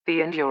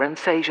The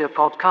Endurance Asia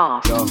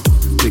podcast. Yo,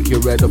 pick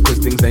your head up cause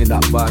things ain't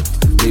that bad.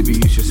 Maybe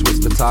you should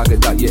switch the target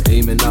that you're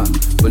aiming at.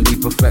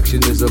 Believe perfection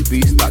is a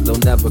beast that they'll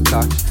never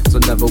catch. So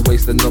never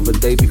waste another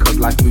day because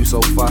life moves so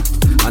fast.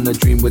 And a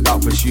dream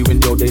without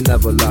pursuing, yo, they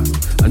never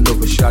last.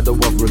 Another shadow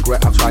of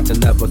regret I try to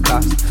never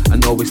cast. And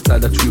always tell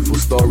a truthful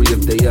story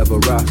if they ever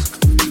ask.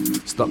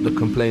 Stop the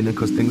complaining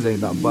cause things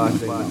ain't that bad.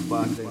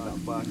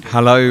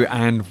 Hello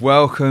and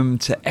welcome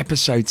to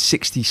episode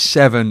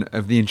 67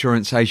 of the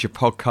Endurance Asia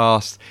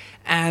podcast.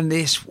 And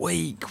this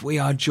week we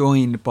are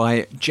joined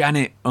by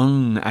Janet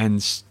Ng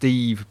and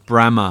Steve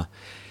Brammar,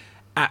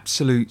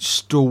 absolute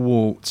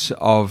stalwarts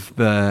of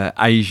the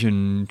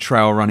Asian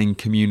trail running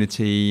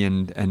community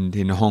and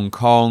in Hong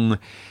Kong,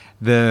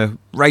 the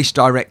race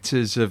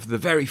directors of the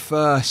very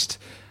first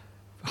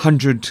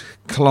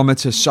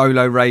 100-kilometre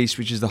solo race,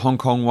 which is the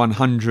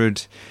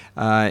HK100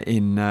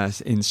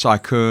 in Sai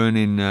Kung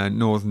in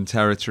Northern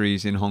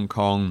Territories in Hong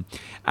Kong,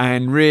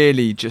 and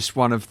really just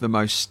one of the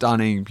most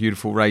stunning,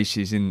 beautiful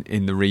races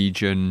in the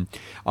region.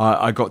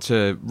 I got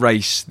to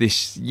race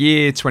this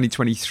year,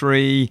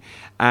 2023,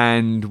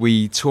 and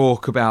we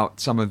talk about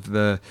some of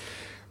the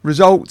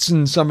results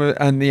and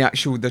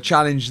the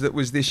challenge that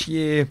was this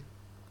year,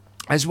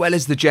 as well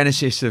as the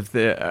genesis of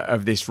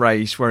this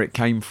race, where it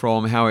came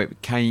from, how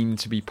it came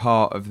to be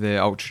part of the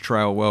Ultra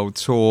Trail World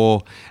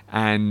Tour,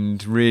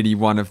 and really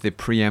one of the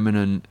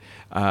preeminent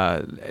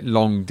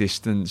long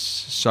distance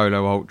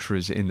solo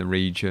ultras in the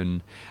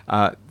region.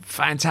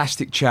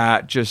 Fantastic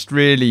chat. Just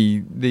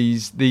really,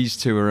 these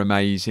two are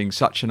amazing.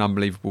 Such an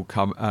unbelievable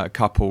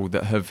couple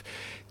that have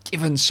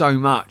given so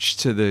much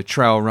to the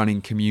trail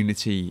running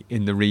community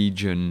in the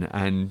region,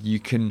 and you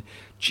can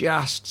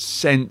just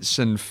sense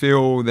and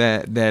feel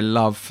their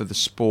love for the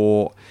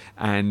sport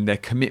and their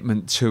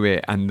commitment to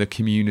it and the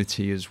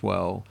community as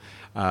well.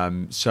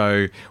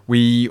 So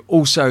we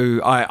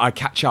also I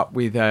catch up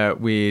with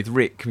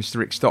Rick, Mr.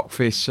 Rick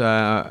Stockfish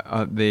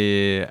at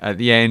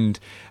the end.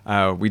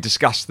 We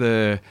discuss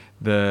the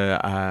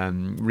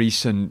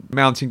recent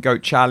Mountain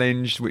Goat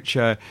Challenge,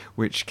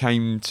 which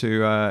came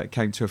to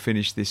a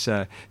finish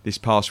this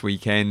past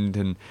weekend,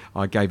 and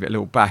I gave it a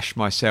little bash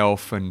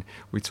myself, and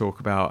we talk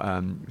about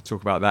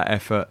that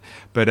effort.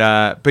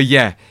 But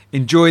yeah,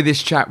 enjoy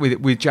this chat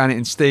with Janet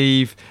and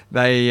Steve.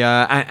 They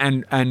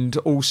and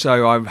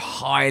also I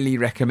highly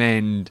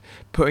recommend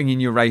putting in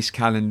your race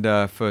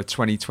calendar for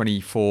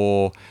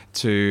 2024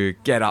 to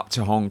get up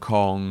to Hong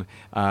Kong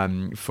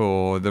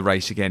for the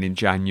race again in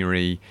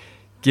January.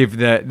 You can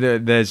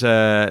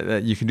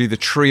do the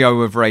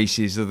trio of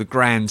races, or the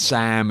Grand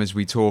Sam as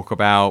we talk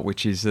about,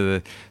 which is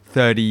the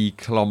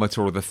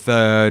 30-kilometre or the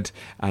third,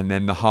 and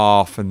then the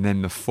half, and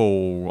then the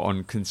full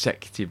on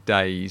consecutive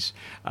days.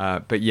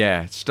 But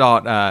yeah,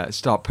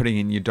 start putting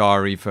in your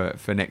diary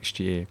for next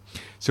year.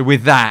 So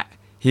with that,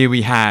 here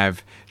we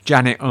have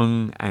Janet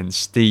Ng and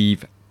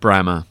Steve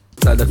Brammar.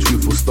 Tell a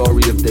truthful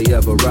story if they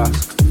ever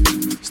ask.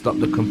 Stop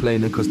the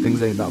complaining cause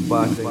things ain't that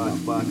bad.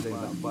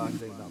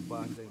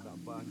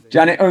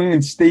 Janet Ng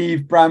and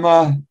Steve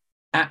Brammar,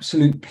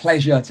 absolute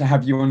pleasure to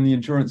have you on the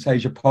Endurance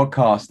Asia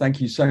podcast. Thank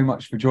you so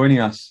much for joining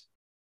us.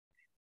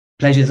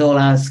 Pleasure's all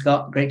ours,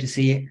 Scott. Great to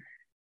see you.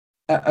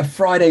 A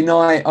Friday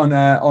night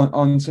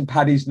on St.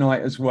 Paddy's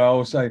night as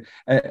well, so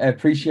I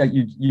appreciate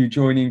you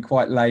joining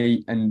quite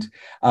late, and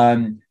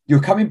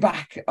you're coming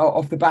back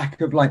off the back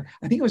of, like,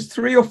 I think it was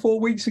 3 or 4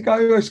 weeks ago.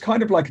 It's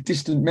kind of like a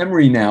distant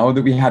memory now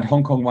that we had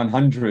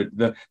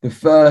HK100, the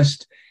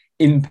first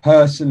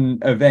in-person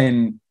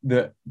event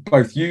that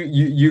both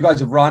you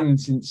guys have run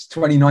since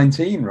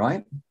 2019,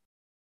 right?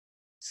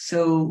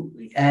 So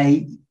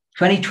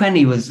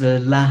 2020 was the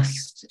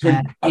last.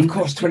 Of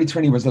course,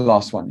 2020 was the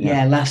last one.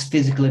 Yeah, last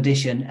physical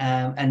edition,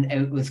 and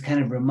it was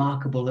kind of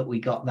remarkable that we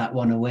got that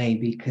one away,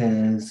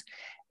 because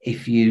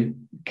if you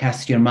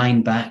cast your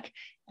mind back,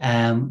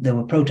 there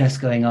were protests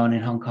going on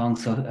in Hong Kong,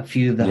 so a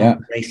few of the Hong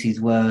Kong races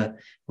were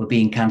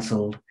being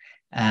cancelled.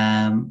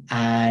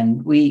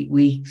 And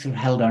we sort of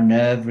held our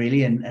nerve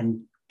really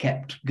and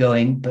kept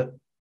going, but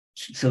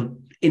so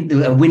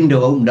a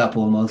window opened up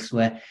almost,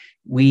 where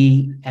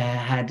we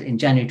had in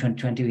January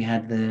 2020 we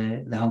had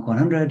the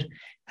HK100,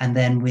 and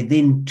then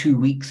within 2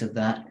 weeks of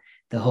that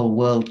the whole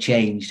world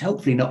changed.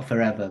 Hopefully not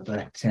forever,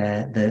 but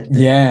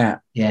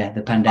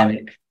the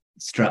pandemic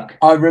struck.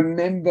 I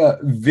remember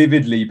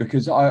vividly,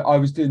 because I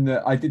did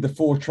the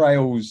 4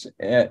 trails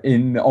I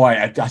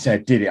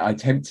attempted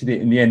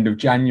it in the end of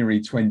January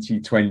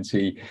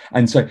 2020,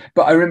 and so,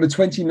 but I remember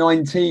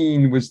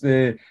 2019 was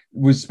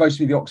supposed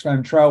to be the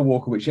Oxfam Trail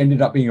Walker, which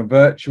ended up being a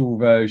virtual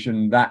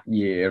version that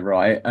year,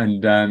 right?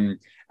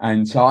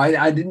 And so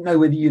I didn't know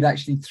whether you'd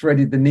actually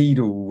threaded the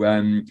needle,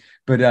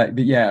 but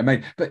yeah, I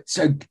mean, but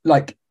so,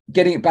 like,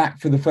 getting it back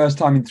for the first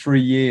time in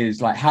 3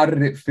 years, like, how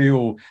did it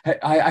feel?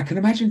 I can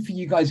imagine for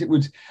you guys it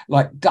was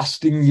like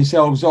dusting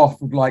yourselves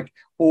off of, like,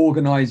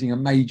 organizing a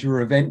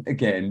major event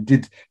again.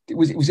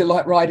 Was it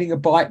like riding a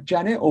bike,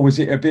 Janet, or was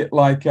it a bit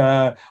like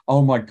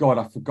oh my god,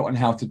 I've forgotten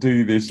how to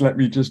do this, let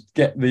me just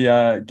get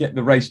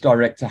the race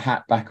director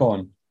hat back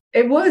on?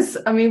 It was.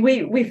 I mean,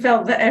 we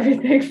felt that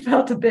everything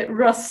felt a bit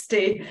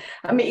rusty.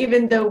 I mean,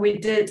 even though we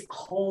did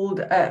hold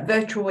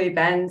virtual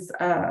events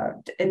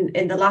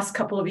in the last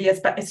couple of years,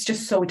 but it's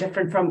just so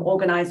different from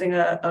organizing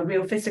a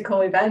real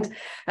physical event.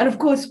 And of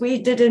course, we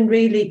didn't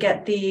really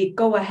get the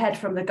go ahead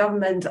from the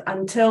government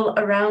until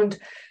around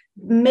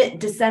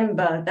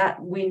mid-December,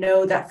 that we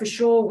know that for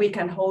sure we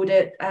can hold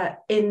it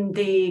in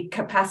the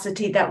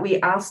capacity that we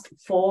asked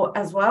for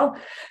as well.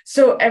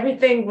 So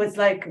everything was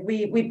like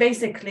we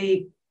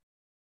basically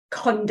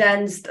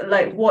condensed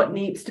like what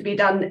needs to be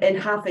done in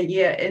half a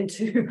year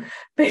into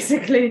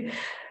basically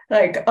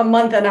like a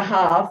month and a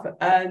half,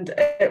 and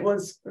it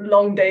was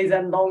long days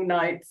and long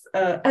nights.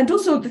 And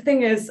also the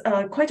thing is,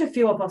 quite a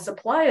few of our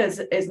suppliers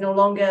is no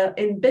longer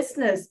in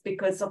business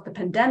because of the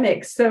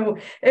pandemic. So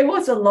it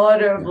was a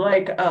lot of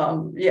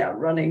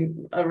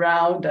running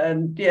around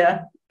and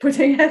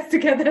putting heads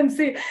together and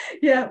see,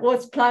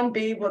 what's plan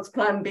B. But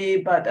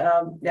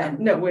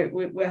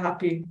we're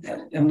happy.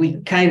 And we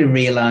kind of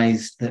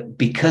realized that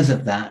because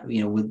of that,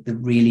 with the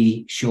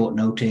really short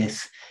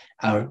notice,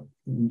 our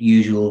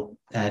usual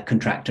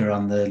contractor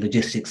on the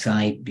logistics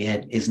side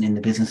isn't in the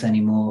business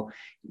anymore.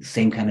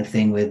 Same kind of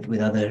thing with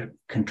other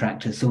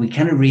contractors. So we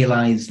kind of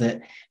realized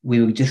that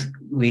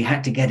we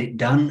had to get it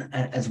done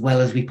as well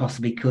as we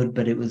possibly could,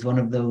 but it was one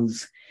of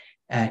those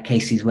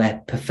cases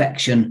where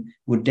perfection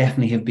would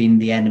definitely have been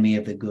the enemy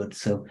of the good.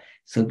 So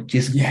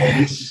just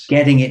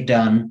getting it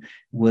done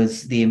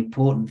was the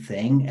important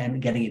thing,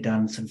 and getting it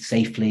done sort of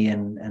safely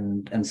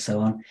and so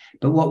on.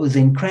 But what was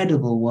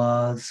incredible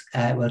was,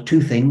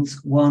 two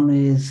things. One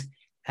is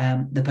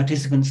the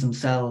participants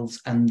themselves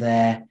and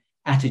their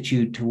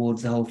attitude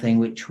towards the whole thing,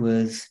 which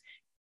was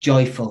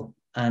joyful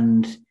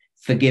and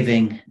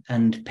forgiving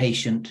and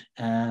patient.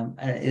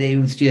 It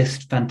was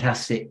just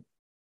fantastic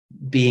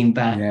being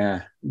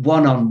back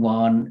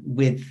one-on-one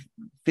with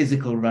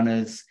physical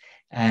runners,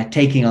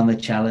 taking on the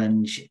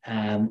challenge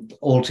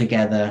all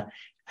together,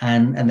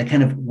 and the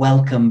kind of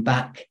welcome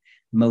back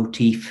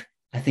motif,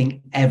 I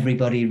think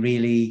everybody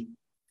really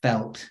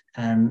felt.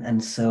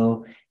 And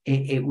so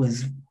it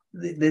was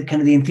the kind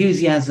of the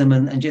enthusiasm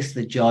and just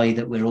the joy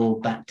that we're all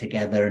back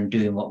together and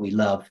doing what we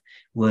love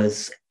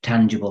was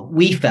tangible.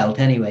 We felt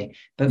anyway.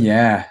 But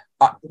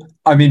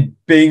I mean,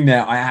 being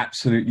there, I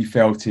absolutely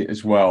felt it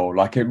as well.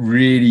 Like it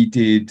really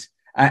did.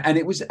 And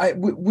it was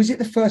it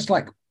the first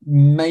like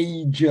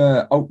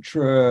major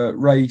ultra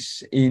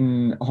race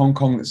in Hong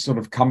Kong that's sort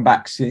of come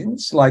back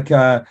since? Like,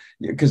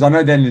 because I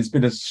know then there's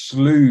been a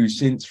slew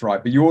since,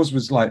 right? But yours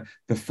was like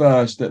the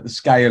first at the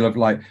scale of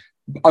like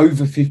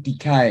over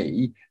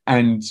 50K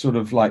and sort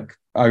of like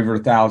over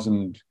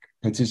 1,000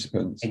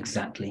 participants.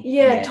 Exactly.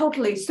 Yeah,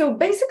 totally. So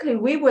basically,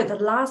 we were the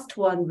last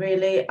one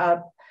really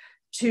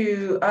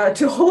to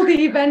hold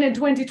the event in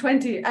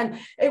 2020, and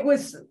it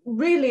was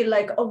really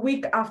like a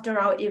week after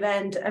our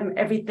event,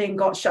 everything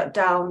got shut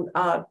down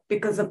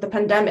because of the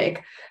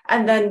pandemic,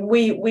 and then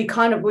we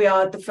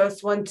are the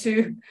first one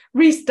to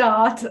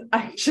restart.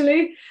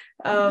 Actually,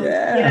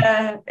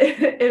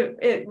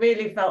 it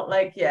really felt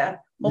like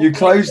you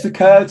close the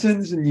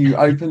curtains and you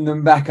open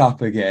them back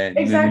up again.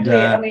 Exactly.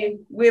 I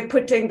mean, we're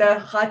putting the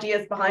hard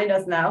years behind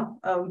us now.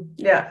 But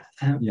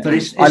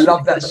I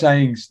love that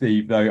saying,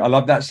 Steve, though. I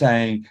love that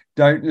saying,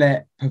 don't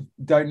let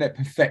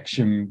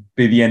perfection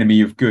be the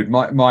enemy of good.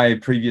 My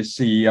previous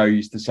CEO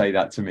used to say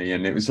that to me,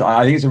 and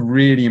I think it's a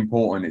really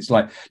important. It's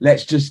like,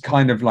 let's just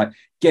kind of like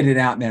get it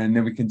out there and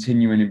then we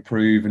continue and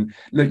improve. And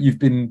look, you've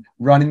been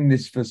running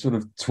this for sort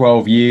of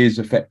 12 years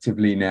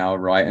effectively now,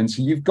 right? And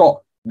so you've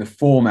got the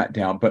format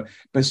down, but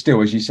still,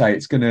 as you say,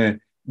 it's gonna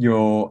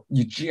you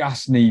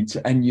just need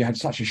to, and you had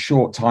such a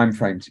short time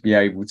frame to be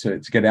able to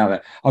get out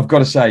there. I've got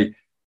to say,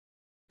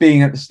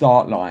 being at the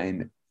start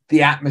line,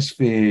 the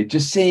atmosphere,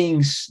 just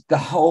seeing the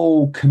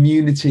whole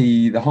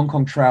community, the Hong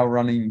Kong trail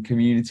running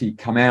community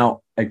come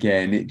out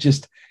again, it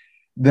just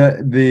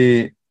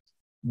the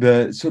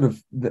sort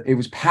of it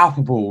was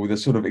palpable, the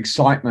sort of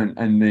excitement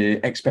and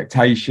the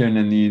expectation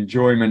and the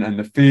enjoyment and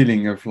the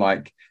feeling of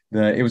like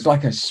it was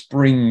like a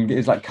spring. It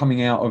was like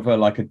coming out of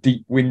a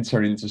deep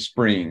winter into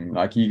spring.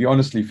 Like you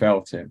honestly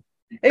felt it.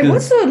 It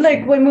was so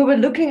like when we were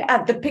looking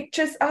at the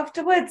pictures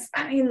afterwards,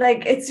 I mean,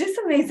 like it's just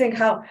amazing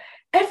how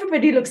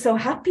everybody looks so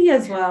happy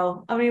as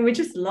well. I mean, we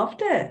just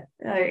loved it.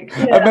 Like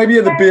maybe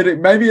at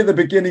the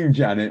beginning,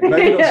 Janet.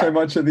 Maybe not so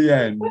much at the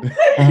end.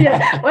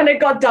 When it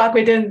got dark,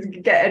 we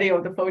didn't get any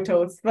of the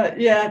photos, but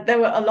there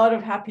were a lot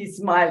of happy,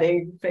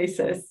 smiling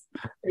faces.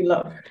 We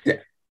loved. Yeah.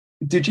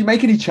 Did you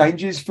make any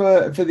changes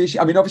for this?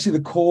 I mean, obviously the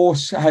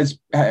course has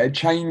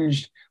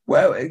changed.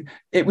 Well,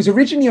 it was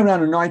originally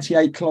around a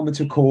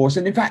 98-kilometer course.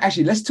 And in fact,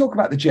 actually, let's talk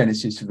about the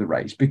genesis of the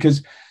race,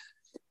 because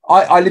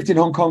I lived in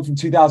Hong Kong from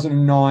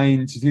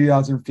 2009 to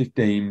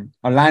 2015.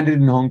 I landed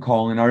in Hong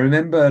Kong, and I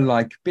remember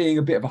like being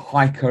a bit of a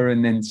hiker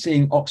and then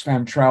seeing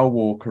Oxfam Trail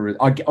Walker.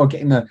 I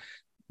getting the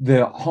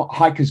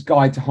Hiker's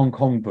Guide to Hong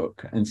Kong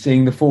book and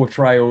seeing the four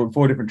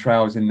different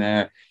trails in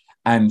there,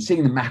 and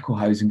seeing the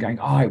Mackelhose and going,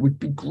 it would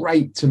be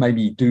great to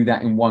maybe do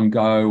that in one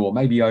go or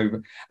maybe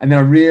over. And then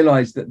I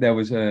realized that there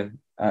was a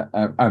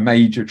a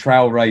major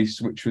trail race,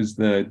 which was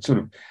the sort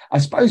of, I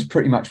suppose,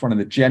 pretty much one of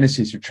the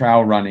genesis of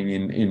trail running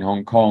in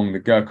Hong Kong, the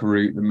Gurkha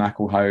Route, the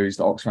Mackle-Hose,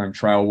 the Oxfam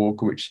Trail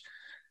Walker, which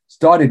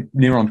started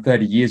near on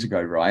 30 years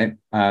ago, right?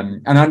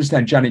 And I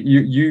understand, Janet,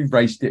 you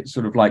raced it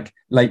sort of like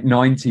late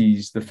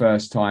 90s, the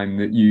first time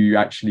that you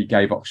actually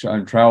gave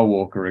Oxfam Trail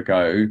Walker a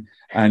go.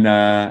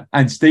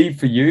 And Steve,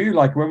 for you,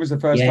 like, when was the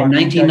first time?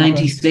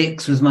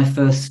 1996 was my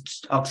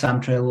first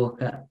Oxfam Trail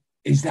Walker.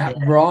 Is that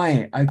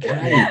right?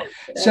 Okay.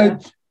 So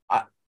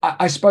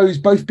I suppose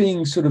both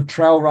being sort of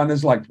trail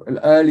runners, like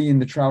early in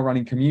the trail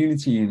running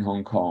community in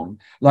Hong Kong,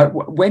 like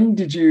when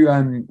did you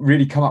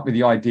really come up with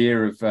the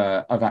idea of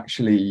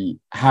actually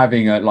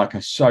having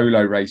a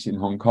solo race in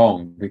Hong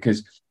Kong?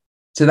 Because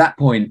to that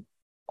point,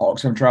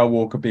 Oxfam Trail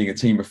Walker being a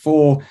team of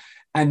 4,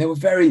 and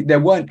there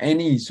weren't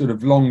any sort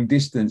of long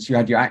distance. You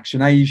had your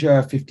Action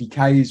Asia,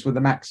 50Ks were the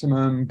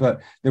maximum,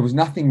 but there was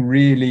nothing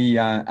really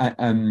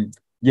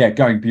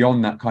going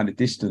beyond that kind of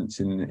distance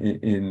in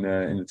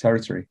the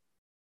territory.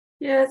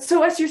 Yeah,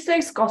 so as you say,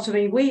 Scott, I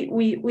mean,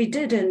 we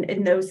did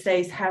in those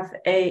days have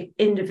a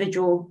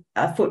individual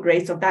foot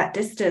race of that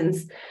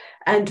distance.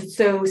 And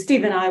so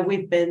Steve and I,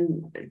 we've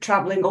been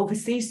traveling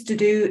overseas to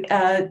do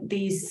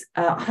these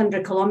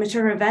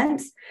 100-kilometer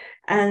events.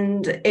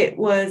 And it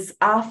was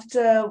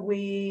after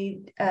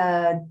we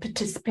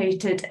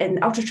participated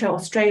in Ultra Trail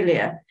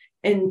Australia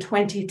in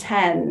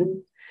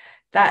 2010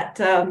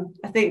 that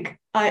I think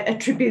I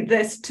attribute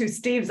this to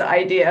Steve's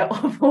idea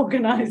of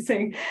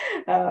organizing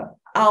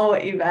our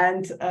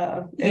event.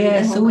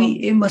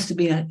 It must have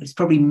been, it's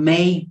probably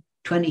May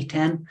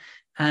 2010.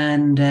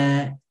 And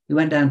we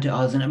went down to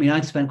Oz. And I mean,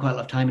 I'd spent quite a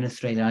lot of time in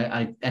Australia.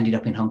 I ended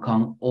up in Hong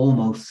Kong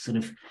almost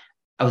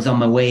I was on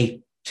my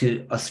way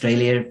to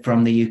Australia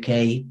from the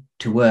UK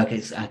to work. I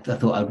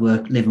thought I'd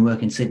live and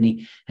work in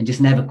Sydney, and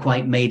just never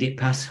quite made it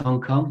past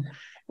Hong Kong.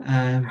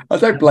 I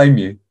don't blame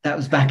you. That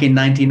was back in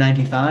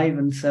 1995.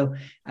 And so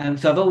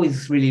I've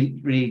always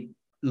really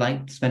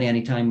liked spending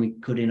any time we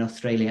could in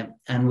Australia.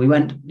 And we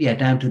went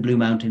down to the Blue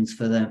Mountains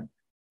for the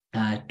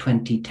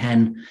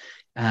 2010.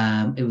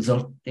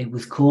 It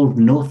was called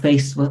North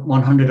Face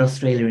 100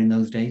 Australia in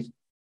those days.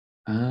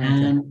 Okay.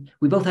 And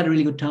we both had a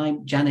really good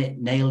time. Janet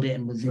nailed it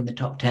and was in the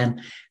top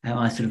 10.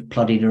 I sort of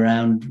plodded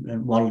around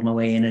and waddled my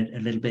way in a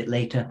little bit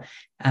later.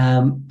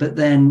 But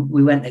then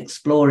we went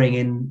exploring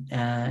in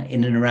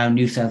and around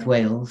New South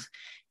Wales,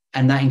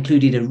 and that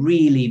included a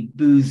really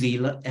boozy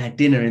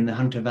dinner in the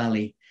Hunter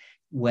Valley,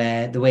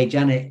 where the way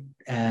Janet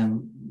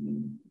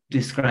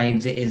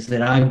describes it is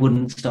that I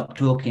wouldn't stop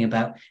talking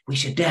about, we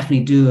should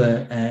definitely do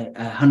a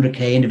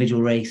 100K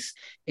individual race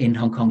in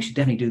Hong Kong. Should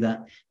definitely do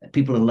that.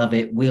 People will love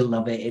it. We'll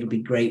love it. It'll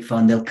be great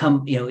fun. They'll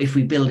come, if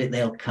we build it,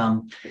 they'll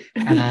come.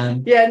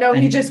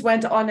 He just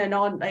went on and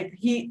on. Like,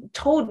 he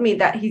told me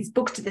that he's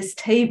booked this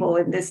table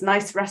in this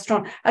nice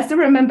restaurant. I still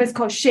remember it's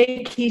called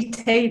Shaky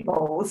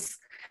Tables.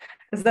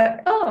 Is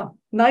that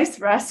nice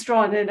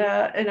restaurant in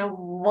a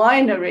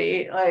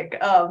winery?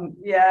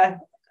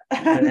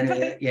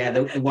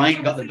 The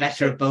wine got the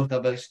better of both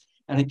of us.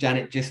 I think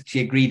Janet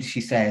she agreed,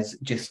 she says,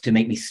 just to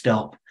make me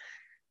stop.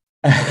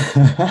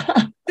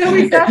 So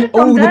we started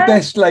all the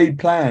best laid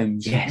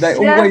plans. Yes. They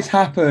always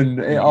happen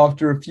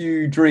after a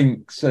few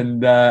drinks,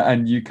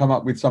 and you come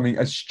up with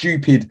a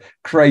stupid,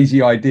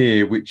 crazy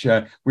idea which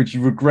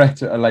you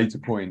regret at a later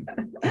point.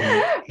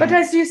 But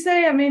as you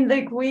say, I mean,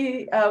 like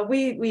we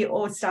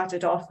all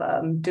started off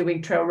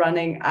doing trail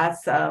running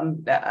as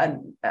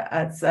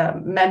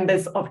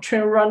members of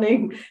trail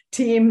running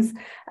teams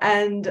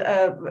and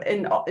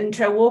in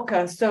Trail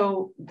Walker.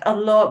 So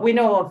we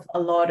know of a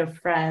lot of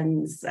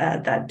friends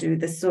that do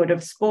this sort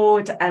of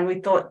sport, and we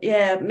thought,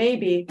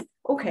 maybe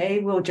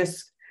we'll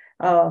just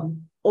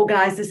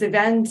organize this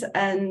event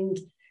and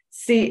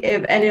see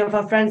if any of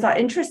our friends are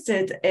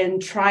interested in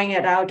trying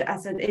it out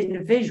as an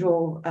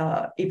individual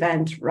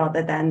event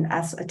rather than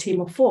as a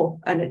team of 4.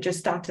 And it just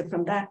started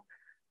from there.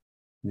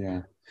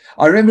 Yeah.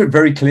 I remember it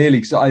very clearly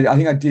because I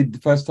think the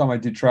first time I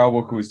did Trail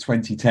Walker was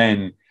 2010.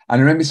 And I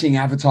remember seeing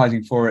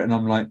advertising for it, and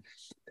I'm like,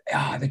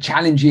 the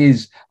challenge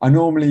is I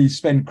normally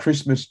spend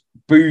Christmas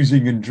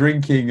boozing and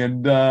drinking,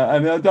 and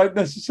I don't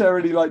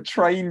necessarily like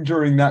train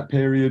during that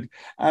period.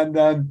 And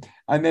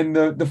then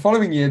the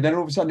following year, then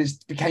all of a sudden it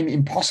became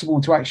impossible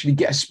to actually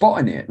get a spot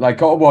in it. Like,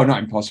 not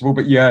impossible,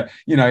 but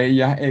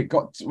it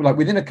got like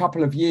within a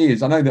couple of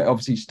years. I know that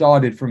obviously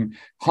started from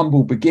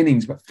humble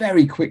beginnings, but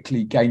very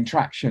quickly gained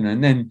traction.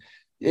 And then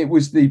it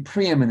was the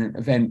preeminent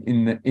event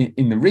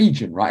in the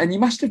region, right? And you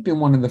must have been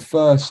one of the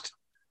first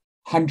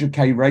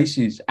 100K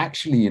races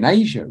actually in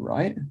Asia,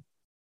 right?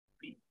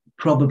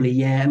 Probably,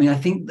 yeah. I mean, I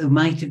think there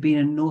might have been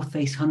a North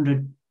Face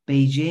 100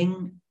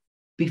 Beijing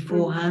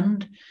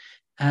beforehand.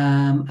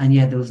 And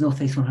there was North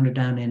Face 100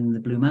 down in the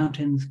Blue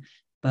Mountains.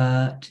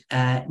 But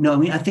no, I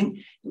mean, I think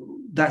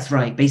that's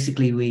right.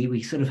 Basically,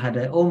 we sort of had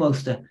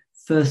almost a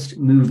first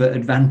mover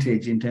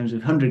advantage in terms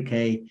of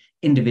 100K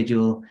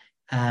individual,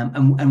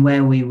 and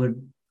where we were,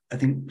 I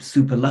think,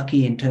 super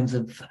lucky in terms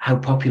of how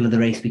popular the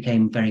race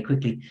became very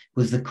quickly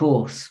was the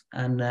course.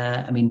 And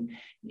I mean,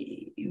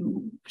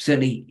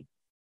 certainly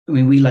I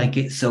mean, we like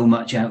it so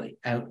much out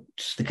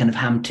the kind of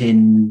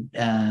Hampton,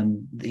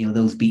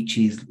 those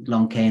beaches,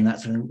 Long Cay, and that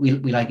sort of. We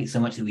like it so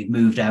much that we've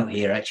moved out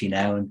here actually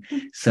now, and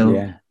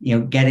so Yeah.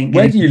 getting.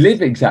 Where do you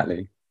live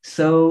exactly?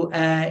 So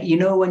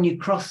when you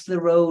cross the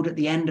road at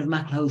the end of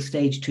Maclehose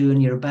Stage 2,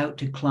 and you're about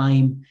to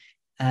climb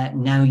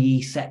Now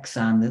Ye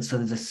Sexan, so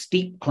there's a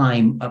steep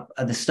climb up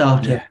at the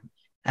start of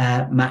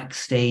Mac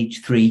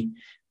Stage 3.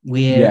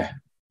 We're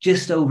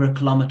just over a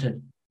kilometre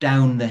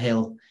down the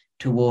hill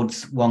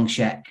towards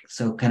Wangshek,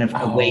 so kind of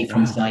away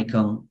from Sai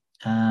Kung.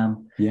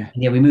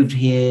 We moved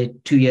here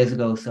 2 years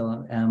ago,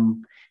 so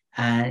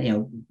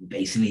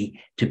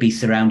basically to be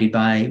surrounded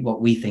by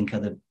what we think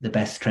are the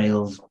best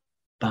trails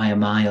by a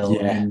mile.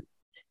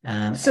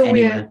 So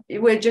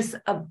we're just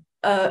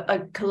a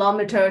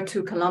kilometer,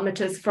 2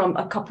 kilometers from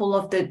a couple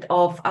of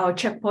our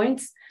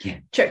checkpoints.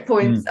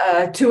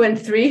 Checkpoints 2 and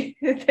 3.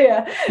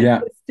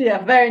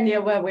 Very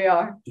near where we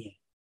are.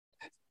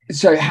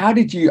 So how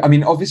did you, I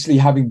mean, obviously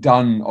having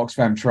done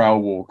Oxfam Trail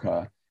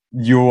Walker,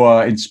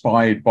 you're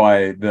inspired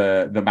by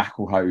the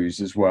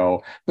Maclehose as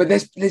well. But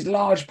there's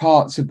large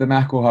parts of the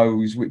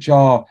Maclehose which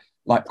are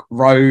like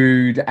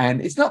road,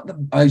 and it's not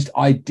the most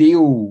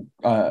ideal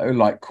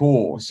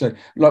course. So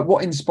like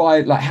what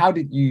inspired, like how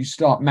did you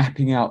start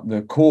mapping out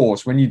the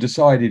course when you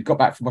got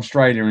back from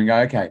Australia and go,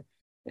 okay,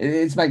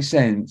 it makes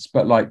sense,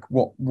 but like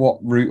what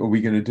route are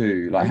we going to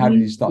do? Like how did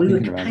you start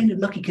thinking about it? We were kind of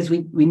lucky because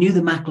we knew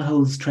the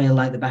Maclehose Trail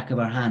like the back of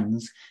our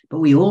hands, but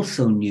we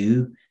also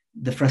knew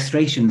the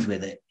frustrations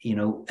with it.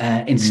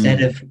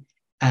 Instead of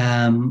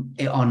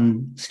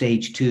on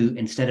Stage 2,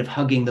 instead of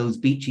hugging those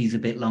beaches a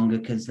bit longer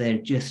because they're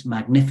just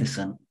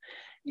magnificent,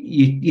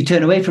 you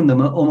turn away from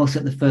them almost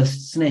at the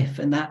first sniff,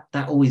 and that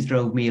always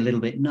drove me a little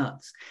bit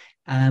nuts.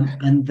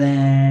 And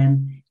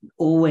then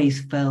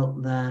always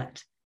felt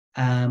that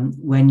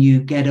when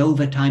you get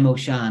over Taimo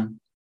Shan,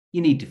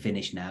 you need to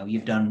finish now.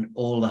 You've done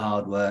all the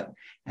hard work,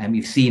 and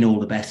you've seen all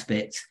the best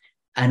bits.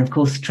 And of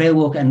course, Trail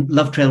Walk, and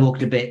love Trail Walk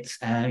to bits.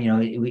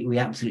 We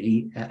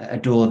absolutely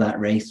adore that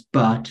race.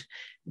 But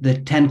the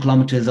 10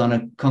 kilometers on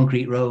a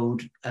concrete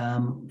road,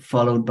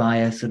 followed by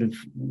a sort of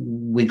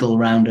wiggle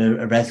around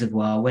a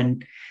reservoir,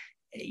 when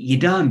you're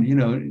done,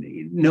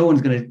 no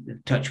one's going to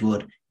touch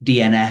wood,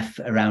 DNF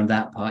around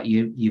that part.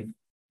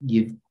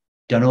 You've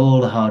done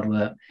all the hard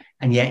work,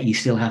 and yet you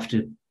still have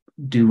to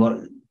do what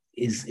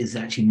is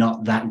actually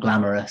not that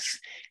glamorous.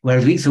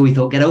 Whereas we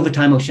thought, get over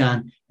Taimo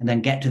Shan and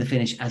then get to the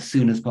finish as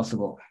soon as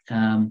possible.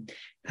 And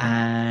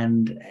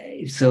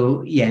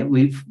so,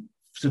 we've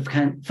sort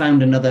of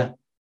found another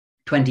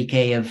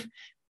 20k of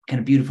kind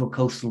of beautiful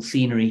coastal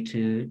scenery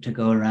to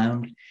go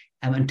around,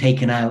 and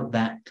taken out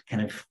that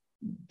kind of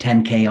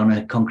 10k on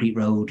a concrete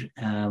road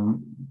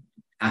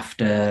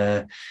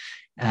after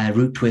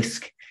Route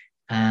Twisk,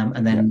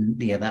 and then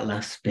that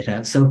last bit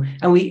out. So,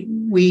 and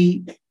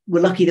we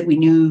were lucky that we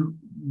knew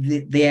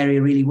the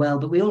area really well,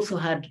 but we also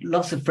had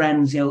lots of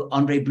friends.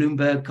 Andre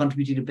Bloomberg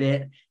contributed a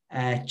bit,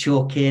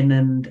 Chorkin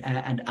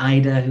and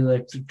Ida, who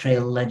are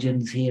trail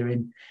legends here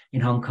in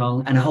Hong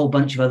Kong, and a whole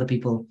bunch of other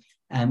people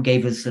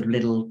gave us sort of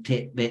little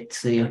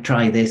tidbits.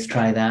 Try this,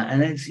 try that,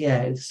 and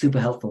it's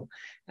super helpful,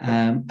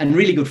 and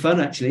really good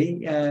fun actually.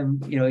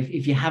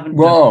 If you haven't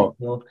done it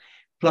before,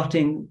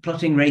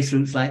 plotting race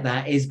routes like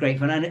that is great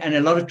fun, and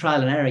a lot of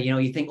trial and error.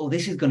 You think,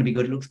 this is going to be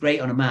good. It looks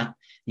great on a map.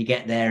 You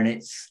get there and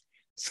it's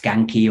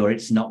skanky, or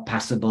it's not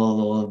passable,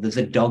 or there's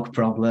a dog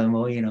problem,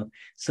 or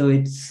so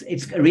it's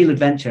a real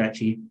adventure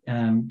actually,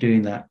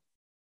 doing that.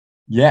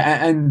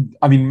 And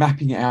I mean,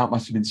 mapping it out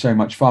must have been so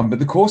much fun, but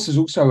the course has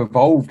also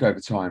evolved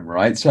over time,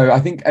 right? So I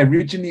think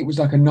originally it was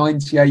like a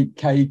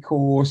 98k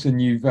course,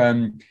 and you've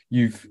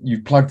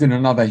plugged in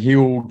another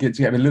hill to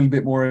get a little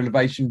bit more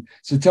elevation.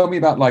 So tell me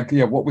about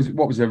what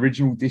was the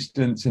original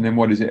distance, and then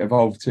what has it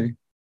evolved to?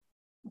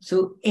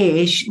 So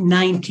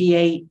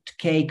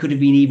 98k, could have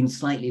been even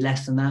slightly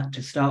less than that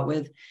to start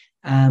with,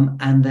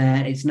 and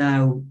then it's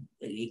now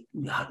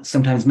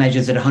sometimes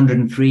measures at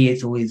 103.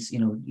 It's always,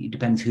 it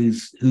depends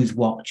who's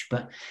watch,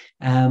 but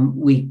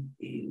we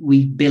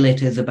bill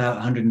it as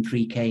about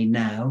 103k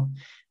now.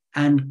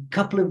 And a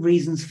couple of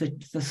reasons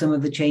for some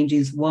of the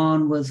changes.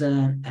 One was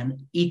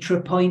an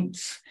ITRA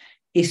points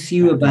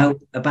issue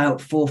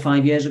about 4 or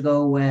 5 years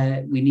ago,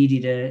 where we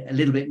needed a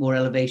little bit more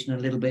elevation, a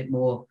little bit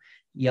more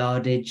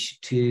yardage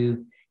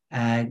to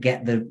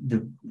get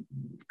the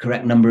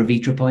correct number of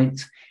ITRA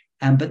points.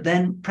 But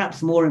then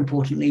perhaps more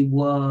importantly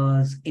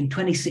was in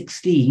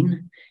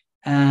 2016,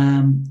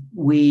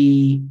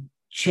 we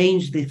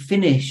changed the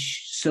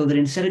finish so that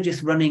instead of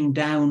just running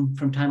down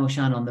from Taimo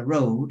Shan on the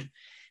road,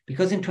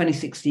 because in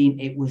 2016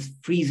 it was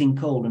freezing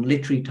cold and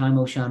literally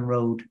Taimo Shan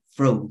Road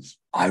froze.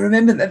 I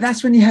remember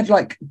that's when you had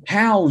like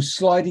cows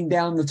sliding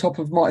down the top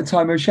of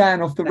Taimo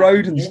Shan off the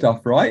road and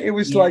stuff, right? It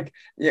was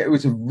it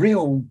was a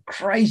real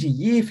crazy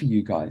year for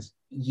you guys.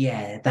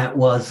 Yeah, that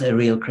was a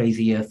real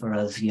crazy year for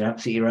us. You're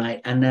absolutely right.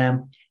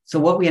 And so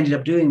what we ended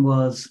up doing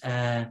was,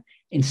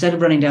 instead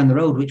of running down the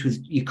road, which was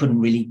you couldn't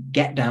really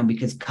get down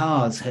because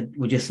cars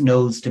were just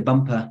nose to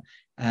bumper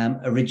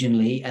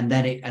originally, and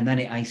then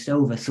it iced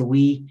over. So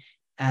we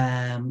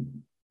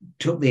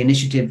took the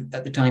initiative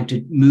at the time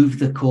to move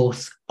the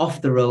course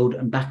off the road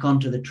and back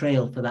onto the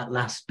trail for that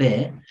last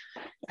bit.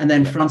 And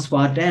then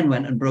Francois then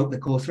went and broke the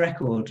course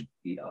record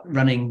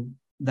running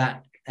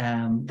that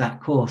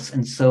course.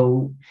 And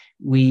so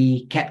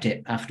we kept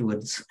it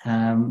afterwards,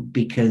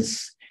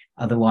 because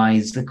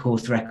otherwise the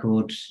course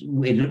record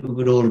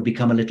would all have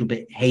become a little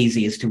bit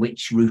hazy as to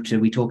which route are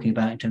we talking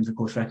about in terms of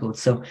course record.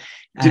 So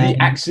did he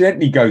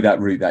accidentally go that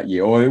route that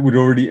year, or it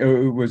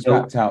was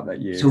mapped out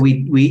that year? So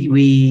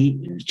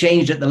we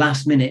changed at the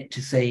last minute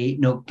to say,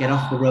 no, get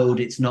off the road,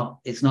 it's not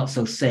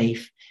so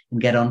safe,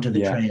 and get onto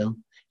the trail.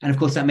 And of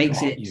course that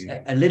makes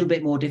it a little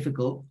bit more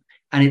difficult,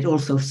 and it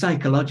also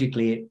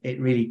psychologically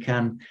it really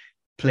can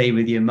play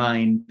with your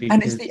mind, because...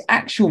 And it's the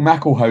actual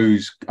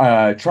Macklehose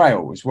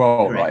trail as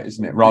well, correct, right,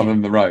 isn't it, rather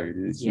than the road?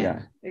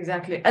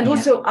 Exactly. And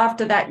also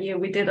after that year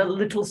we did a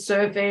little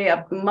survey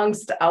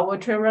amongst our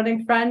trail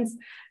running friends,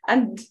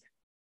 and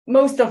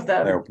most of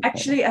them,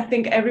 actually I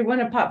think everyone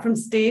apart from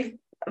Steve,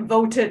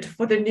 voted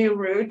for the new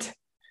route.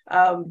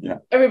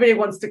 Everybody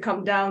wants to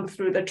come down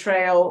through the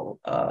trail.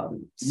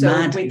 So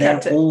mad,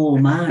 they're all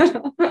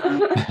mad.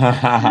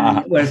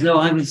 Whereas no,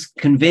 I was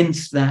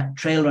convinced that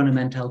trail runner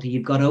mentality,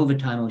 you've got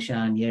overtime,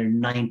 O'Shan, you're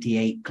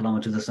 98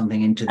 kilometers or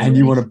something into the and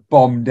you want to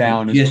bomb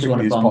down as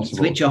quickly as possible.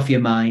 Switch off your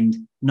mind,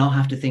 not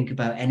have to think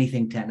about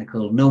anything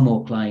technical, no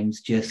more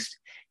climbs, just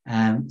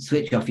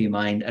switch off your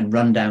mind and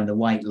run down the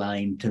white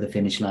line to the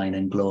finish line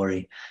and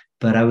glory.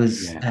 But I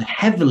was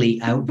heavily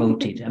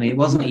outvoted. I mean, it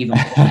wasn't even...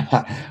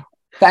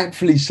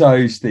 Thankfully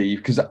so, Steve,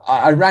 because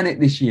I ran it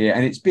this year,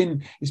 and it's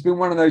been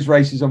one of those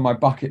races on my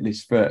bucket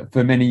list for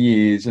many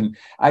years. And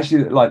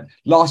actually, like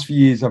last few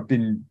years, I've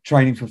been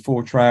training for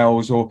 4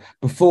 trails, or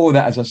before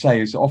that, as I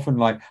say, it's often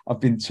like I've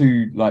been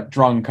too like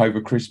drunk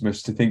over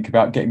Christmas to think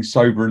about getting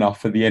sober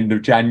enough for the end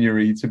of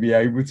January to be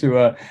able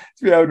to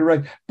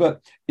race.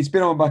 But it's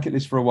been on my bucket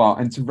list for a while,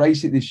 and to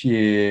race it this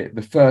year,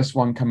 the first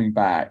one coming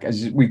back,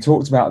 as we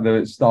talked about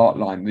the start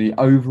line, the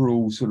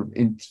overall sort of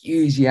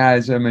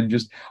enthusiasm and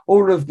just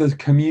all of the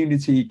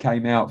community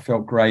came out,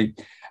 felt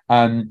great.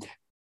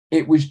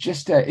 It's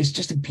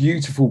just a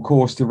beautiful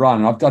course to run.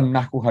 And I've done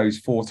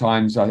Macklehose 4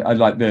 times. I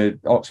like the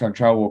Oxfam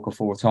Trail Walker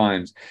 4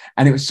 times,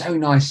 and it was so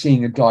nice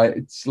seeing a guy.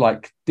 It's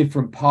like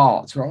different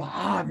parts where I'm like,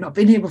 I've not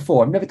been here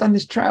before. I've never done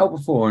this trail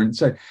before. And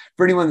so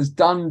for anyone that's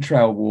done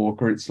Trail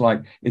Walker, it's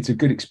like it's a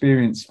good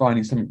experience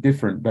finding something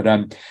different. But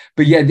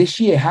yeah, this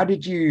year, how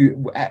did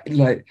you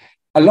like?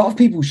 A lot of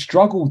people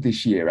struggled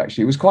this year,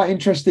 actually. It was quite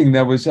interesting.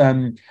 There was,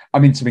 some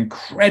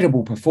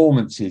incredible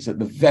performances at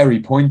the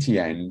very pointy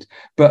end,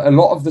 but a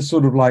lot of the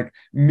sort of like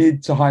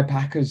mid to high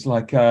packers,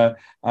 like a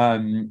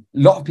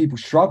lot of people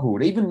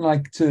struggled, even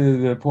like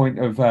to the point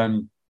of,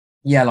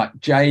 like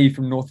Jay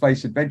from North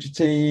Face Adventure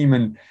Team.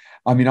 And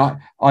I mean,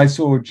 I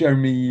saw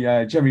Jeremy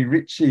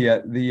Ritchie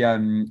at the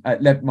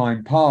at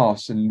Leadmine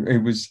Pass, and it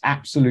was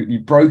absolutely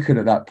broken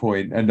at that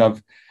point. And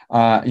I've,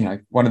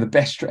 one of the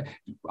best.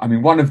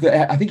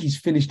 I think he's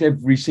finished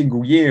every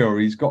single year, or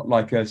he's got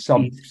like a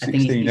sub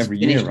 16 every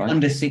year, right?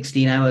 Under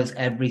 16 hours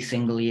every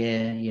single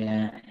year.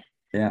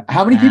 Yeah.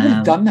 How many people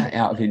have done that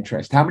out of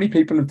interest? How many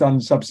people have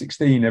done sub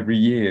 16 every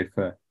year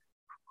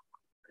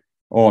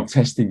I'm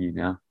testing you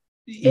now.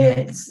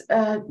 It's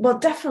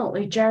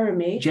definitely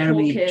Jeremy,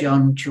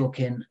 John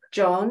Chalkin.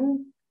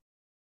 John.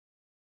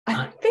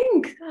 I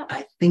think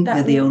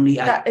they're the only.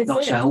 I'm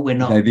not sure. We're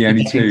not. They're the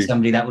only 2.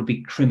 Somebody that would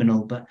be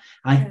criminal, but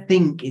I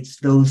think it's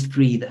those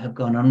 3 that have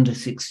gone under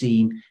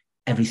 16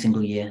 every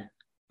single year,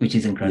 which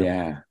is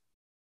incredible.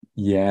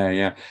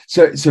 Yeah.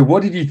 So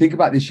what did you think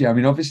about this year? I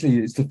mean, obviously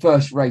it's the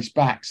first race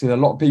back, so a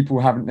lot of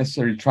people haven't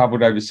necessarily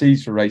travelled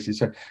overseas for races.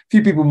 So a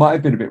few people might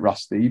have been a bit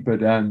rusty,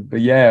 but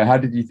yeah, how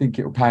did you think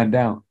it will pan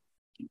out?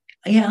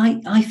 Yeah,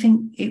 I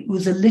think it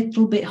was a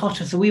little bit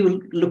hotter. So we were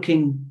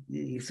looking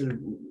sort of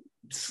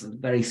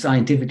very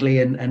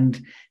scientifically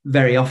and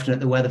very often at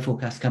the weather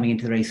forecast coming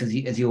into the race, as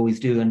you always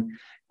do.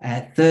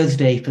 And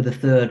Thursday for the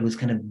 3rd was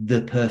kind of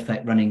the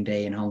perfect running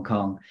day in Hong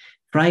Kong.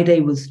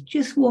 Friday was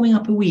just warming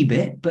up a wee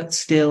bit, but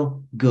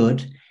still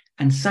good.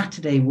 And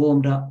Saturday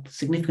warmed up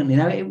significantly.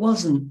 Now, it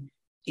wasn't,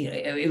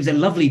 it was a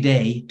lovely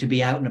day to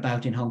be out and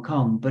about in Hong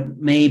Kong, but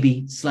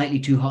maybe slightly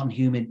too hot and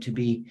humid to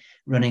be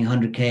running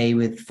 100K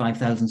with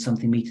 5,000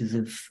 something meters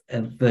of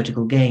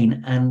vertical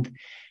gain. And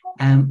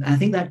I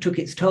think that took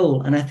its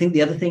toll. And I think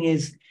the other thing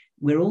is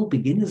we're all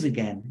beginners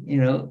again.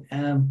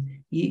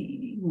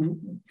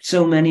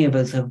 So many of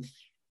us have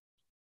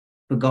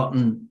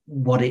forgotten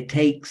what it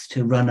takes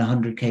to run a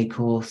 100K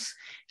course,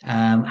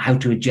 how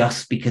to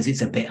adjust because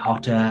it's a bit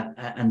hotter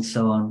and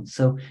so on.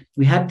 So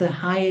we had the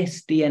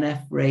highest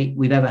DNF rate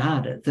we've ever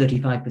had at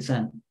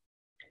 35%.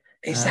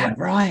 Is that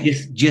right?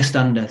 Just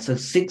under. So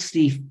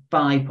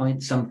 65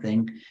 point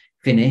something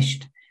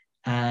finished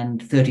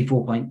and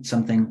 34 point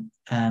something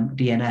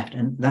DNF'd,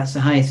 and that's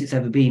the highest it's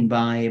ever been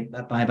by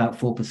about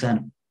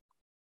 4%.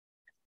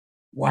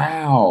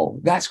 Wow,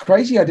 that's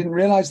crazy. I didn't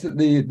realize that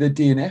the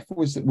DNF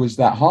was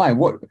that high.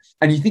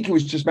 And you think it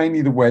was just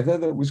mainly the weather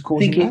that was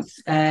causing that?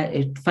 I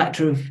think it's a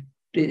factor of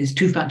it's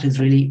two factors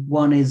really.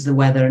 One is the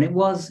weather, and it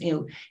was,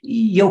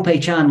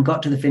 Yope Chan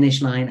got to the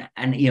finish line,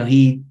 and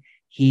he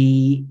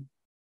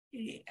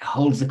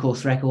holds the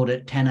course record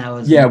at 10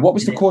 hours. Yeah, what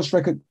was the course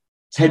record?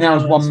 10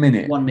 hours, 1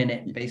 minute. 1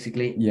 minute,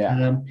 basically.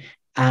 Yeah.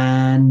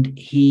 And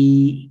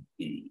he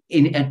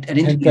at an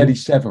interview,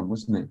 10:37,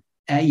 wasn't it?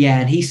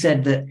 And he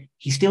said that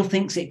he still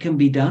thinks it can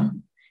be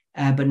done,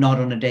 but not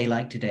on a day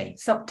like today.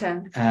 Sub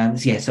 10.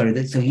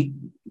 So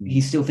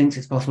he still thinks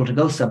it's possible to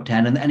go sub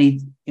 10, and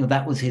he,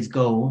 that was his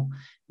goal.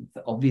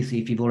 Obviously,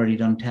 if you've already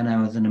done 10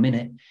 hours in a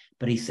minute,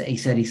 but he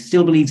said he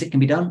still believes it can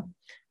be done,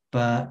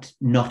 but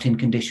not in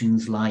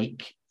conditions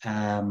like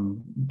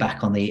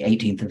back on the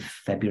 18th of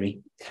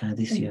February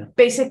this year.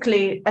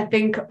 Basically, I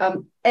think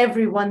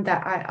everyone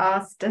that I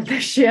asked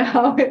this year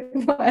how it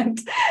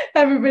went,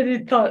 everybody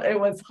thought it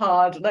was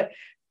hard. Like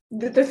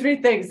the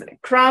three things: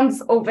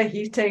 cramps,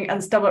 overheating,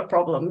 and stomach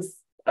problems.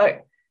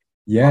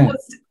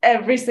 Almost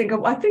every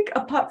single, I think,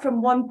 apart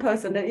from one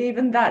person, and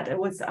even that, it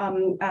was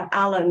Alan.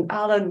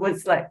 Alan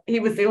was like, he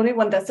was the only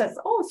one that says,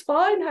 "Oh, it's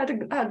fine,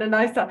 had a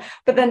nice time."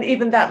 But then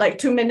even that, like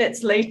 2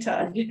 minutes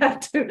later, you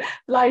had to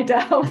lie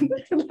down.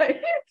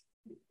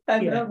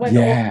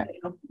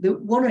 The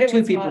one or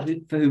two people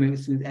for whom it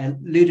was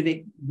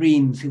Ludovic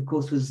Reams, who of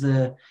course was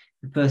the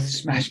first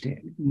smashed it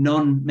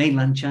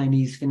non-mainland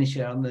Chinese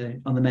finisher on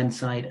the men's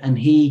side, and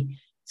he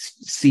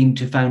seemed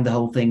to found the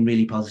whole thing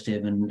really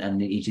positive,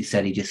 and he just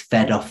said he just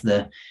fed off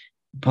the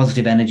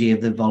positive energy of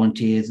the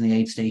volunteers and the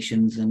aid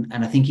stations, and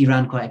I think he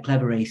ran quite a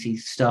clever race. He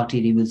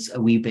was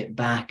a wee bit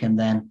back, and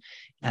then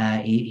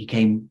he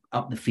came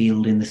up the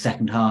field in the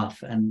second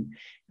half, and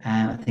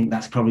I think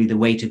that's probably the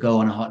way to go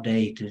on a hot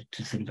day, to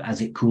sort of,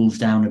 as it cools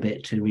down a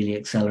bit, to really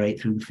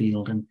accelerate through the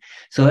field. And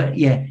so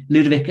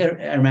Ludovic,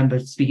 I remember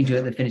speaking to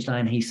at the finish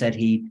line, he said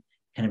he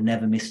kind of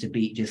never missed a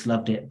beat, just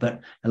loved it.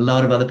 But a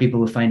lot of other people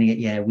were finding it,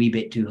 a wee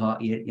bit too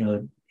hot.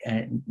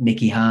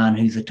 Nikki Hahn,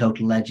 who's a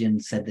total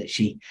legend, said that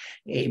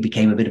it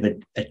became a bit of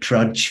a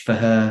trudge for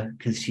her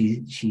because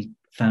she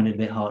found it a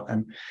bit hot.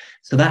 And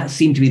so that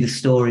seemed to be the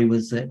story,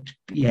 was that,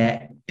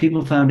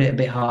 people found it a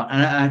bit hot.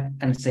 And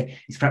I'd say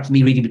it's perhaps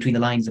me reading between the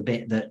lines a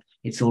bit, that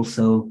it's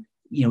also,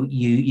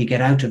 you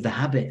get out of the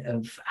habit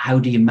of how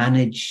do you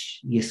manage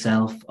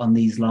yourself on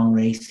these long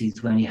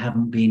races when you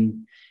haven't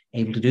been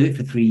able to do it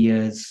for 3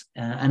 years.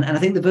 And I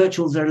think the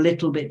virtuals are a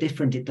little bit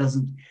different.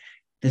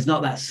 There's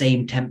not that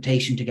same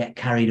temptation to get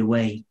carried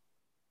away.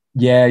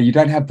 Yeah, you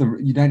don't have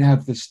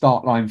the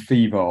start line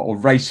fever, or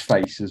race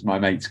face, as my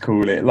mates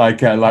call it.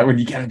 Like when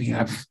you get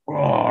it,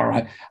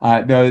 right.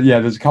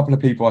 There's a couple of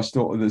people I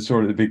saw at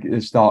the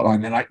big start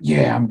line. They're like,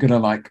 I'm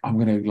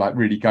gonna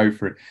really go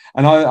for it.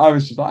 And I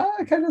was just like,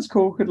 okay, that's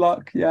cool. Good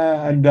luck.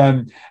 Yeah, and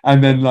then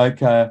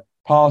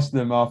passed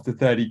them after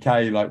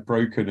 30k, like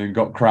broken and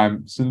got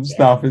cramps and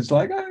stuff. It's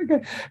like,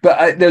 okay.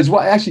 But there's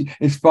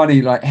it's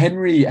funny, like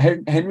Henry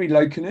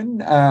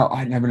Lokinen,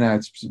 I never know how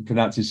to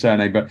pronounce his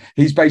surname, but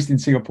he's based in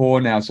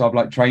Singapore now, so I've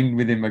like trained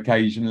with him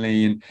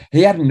occasionally, and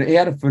he had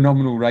a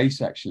phenomenal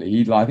race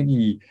actually. I think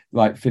he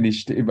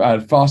finished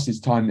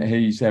fastest time that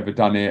he's ever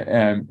done it.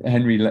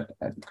 Henry, is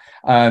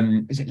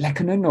it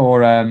Lekkonen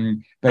or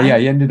but he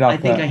ended up, I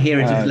think I hear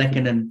it as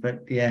Lekkonen,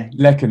 but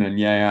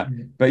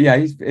Lekkonen, but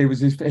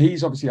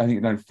he's obviously, I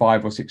think, done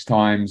 5 or 6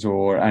 times,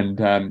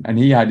 and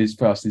he had his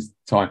fastest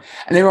time,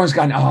 and everyone's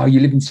going, oh, you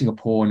live in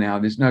Singapore now,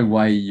 there's no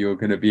way you're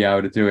going to be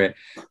able to do it.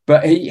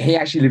 But he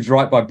actually lives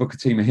right by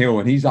Bukatima Hill,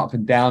 and he's up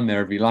and down there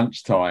every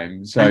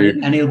lunchtime, so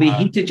and he'll be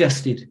heat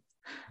adjusted.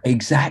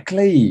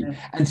 Exactly.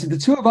 And so the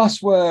two of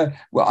us were,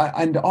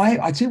 I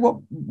tell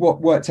you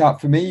what worked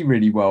out for me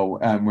really well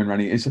when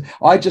running is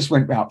I just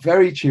went out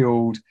very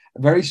chilled,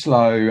 very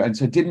slow, and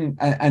so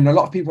and a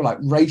lot of people like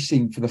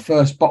racing for the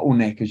first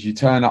bottleneck as you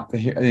turn up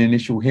the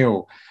initial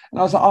hill. And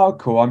I was like, oh,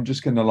 cool. I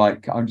was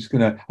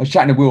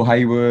chatting to Will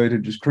Hayward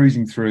and just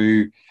cruising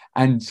through.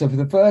 And so for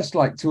the first 2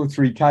 or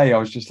 3k, I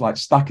was just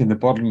stuck in the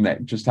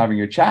bottleneck, just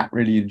having a chat,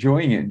 really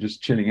enjoying it and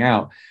just chilling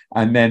out.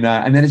 And then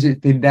as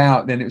it thinned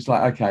out, then it was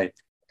like, okay,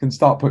 can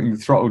start putting the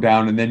throttle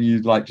down, and then you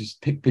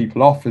just pick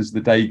people off as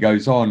the day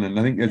goes on. And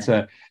I think it's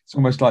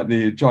almost like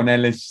the John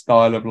Ellis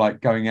style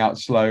of going out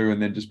slow and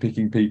then just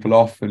picking people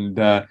off. And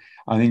I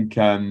think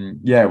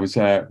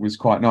it was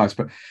quite nice.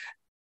 But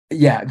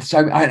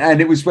so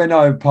and it was when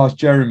I passed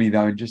Jeremy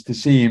though, and just to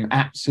see him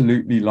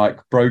absolutely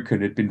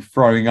broken, had been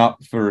throwing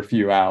up for a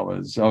few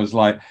hours, I was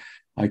like,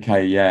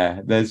 okay,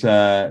 there's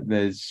a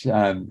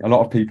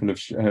lot of people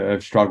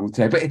have struggled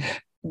today. But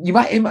you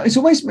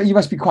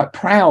must be quite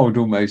proud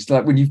almost,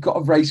 when you've got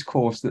a race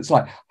course that's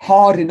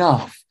hard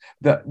enough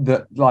that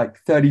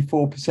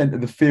 34%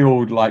 of the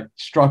field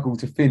struggle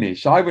to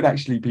finish. I would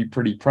actually be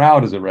pretty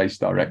proud as a race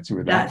director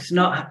with that. That's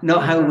not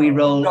how we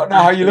roll. Not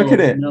how you look at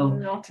it. No,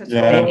 not at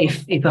all.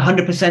 If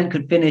 100%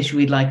 could finish,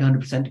 we'd like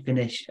 100% to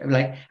finish.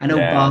 I know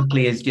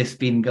Barclay has just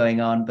been going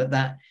on, but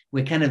that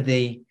we're kind of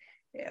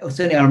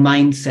certainly our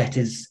mindset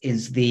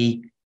is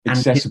the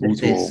accessible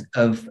tool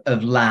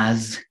of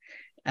Laz.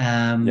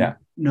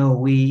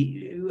 No,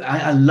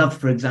 I love,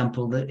 for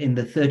example, that in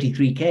the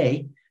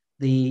 33k,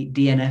 the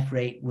DNF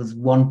rate was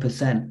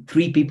 1%.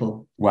 3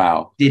 people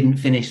Wow. didn't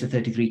finish the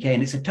 33K.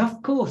 And it's a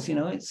tough course,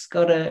 it's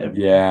got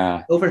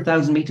over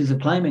 1,000 meters of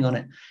climbing on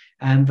it.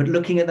 But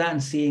looking at that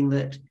and seeing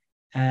that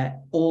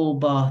all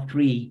bar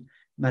 3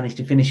 managed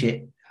to finish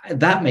it,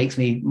 that makes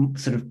me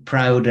sort of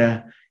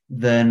prouder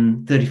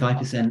than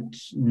 35%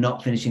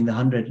 not finishing the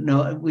 100.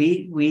 No,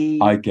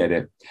 I get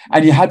it.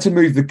 And you had to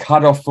move the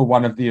cutoff for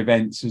one of the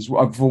events as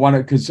well,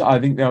 because I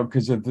think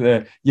because of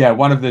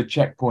one of the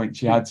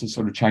checkpoints, you had to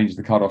sort of change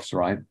the cutoffs,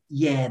 right?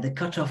 Yeah, the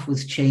cutoff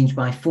was changed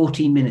by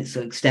 14 minutes,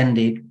 so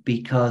extended,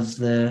 because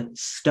the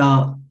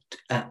start,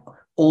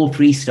 all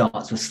 3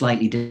 starts were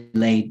slightly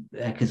delayed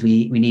because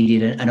we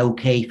needed an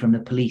okay from the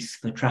police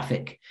for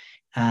traffic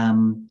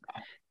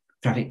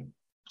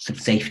sort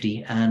of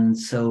safety. And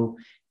so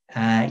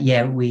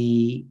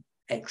we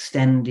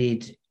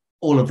extended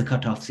all of the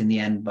cutoffs in the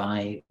end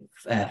by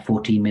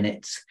 14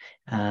 minutes.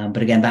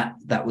 But again,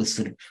 that was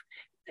sort of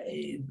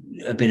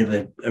a bit of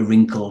a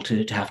wrinkle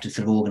to have to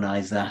sort of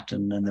organize that.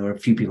 And there were a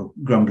few people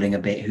grumbling a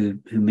bit who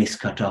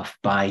missed cutoff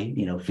by,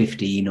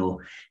 15 or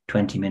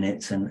 20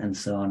 minutes and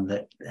so on.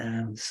 That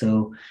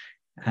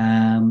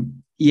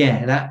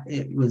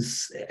it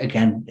was,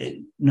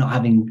 again, not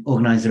having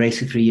organized the race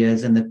for 3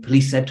 years, and the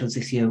police said to us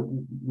this year,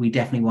 we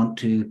definitely want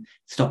to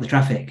stop the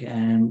traffic,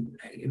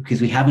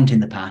 because we haven't in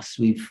the past.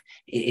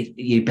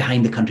 You're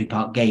behind the country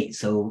park gate,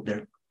 so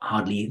there's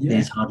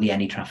hardly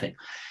any traffic,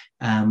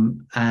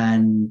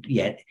 and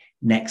yet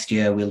next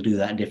year we'll do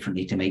that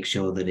differently to make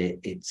sure that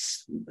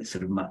it's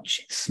sort of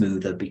much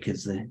smoother,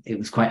 because it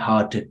was quite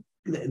hard to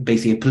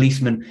basically a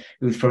policeman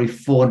who was probably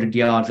 400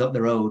 yards up the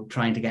road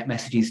trying to get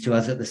messages to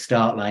us at the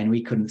start line.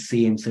 We couldn't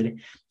see him, so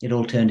it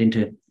all turned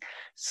into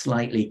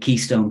slightly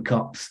Keystone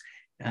Cops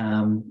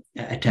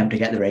attempt to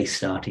get the race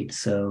started.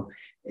 So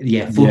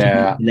 40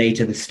 minutes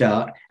later the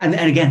start, and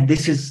again,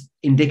 this is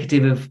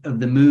indicative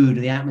of the mood,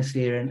 the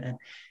atmosphere, and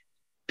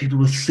people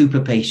were super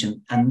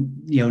patient, and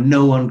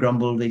no one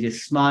grumbled. They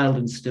just smiled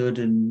and stood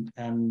and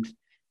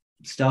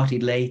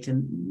started late,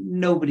 and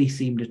nobody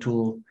seemed at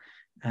all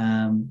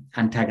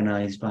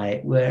antagonized by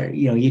it, where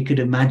you could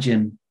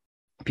imagine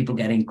people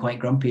getting quite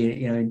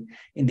grumpy.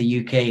 In the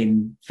UK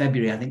in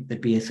February, I think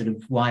there'd be a sort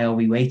of "why are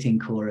we waiting"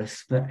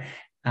 chorus, but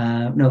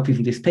no,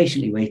 people just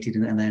patiently waited,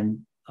 and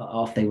then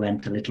off they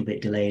went, a little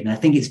bit delayed. And I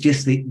think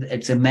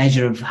it's a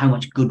measure of how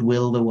much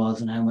goodwill there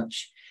was and how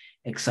much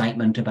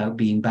excitement about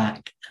being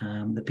back,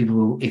 that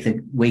people, if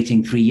they're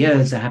waiting 3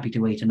 years, are happy to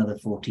wait another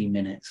 14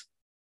 minutes.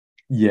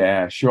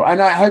 Yeah, sure. And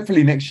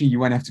hopefully next year you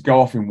won't have to go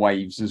off in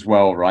waves as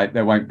well, right?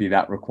 There won't be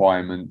that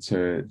requirement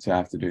to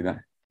have to do that.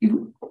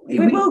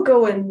 We will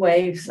go in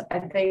waves, I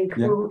think.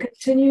 Yeah. We will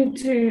continue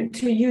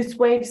to use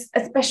waves,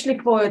 especially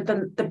for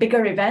the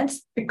bigger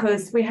events,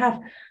 because we have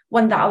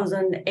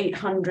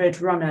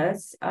 1,800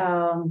 runners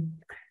on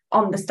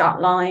the start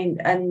line,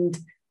 and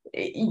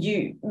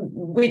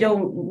we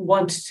don't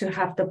want to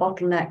have the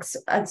bottlenecks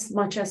as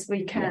much as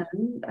we can,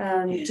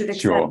 to the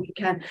extent we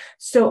can.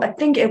 So I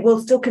think it will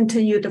still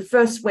continue. The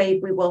first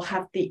wave, we will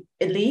have the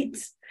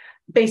elites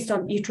based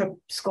on ITRA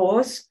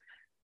scores,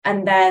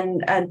 and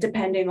then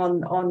depending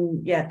on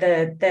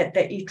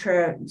the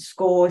ITRA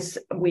scores,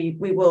 we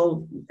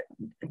will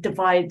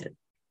divide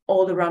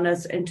all the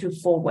runners into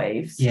 4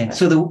 waves.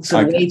 So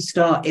the wave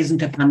start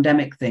isn't a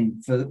pandemic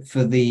thing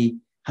for the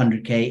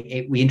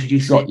 100K. We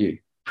introduced it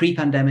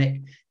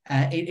pre-pandemic,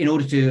 in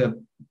order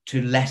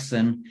to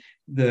lessen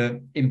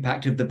the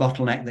impact of the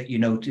bottleneck that you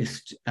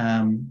noticed,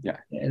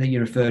 that you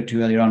referred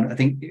to earlier on. I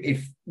think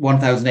if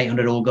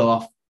 1,800 all go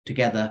off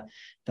together,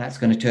 that's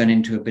going to turn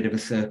into a bit of a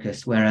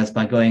circus. Whereas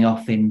by going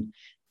off in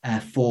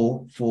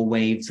four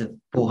waves of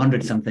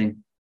 400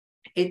 something,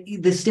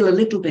 there's still a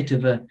little bit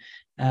of a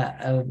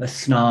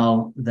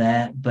snarl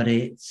there, but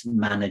it's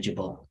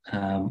manageable.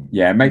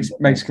 It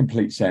makes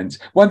complete sense.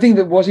 One thing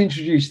that was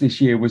introduced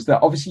this year was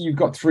that obviously you've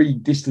got 3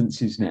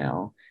 distances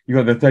now.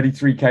 You've got the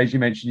 33Ks you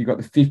mentioned, you've got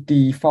the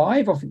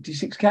 55 or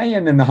 56K,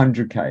 and then the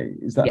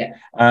 100K. Is that? Yeah.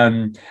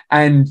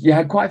 And you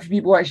had quite a few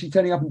people actually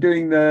turning up and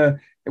doing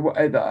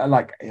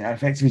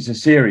effectively it's a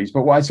series,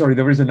 but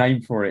there is a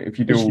name for it. If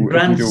you do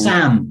Grand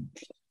Sam.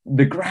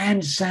 The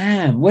Grand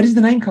Sam. Where does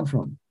the name come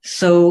from?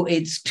 So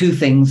it's 2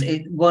 things.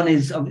 One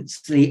is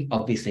obviously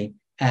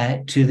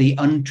to the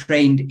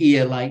untrained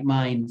ear like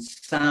mine,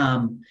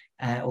 Sam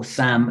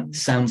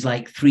sounds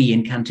like 3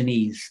 in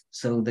Cantonese.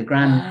 So the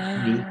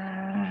Grand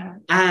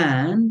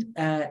and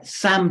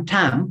Sam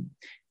Tam,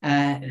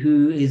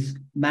 who is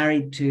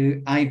married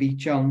to Ivy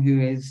Chong,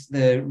 who is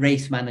the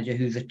race manager,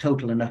 who's a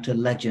total and utter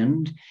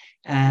legend.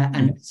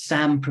 And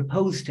Sam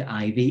proposed to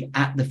Ivy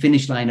at the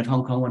finish line of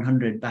Hong Kong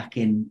 100 back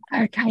in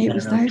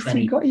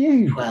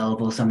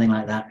 2012 or something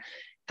like that.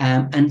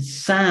 And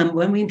Sam,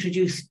 when we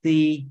introduced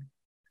the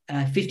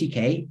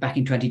 50K back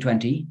in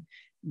 2020,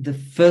 the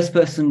first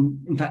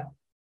person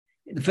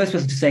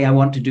to say I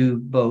want to do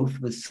both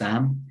was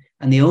Sam,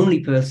 and the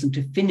only person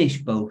to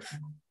finish both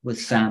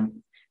was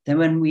Sam. Then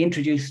when we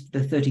introduced the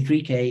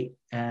 33K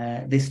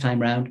this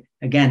time round,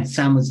 again,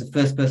 Sam was the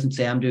first person to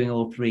say I'm doing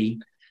all 3.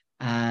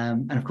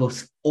 And of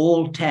course,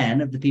 all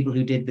 10 of the people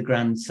who did the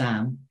Grand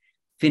Sam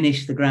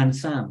finished the Grand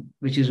Sam,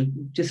 which is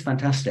just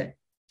fantastic.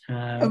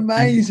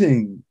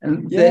 Amazing.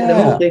 And Yeah.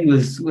 the whole thing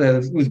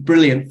was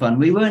brilliant fun.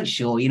 We weren't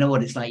sure, you know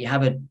what it's like. You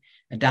have a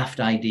daft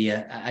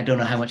idea. I don't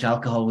know how much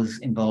alcohol was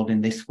involved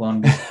in this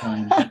one this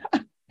time.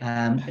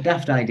 A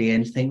daft idea,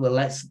 and think, well,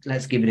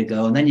 let's give it a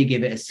go. And then you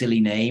give it a silly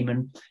name,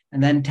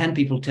 and then 10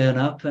 people turn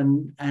up,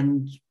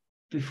 and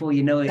before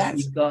you know it,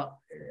 you've got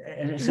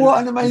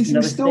what an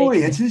amazing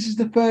story. And so this is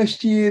the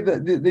first year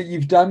that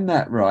you've done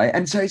that, right?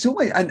 And so it's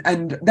always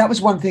and that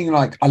was one thing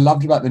like I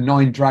loved about the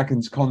Nine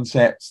Dragons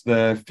concepts,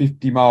 the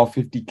 50-mile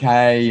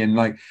 50K, and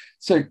like,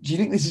 so do you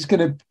think this is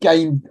going to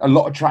gain a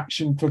lot of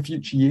traction for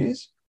future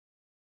years?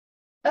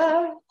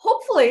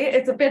 Hopefully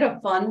it's a bit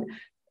of fun.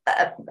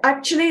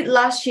 Actually,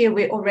 last year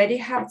we already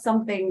had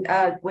something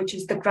which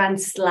is the Grand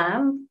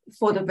Slam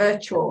for the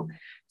virtual.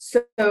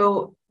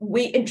 So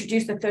we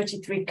introduced the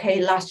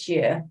 33K last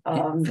year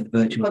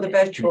for the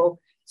virtual.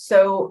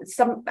 So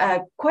some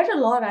quite a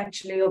lot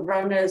actually of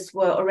runners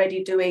were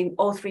already doing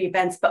all three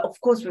events, but of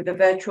course with the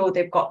virtual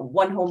they've got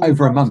one whole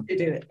over a month to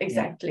do it.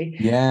 Exactly.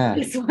 Yeah.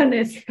 This one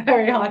is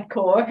very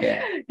hardcore.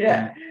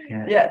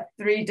 Yeah.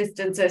 3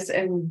 distances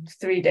in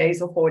 3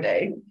 days or 4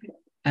 days.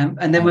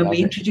 And then when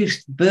we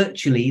introduced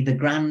virtually the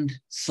Grand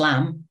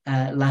Slam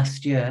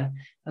last year,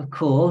 of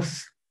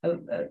course,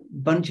 a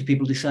bunch of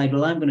people decide,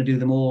 well, I'm going to do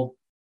them all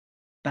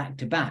back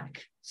to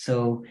back.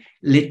 So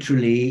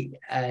literally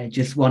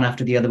just one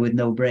after the other with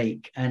no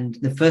break. And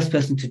the first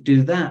person to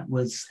do that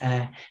was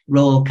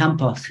Raul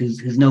Campos,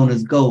 who's known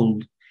as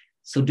Gold.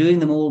 So doing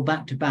them all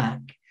back to back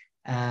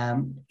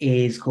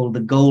is called the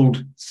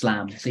Gold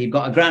Slam. So you've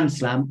got a Grand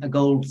Slam, a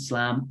Gold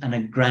Slam, and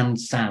a Grand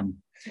Sam.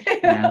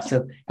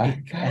 So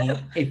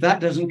if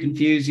that doesn't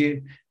confuse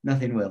you,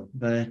 nothing will.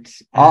 But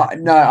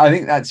no, I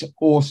think that's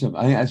awesome.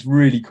 I think that's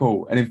really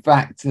cool. And in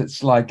fact,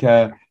 it's like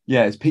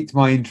it's piqued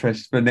my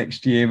interest for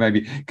next year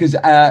maybe, because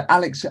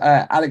Alex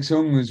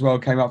Ung as well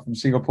came up from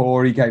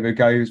Singapore. He gave a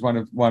go. He was one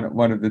of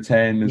the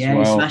 10 as well.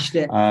 He smashed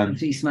it.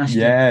 Absolutely smashed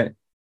it.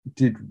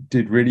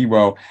 Did really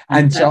well.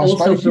 And so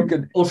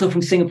also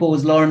from Singapore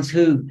was Lawrence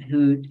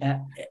who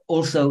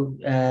also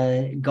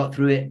got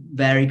through it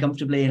very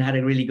comfortably and had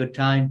a really good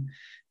time.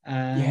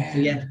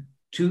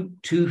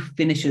 Two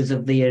finishers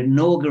of the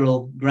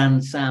inaugural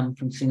Grand Sam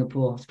from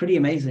Singapore. It's pretty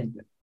amazing.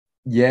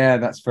 Yeah,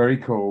 that's very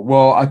cool.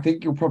 Well, I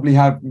think you'll probably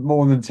have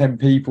more than 10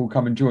 people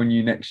come and join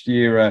you next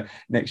year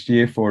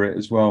for it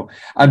as well.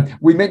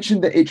 We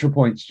mentioned the ITRA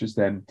points just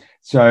then.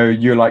 So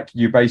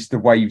you based the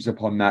waves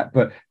upon that.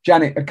 But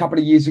Janet, a couple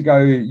of years ago,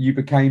 you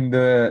became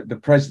the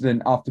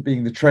president after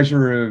being the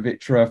treasurer of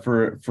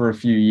ITRA for a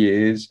few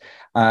years.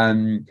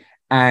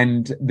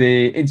 And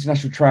the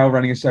International Trail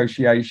Running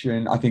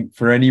Association, I think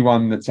for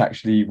anyone that's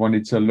actually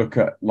wanted to look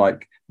at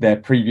like their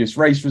previous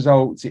race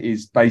results, it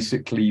is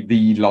basically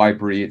the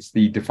library. It's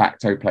the de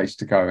facto place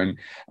to go and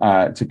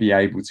to be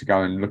able to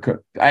go and look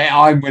at.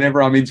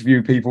 Whenever I'm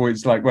interviewing people,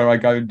 it's like where I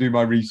go and do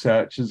my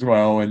research as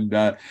well. And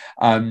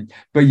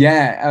but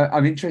yeah,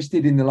 I'm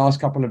interested in the last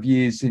couple of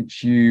years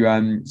since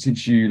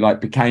you like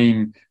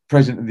became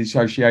president of the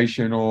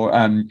association, or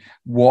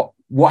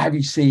what have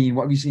you seen?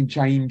 What have you seen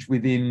change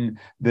within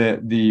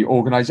the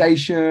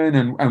organization,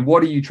 and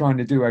what are you trying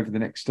to do over the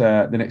next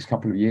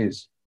couple of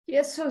years?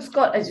 Yes, so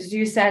Scott, as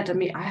you said, I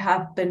mean, I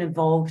have been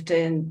involved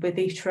with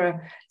ITRA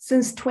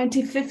since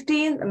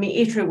 2015. I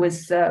mean, ITRA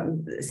was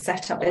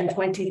set up in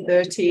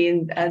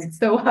 2013, and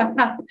so I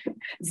have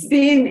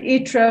seen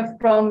ITRA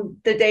from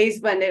the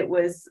days when it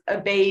was a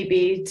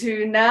baby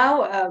to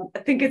now. I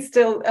think it's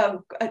still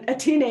a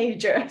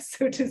teenager,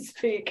 so to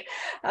speak.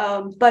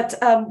 But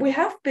we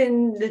have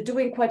been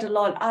doing quite a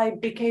lot. I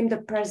became the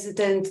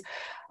president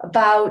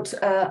about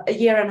a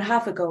year and a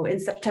half ago in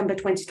September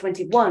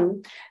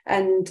 2021.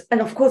 And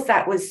of course,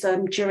 that was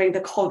during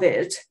the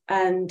COVID.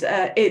 And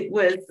it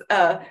was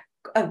a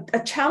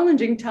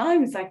challenging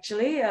times,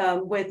 actually,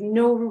 with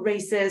no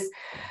races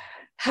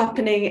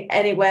happening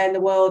anywhere in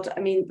the world. I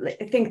mean,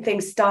 I think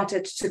things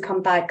started to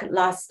come back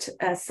last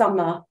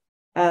summer.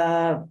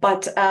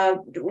 But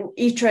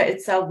ITRA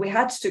itself, we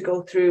had to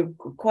go through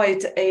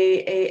quite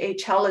a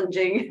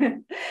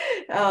challenging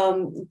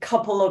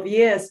couple of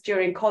years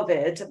during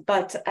COVID.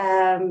 But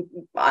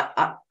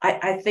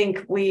I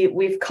think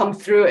we've come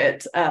through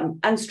it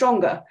and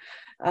stronger,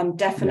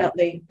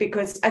 definitely,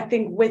 because I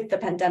think with the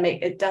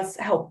pandemic, it does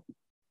help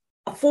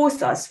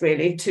force us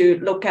really to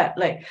look at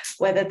like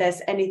whether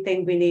there's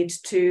anything we need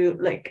to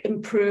like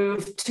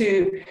improve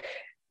to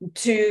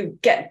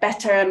get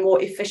better and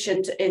more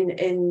efficient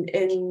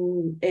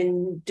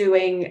in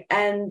doing.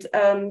 And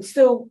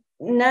so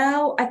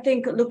now I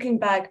think looking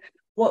back,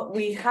 what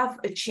we have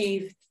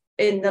achieved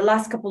in the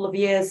last couple of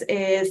years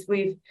is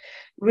we've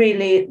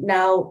really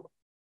now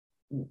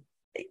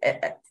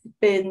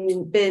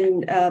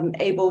been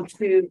able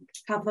to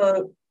have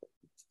a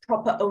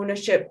proper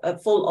ownership, a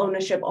full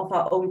ownership of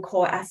our own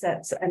core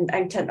assets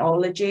and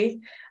technology.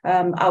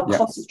 Our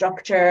cost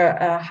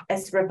structure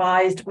is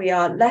revised. We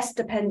are less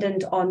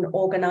dependent on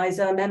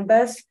organizer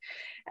members.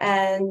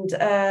 And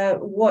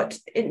what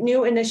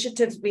new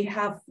initiatives we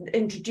have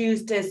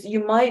introduced is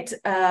you might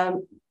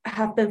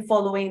have been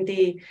following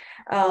the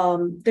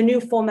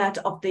new format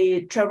of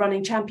the trail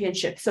running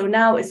championship. So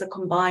now it's a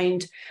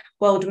combined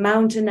World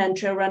Mountain and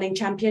Trail Running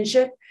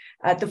Championship.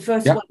 The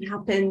first one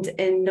happened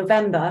in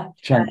November.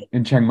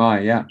 In Chiang Mai,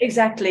 yeah.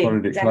 Exactly.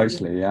 Followed it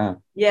closely, yeah.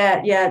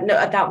 Yeah. No,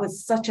 that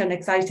was such an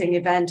exciting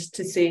event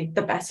to see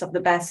the best of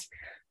the best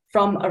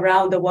from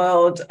around the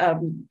world,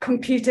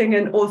 competing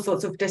in all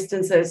sorts of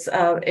distances.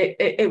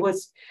 It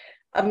was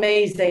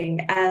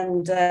amazing.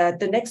 And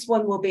the next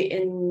one will be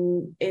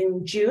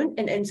in June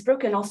in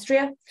Innsbruck in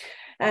Austria.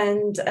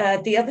 And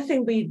the other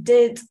thing we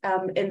did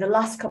in the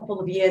last couple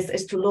of years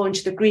is to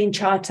launch the Green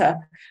Charter.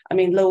 I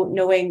mean,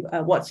 knowing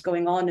what's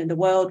going on in the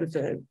world with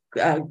the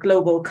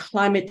global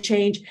climate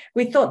change,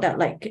 we thought that,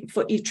 like,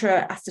 for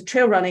ITRA as the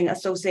Trail Running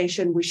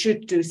Association, we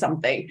should do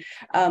something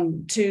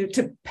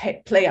to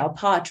play our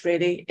part,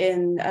 really,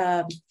 in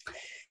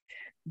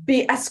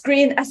be as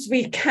green as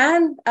we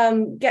can,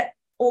 get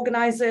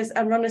organizers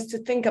and runners to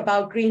think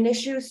about green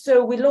issues.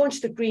 So we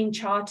launched the Green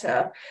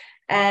Charter.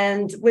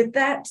 And with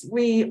that,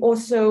 we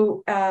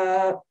also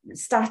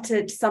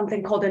started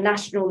something called a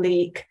National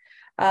League,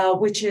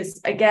 which is,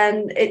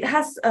 again, it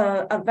has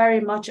a very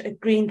much a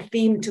green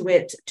theme to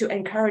it, to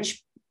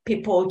encourage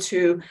people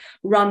to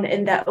run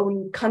in their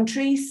own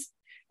countries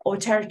or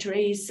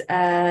territories,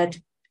 and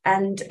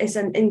it's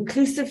an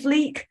inclusive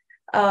league.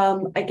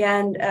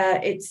 Again,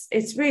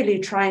 it's really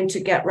trying to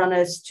get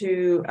runners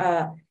to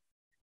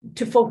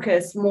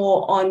focus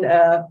more on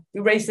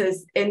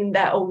races in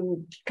their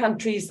own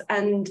countries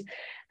and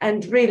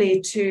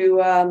really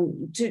to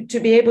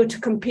be able to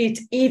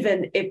compete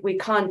even if we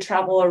can't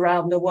travel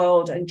around the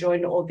world and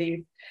join all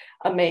the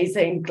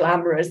amazing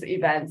glamorous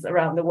events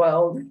around the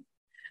world.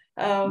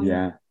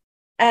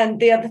 And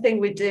the other thing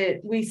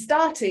we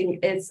starting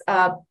is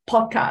a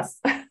podcast.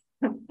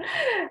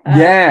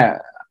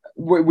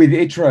 With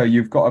ITRA,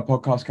 you've got a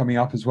podcast coming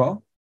up as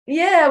well.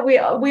 Yeah, we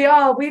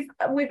are.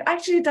 We've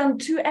actually done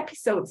 2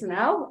 episodes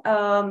now,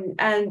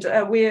 and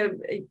we're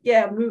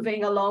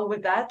moving along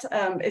with that.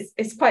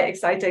 It's quite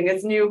exciting.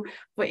 It's new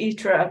for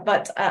ITRA,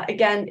 but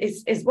again,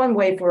 it's one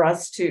way for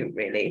us to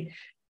really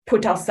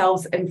put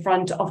ourselves in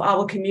front of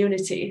our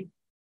community.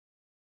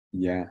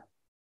 Yeah,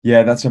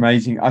 that's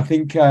amazing. I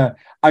think, I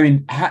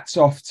mean, hats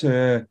off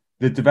to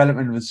the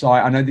development of the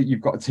site. I know that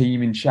you've got a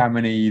team in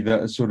Chamonix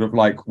that are sort of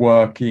like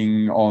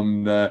working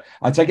on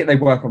I take it they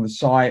work on the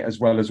site as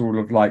well as all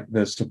of like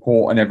the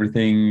support and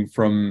everything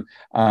from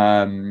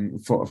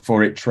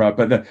for ITRA.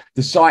 But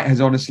the site has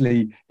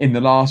honestly, in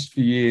the last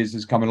few years,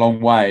 has come a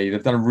long way.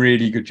 They've done a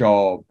really good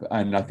job,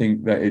 and I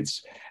think that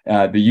it's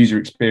the user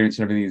experience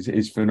and everything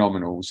is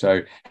phenomenal.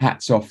 So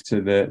hats off to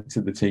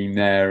the team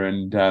there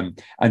and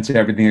to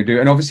everything they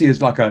do. And obviously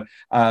as like a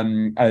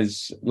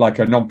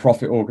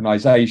non-profit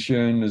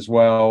organization as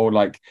well,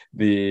 like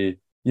the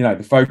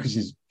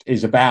focus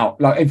is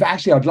about, like, if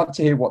actually I'd love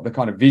to hear what the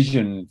kind of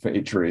vision for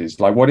ITRA is.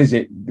 Like, what is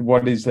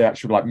the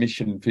actual like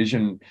mission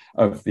vision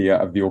of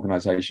the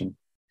organization?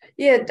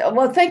 Yeah,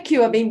 well, thank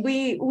you. I mean,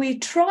 we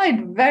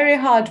tried very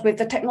hard with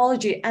the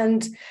technology,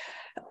 and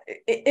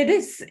it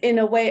is in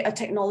a way a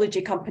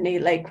technology company.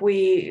 Like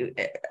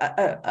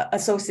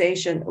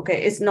association,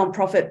 okay, it's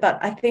non-profit, but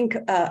I think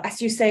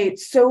as you say,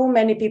 so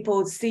many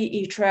people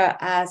see ITRA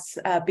as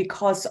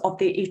because of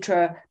the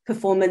ITRA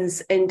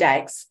performance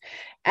index,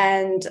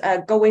 and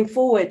going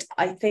forward,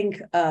 I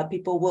think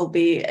people will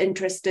be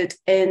interested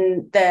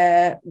in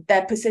their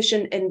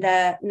position in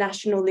their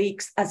national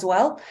leagues as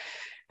well.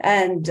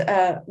 And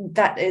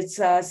that is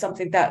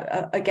something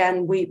that,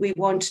 again, we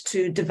want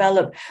to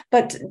develop,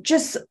 but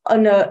just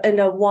in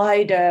a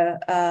wider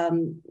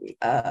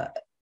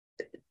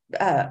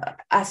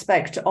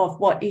aspect of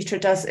what ITRA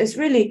does is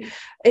really,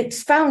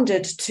 it's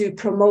founded to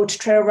promote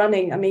trail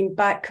running. I mean,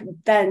 back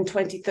then,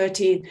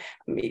 2013,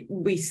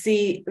 we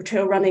see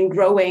trail running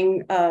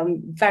growing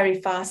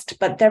very fast,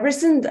 but there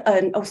isn't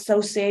an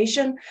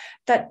association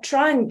that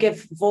try and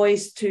give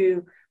voice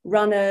to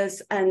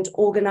runners and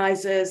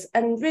organizers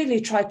and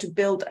really try to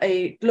build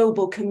a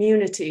global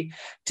community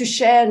to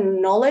share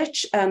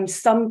knowledge.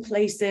 Some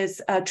places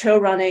trail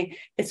running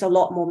is a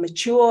lot more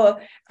mature,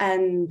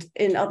 and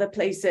in other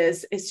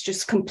places it's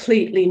just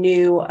completely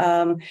new.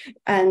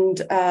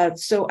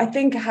 So I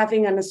think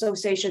having an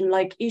association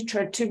like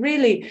ITRA to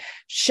really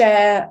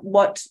share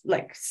what,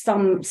 like,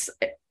 some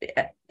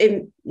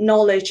in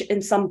knowledge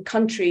in some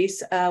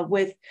countries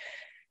with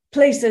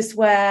places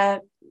where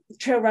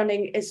trail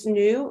running is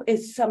new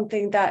is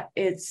something that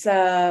it's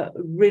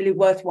really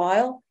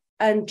worthwhile,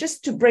 and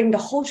just to bring the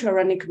whole trail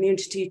running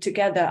community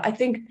together. I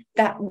think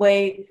that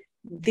way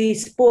the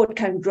sport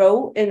can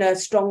grow in a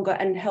stronger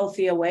and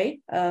healthier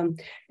way.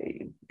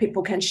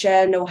 People can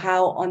share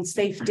know-how on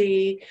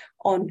safety,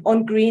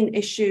 on green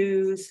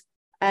issues,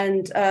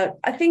 and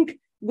I think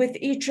with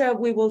ITRA,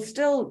 we will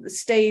still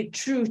stay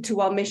true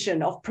to our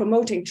mission of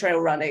promoting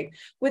trail running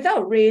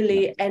without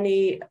really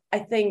any, I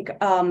think,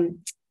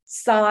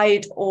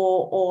 side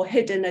or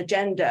hidden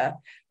agenda,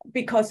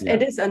 because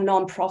it is a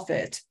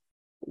non-profit.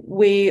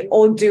 we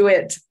all do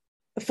it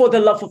for the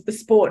love of the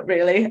sport,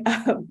 really.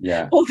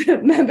 All the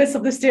members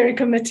of the steering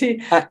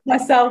committee,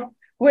 myself,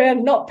 we're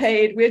not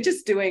paid. We're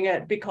just doing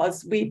it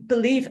because we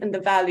believe in the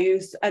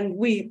values, and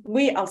we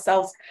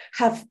ourselves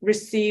have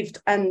received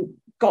and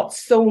got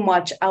so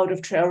much out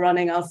of trail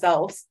running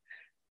ourselves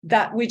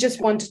that we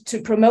just want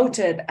to promote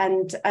it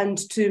and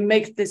to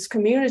make this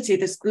community,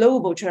 this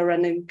global trail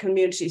running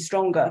community,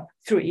 stronger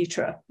through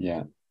ITRA.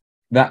 Yeah.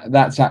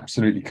 That's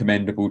absolutely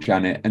commendable,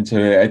 Janet, and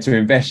to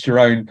invest your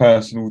own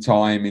personal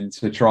time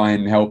into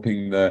trying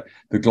helping the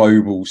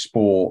global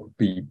sport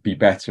be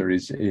better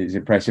is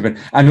impressive,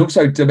 and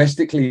also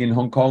domestically in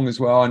Hong Kong as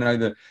well. I know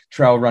the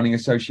Trail Running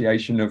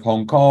Association of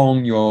Hong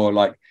Kong. You're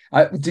like,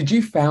 did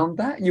you found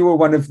that? You were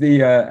one of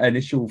the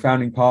initial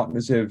founding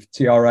partners of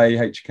TRA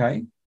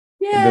HK.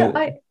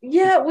 Yeah,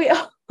 we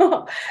are.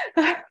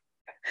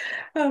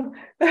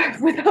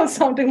 Without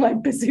sounding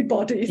like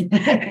busybodies.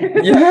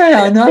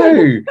 Yeah, I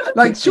know.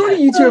 Like, surely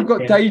you two have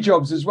got day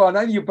jobs as well. I know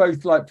you're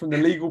both like from the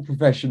legal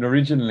profession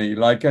originally.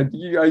 Like, have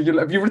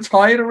you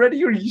retired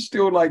already, or are you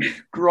still like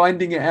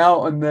grinding it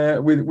out on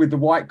with the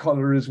white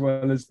collar as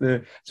well as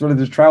the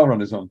trail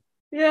runners on?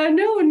 Yeah,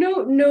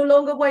 no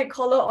longer white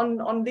collar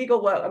on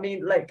legal work. I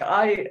mean, like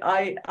I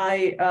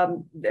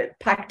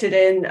packed it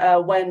in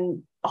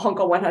when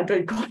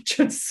HK100 got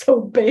just so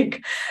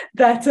big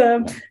that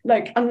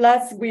like,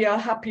 unless we are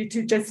happy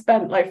to just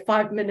spend like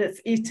 5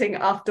 minutes eating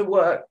after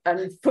work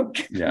and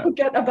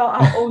forget about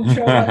our own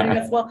trail running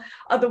as well,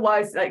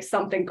 otherwise like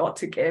something got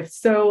to give.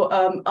 So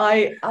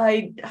I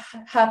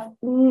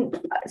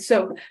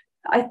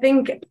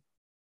think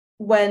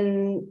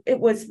when it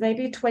was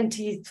maybe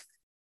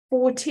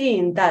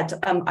 2014 that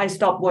I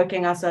stopped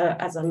working as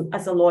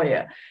a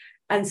lawyer.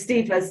 And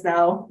Steve has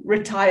now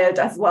retired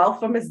as well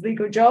from his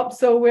legal job.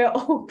 So we're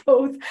all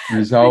both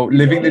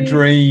living the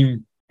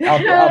dream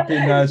up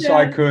in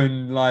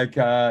Saikun,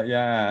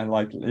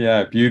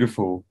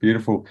 beautiful.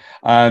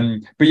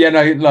 But yeah,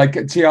 no, like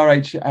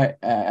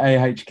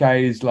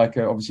TRHAHK is like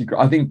obviously,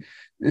 I think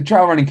the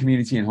trail running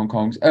community in Hong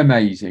Kong's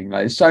amazing.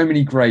 Like, there's so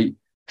many great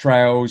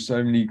trails,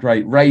 so many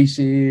great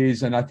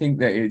races, and I think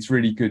that it's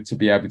really good to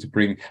be able to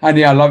bring, and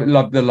I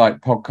love the like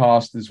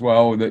podcast as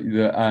well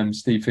that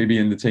Steve Phoebe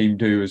and the team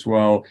do as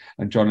well,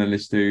 and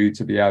journalists do,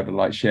 to be able to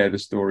like share the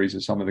stories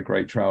of some of the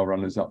great trail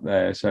runners up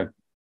there. So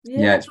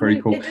it's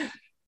very cool.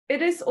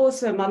 It is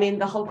awesome. I mean,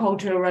 the Hong Kong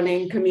trail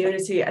running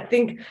community, I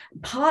think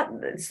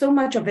so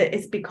much of it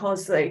is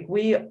because like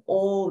we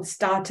all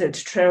started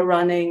trail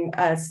running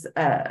as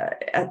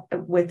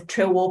with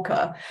Trail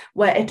Walker,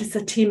 where it is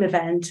a team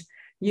event.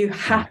 You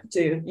have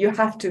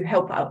to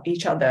help out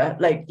each other.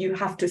 Like, you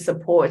have to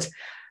support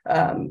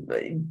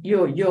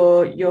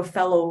your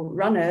fellow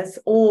runners,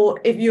 or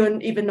if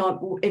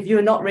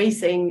you're not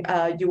racing,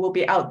 you will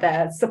be out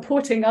there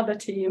supporting other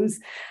teams.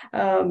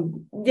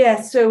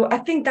 So I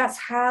think that's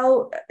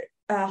how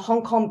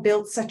Hong Kong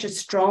built such a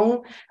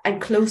strong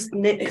and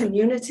close-knit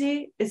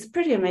community. It's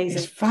pretty amazing.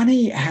 It's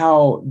funny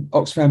how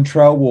Oxfam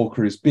Trail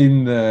Walker has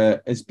been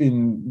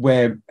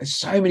where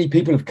so many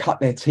people have cut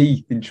their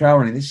teeth in trail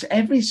running. There's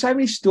so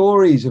many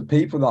stories of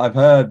people that I've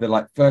heard that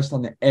like first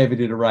time they ever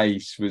did a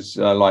race was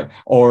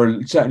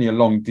or certainly a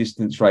long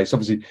distance race.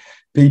 Obviously,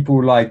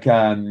 people like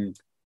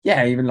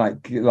even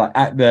like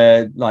at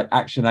the like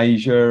Action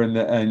Asia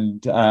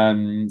and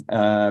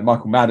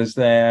Michael Madders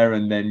there,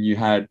 and then you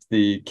had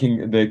the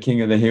King of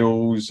the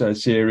Hills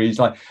series.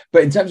 Like,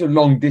 but in terms of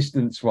long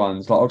distance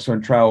ones, like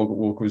Oxford Trail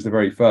Walker was the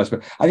very first.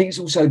 But I think it's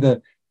also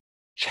the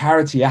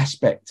charity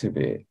aspect of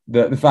it,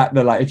 the fact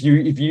that like if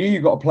you knew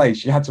you got a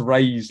place, you had to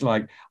raise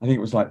like, I think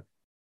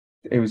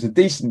it was a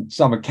decent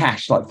sum of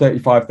cash, like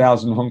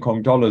 35,000 Hong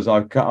Kong dollars.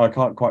 I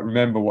can't quite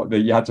remember what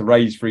you had to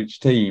raise for each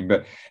team,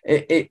 but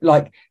it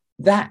like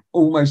that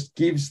almost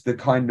brings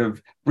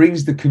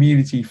the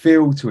community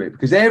feel to it,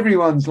 because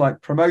everyone's like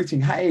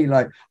promoting, hey,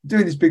 like I'm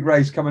doing this big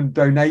race, come and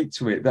donate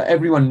to it, that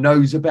everyone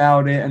knows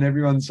about it, and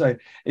everyone say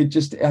it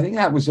just, I think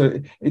that was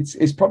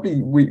it's probably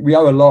we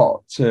owe a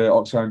lot to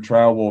Oxfam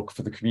Trail Walk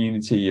for the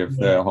community of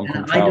the Hong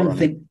Kong trail I don't running.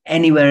 think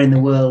anywhere in the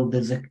world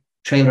there's a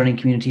trail running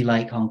community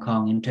like Hong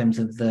Kong, in terms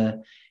of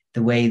the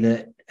way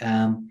that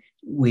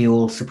we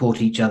all support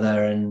each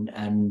other,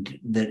 and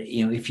that,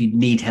 if you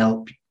need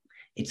help,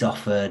 it's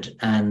offered,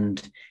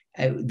 and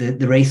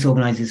the race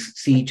organizers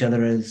see each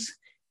other as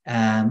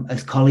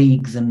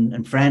colleagues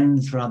and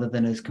friends rather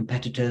than as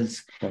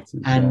competitors.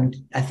 I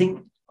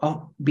think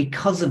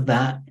because of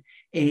that,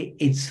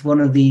 it's one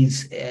of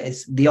these,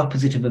 it's the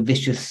opposite of a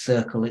vicious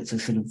circle. It's a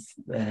sort of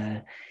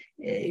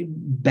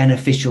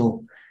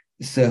beneficial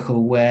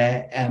circle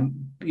where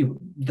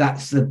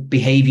that's the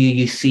behavior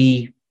you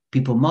see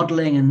people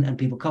modeling and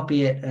people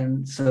copy it.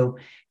 And so,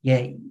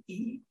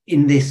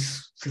 in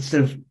this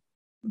sort of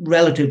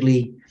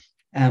relatively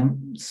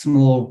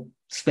small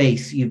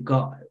space, you've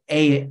got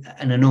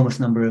an enormous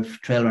number of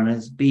trail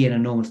runners, B, an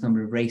enormous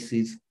number of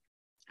races,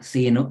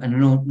 C, an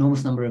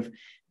enormous number of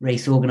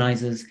race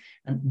organizers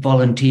and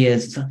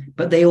volunteers,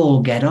 but they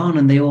all get on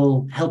and they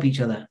all help each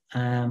other,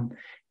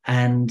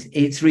 and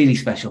it's really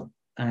special.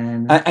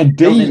 And don't think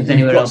D, there's you've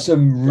anywhere got else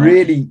some like it.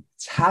 really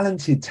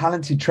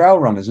talented trail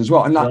runners as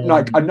well. And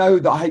like I know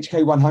that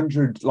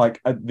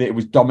HK100, it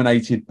was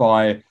dominated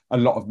by a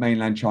lot of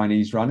mainland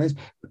Chinese runners.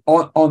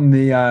 On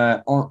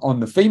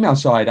the female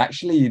side,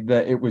 actually,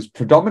 that it was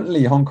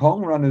predominantly Hong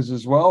Kong runners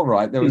as well,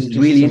 right? There It was was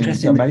just really some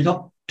interesting. amazing...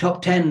 The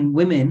top 10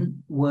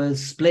 women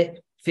was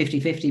split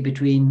 50-50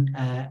 between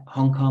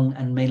Hong Kong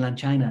and mainland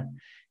China.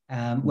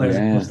 Whereas,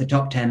 of course, the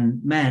top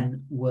 10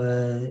 men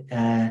were,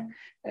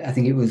 I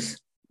think it was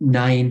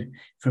 9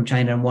 from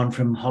China and 1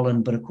 from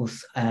Holland. But, of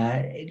course,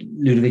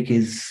 Ludovic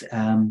is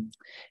Hong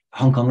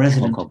Kong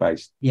resident. Hong Kong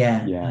based.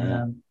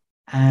 Yeah.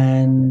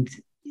 And,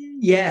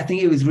 yeah, I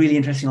think it was really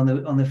interesting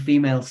on the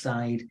female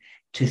side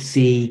to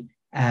see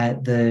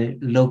the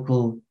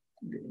local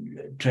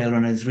trail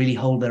runners really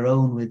hold their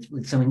own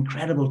with some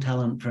incredible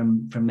talent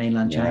from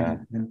mainland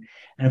China.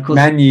 And of course,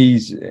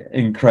 Manyi's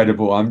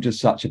incredible. I'm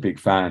just such a big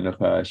fan of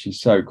her.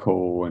 She's so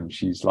cool, and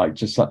she's like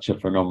just such a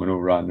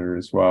phenomenal runner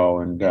as well.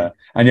 And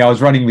I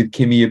was running with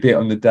Kimmy a bit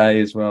on the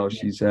day as well.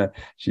 She's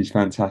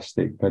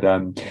fantastic. But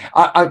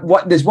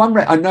there's one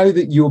I know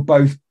that you're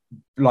both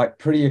like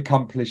pretty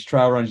accomplished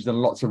trail runners, done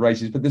lots of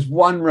races, but there's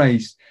one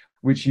race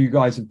which you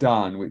guys have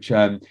done, which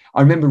I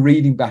remember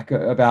reading back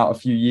about a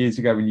few years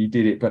ago when you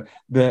did it, but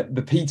the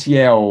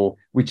PTL,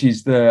 which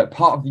is the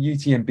part of the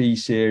UTMB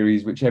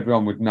series, which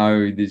everyone would know.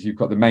 You've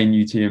got the main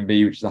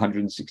UTMB, which is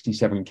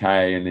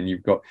 167K, and then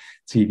you've got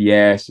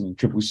TDS and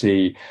Triple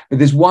C. But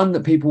there's one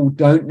that people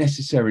don't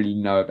necessarily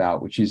know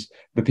about, which is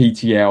the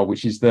PTL,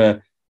 which is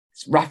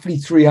it's roughly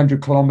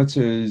 300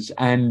 kilometers,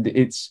 and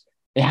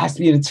it has to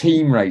be in a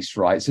team race,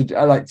 right? So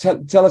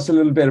tell us a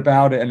little bit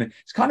about it. And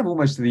it's kind of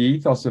almost the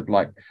ethos of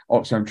like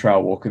Oxfam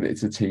Trail Walker, that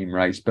it's a team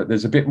race, but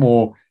there's a bit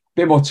more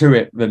to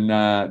it than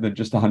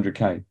just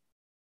 100K.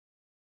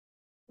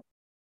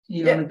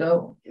 You want to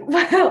go?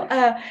 Well,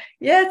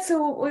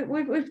 so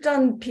we've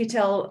done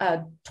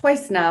PTL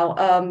twice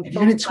now. You've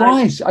done it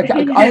twice.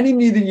 I only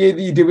knew the year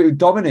that you did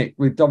it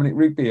with Dominic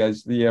Rigby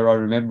as the year I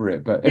remember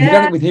it. But have you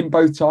done it with him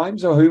both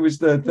times, or who was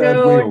the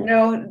third wheel?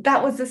 No,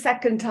 that was the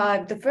second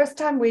time. The first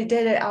time we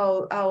did it,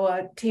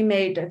 our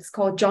teammate, it's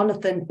called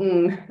Jonathan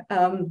Ng,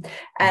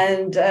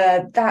 and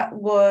that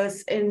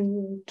was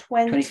in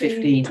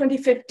 2015.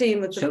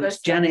 2015 was the first. So it's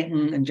Janet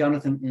Ng and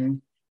Jonathan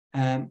Ng.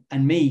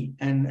 And me,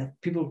 and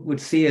people would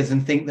see us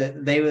and think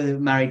that they were the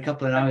married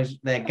couple and I was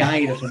their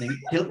guide or something,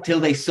 till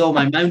they saw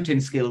my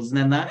mountain skills, and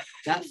then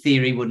that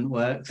theory wouldn't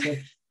work. So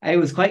it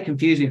was quite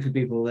confusing for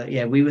people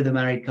that we were the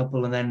married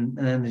couple, and then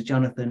there's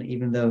Jonathan,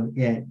 even though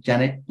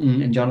Janet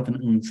and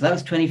Jonathan. So that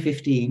was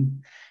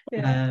 2015.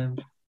 And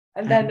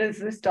then there's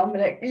this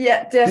Dominic.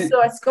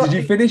 Did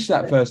you finish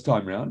that first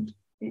time round?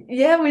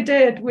 Yeah, we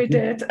did.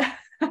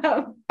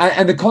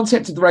 And the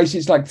concept of the race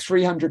is like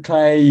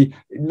 300K,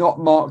 not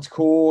marked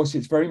course.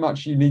 It's very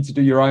much you need to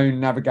do your own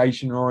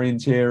navigation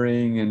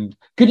orienteering. And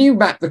could you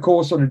map the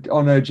course on a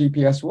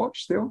GPS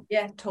watch still?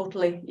 Yeah,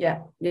 totally.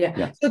 Yeah.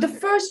 So the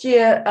first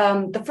year,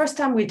 the first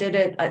time we did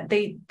it,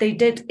 they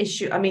did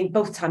issue. I mean,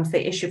 both times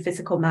they issue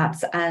physical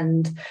maps,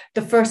 and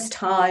the first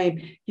time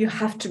you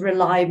have to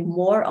rely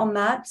more on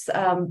maps.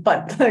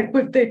 But like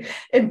with the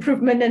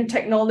improvement in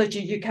technology,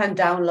 you can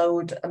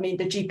download. I mean,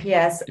 the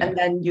GPS, and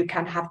then you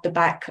can have the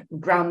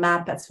background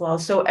map as well.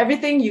 So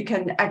everything, you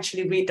can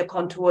actually read the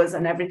contours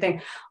and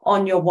everything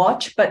on your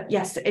watch. But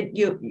yes,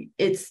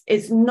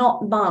 it's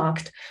not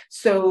marked.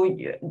 So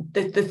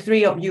the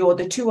three of you or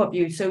the two of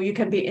you, so you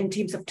can be in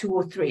teams of 2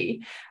 or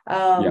 3,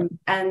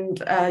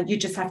 and you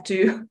just have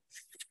to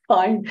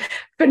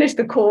finish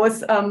the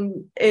course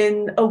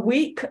in a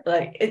week.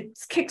 Like it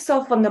kicks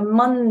off on the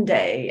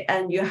Monday,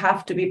 and you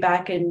have to be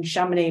back in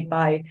Chamonix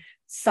by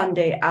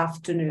Sunday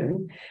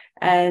afternoon,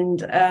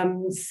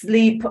 and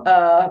sleep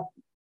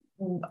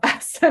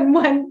as and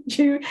when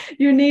you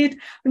need.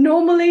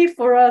 Normally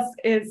for us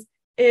is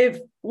if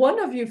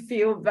one of you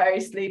feel very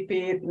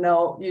sleepy,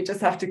 no, you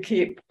just have to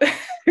keep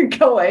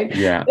going.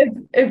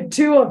 If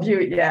 2 of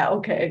you,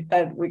 okay,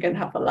 then we can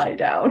have a lie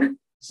down.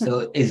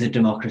 So it's a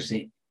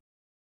democracy.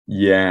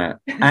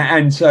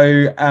 And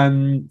so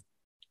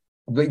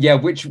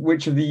but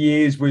which of the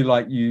years were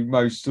like you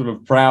most sort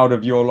of proud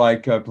of your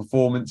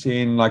performance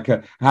in?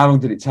 How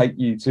long did it take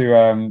you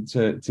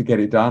to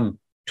get it done?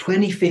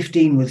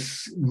 2015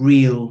 was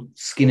real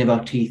skin of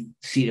our teeth,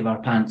 seat of our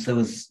pants. There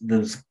was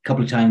a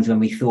couple of times when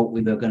we thought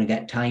we were going to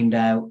get timed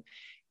out.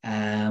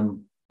 The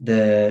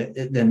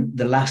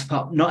last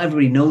part, not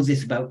everybody knows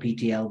this about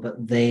PTL, but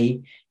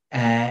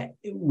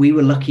we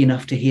were lucky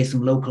enough to hear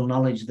some local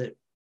knowledge that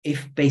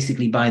if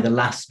basically by the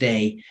last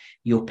day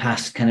you're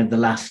past kind of the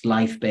last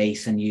life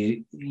base and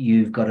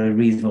you've got a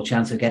reasonable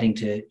chance of getting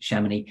to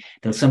Chamonix,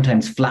 they'll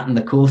sometimes flatten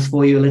the course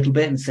for you a little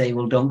bit and say,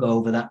 well, don't go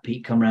over that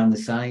peak, come around the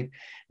side.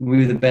 We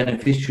were the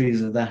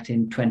beneficiaries of that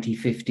in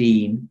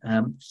 2015.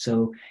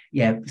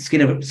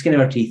 Skin of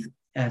our teeth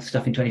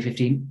stuff in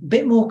 2015. A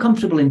bit more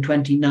comfortable in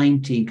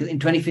 2019, because in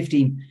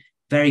 2015,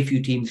 very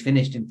few teams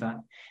finished, in fact.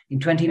 In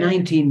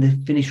 2019, the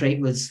finish rate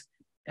was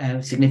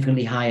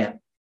significantly higher.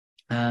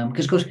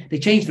 Because, of course, they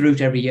change the route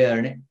every year,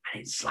 and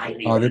it's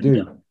slightly... Oh, they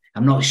do?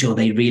 I'm not sure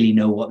they really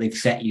know what they've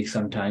set you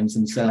sometimes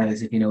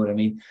themselves, if you know what I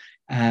mean.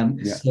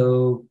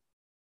 So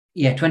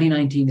yeah,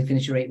 2019 the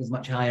finisher rate was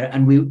much higher,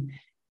 and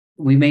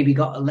we maybe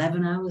got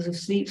 11 hours of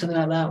sleep, something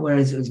like that,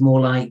 whereas it was more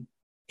like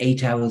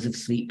 8 hours of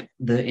sleep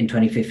in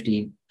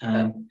 2015.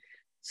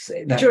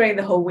 So during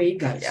the whole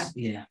week,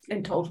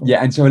 in total.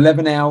 Yeah, and so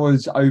 11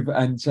 hours over,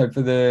 and so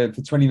for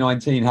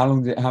 2019, how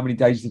many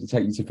days did it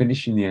take you to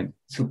finish in the end?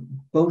 So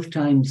both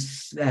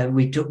times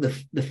we took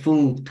the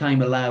full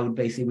time allowed.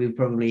 Basically, we were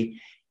probably,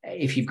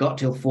 if you've got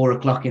till 4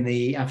 o'clock in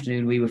the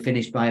afternoon, we were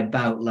finished by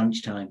about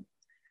lunchtime.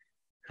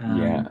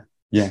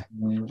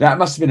 That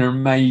must have been an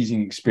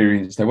amazing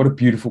experience though. What a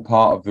beautiful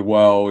part of the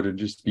world, and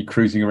just to be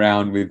cruising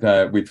around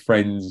with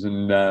friends,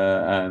 and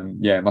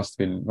it must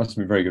have been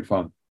very good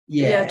fun.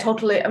 Yeah,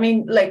 totally. I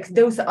mean, like,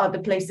 those are the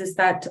places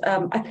that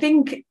I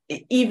think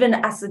even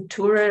as a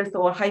tourist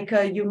or a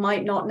hiker, you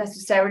might not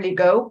necessarily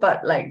go,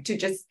 but like to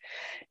just,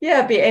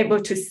 be able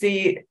to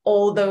see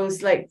all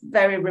those like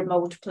very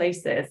remote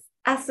places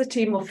as a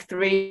team of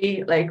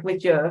 3, like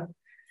with your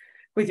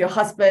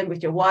husband,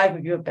 with your wife,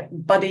 with your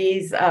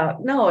buddies.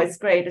 No, it's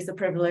great. It's a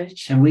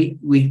privilege. And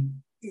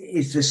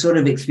it's the sort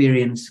of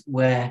experience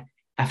where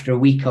after a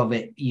week of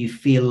it, you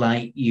feel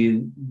like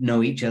you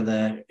know each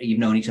other, you've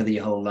known each other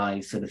your whole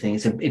lives, sort of thing.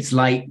 It's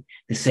like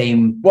the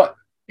same.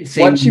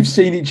 Once you've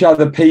seen each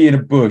other pee in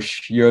a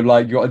bush, you're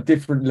got a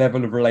different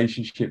level of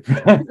relationship.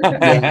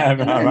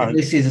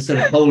 This is a sort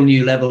of whole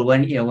new level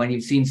when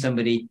you've seen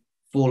somebody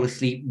fall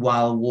asleep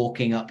while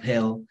walking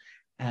uphill.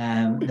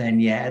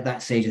 Then at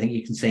that stage I think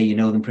you can say you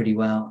know them pretty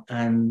well.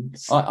 And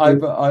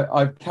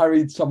I've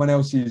carried someone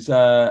else's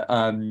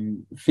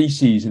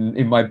feces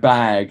in my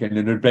bag in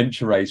an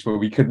adventure race where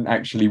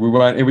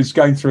it was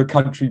going through a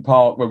country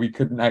park where we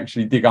couldn't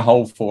actually dig a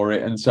hole for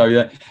it, and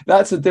so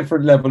that's a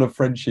different level of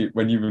friendship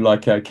when you were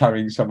like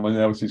carrying someone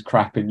else's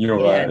crap in your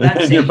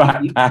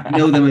backpack. You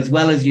know them as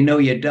well as you know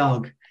your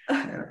dog.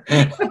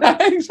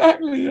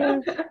 Exactly.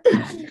 But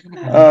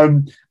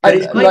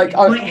it's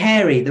quite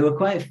hairy. There were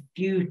quite a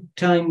few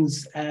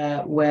times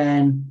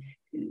when,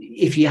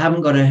 if you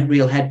haven't got a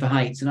real head for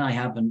heights, and I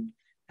haven't,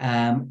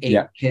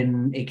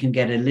 it can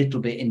get a little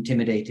bit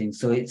intimidating.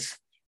 So it's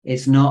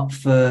not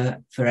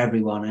for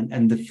everyone.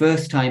 And the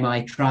first time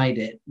I tried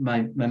it,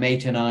 my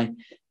mate and I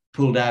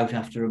pulled out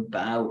after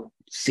about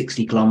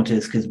 60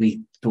 kilometers because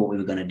we thought we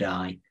were going to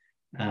die.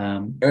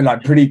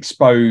 Like pretty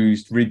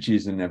exposed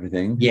ridges and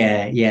everything.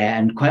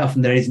 And quite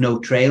often there is no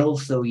trail,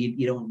 so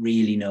you don't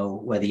really know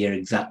whether you're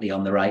exactly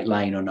on the right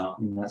line or not,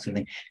 and that sort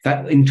of thing. In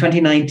fact, in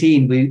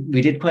 2019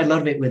 we did quite a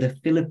lot of it with a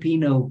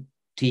Filipino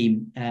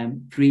team,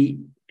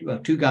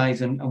 2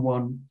 guys and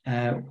 1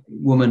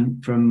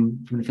 woman from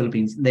the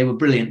Philippines. They were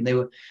brilliant. They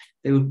were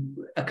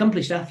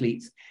accomplished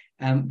athletes,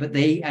 but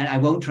I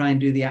won't try and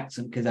do the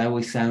accent because I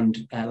always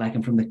sound like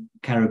I'm from the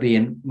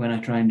Caribbean when I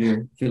try and do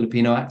a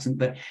Filipino accent.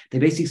 But they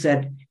basically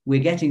said, we're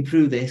getting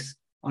through this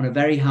on a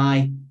very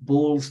high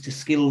balls to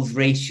skills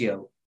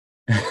ratio.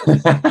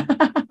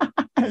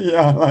 I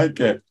like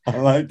it.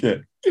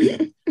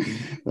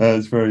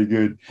 That's very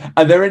good.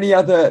 Are there any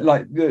other,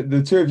 like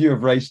the 2 of you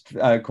have raced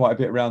quite a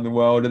bit around the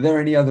world? Are there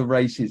any other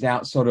races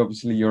outside,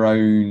 obviously, your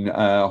own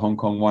Hong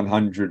Kong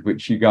 100,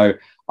 which you go,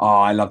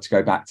 I love to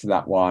go back to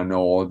that one,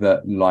 or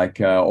that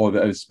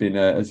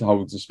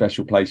holds a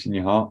special place in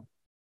your heart?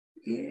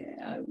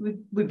 Yeah,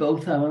 we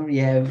both have them.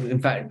 Yeah, in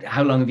fact,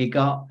 how long have you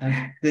got?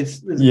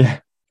 There's a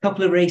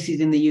couple of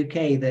races in the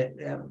UK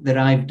that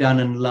I've done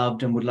and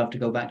loved and would love to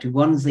go back to.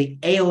 One's the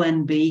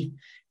AONB,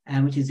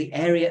 which is the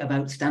Area of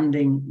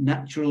Outstanding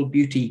Natural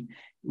Beauty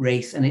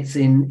race, and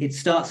it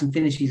starts and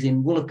finishes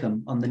in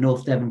Woolacombe on the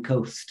North Devon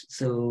coast,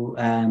 so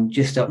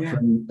just up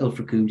from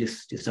Ilfracombe,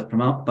 just up from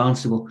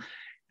Barnstable.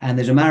 And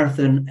there's a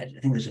marathon. I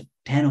think there's a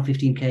 10 or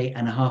 15k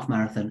and a half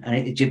marathon, and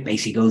it just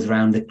basically goes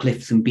around the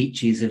cliffs and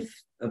beaches of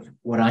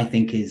what I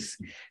think is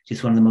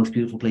just one of the most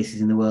beautiful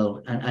places in the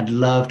world. And I'd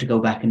love to go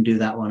back and do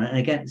that one. And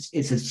again,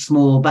 it's a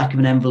small back of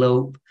an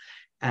envelope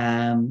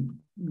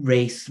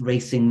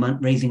raising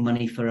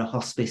money for a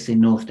hospice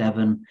in North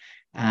Devon.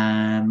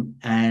 And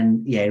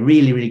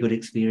really, really good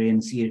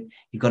experience. You've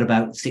got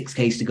about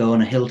 6k's to go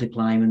on a hill to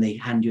climb, and they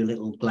hand you a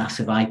little glass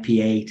of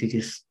IPA to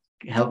just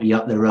help you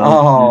up the road.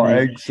 Oh,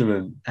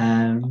 excellent.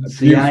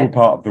 Beautiful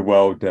part of the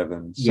world,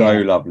 Devon. So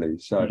lovely.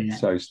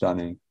 So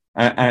stunning.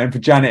 And for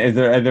Janet,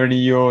 are there any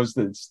of yours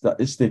that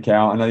stick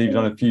out? I know you've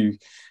done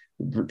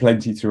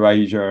plenty through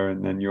Asia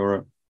and then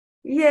Europe.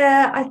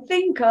 Yeah, I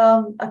think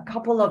a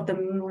couple of the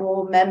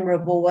more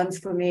memorable ones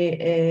for me,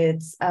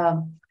 it's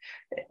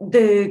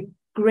the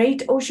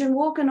Great Ocean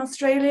Walk in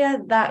Australia.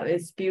 That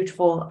is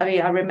beautiful. I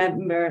mean, I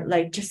remember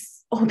like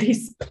just all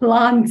these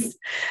plants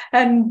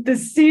and the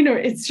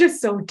scenery. It's just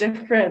so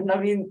different. I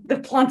mean, the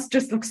plants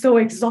just look so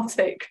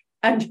exotic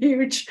and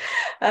huge,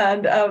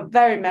 and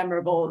very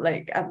memorable,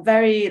 like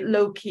very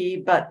low-key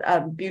but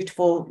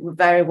beautiful,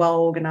 very well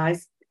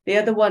organized. The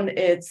other one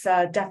is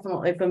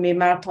definitely for me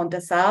Marathon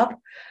des Sables,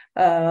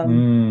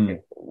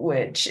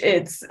 which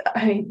it's,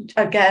 I mean,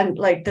 again,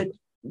 like the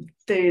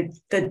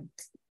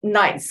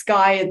night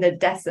sky in the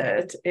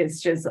desert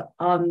is just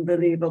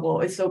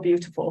unbelievable. It's so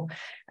beautiful.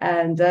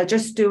 And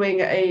just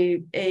doing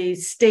a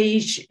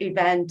stage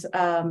event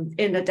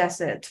in the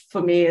desert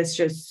for me is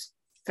just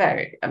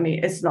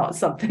it's not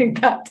something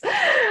that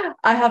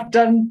I have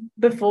done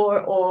before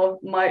or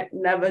might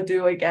never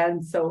do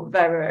again. So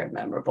very, very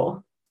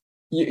memorable.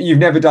 You've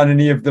never done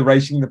any of the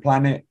Racing the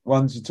Planet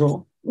ones at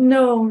all?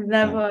 No,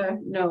 never.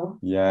 No.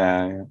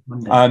 Yeah.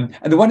 And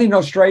the one in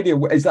Australia,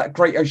 is that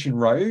Great Ocean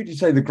Road? You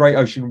say the Great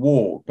Ocean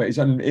Walk, but is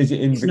it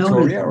in It's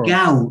Victoria?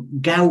 known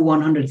as GOW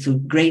 100, so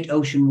Great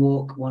Ocean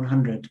Walk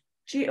 100.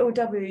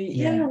 GOW.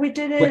 Yeah, we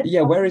did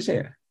it. Where is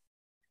it?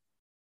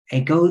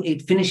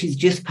 It finishes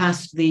just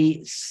past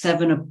the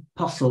Seven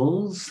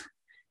Apostles.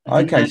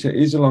 Okay, so it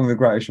is along the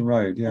Great Ocean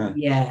Road. Yeah.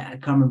 Yeah, I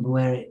can't remember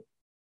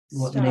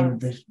what the name of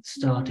the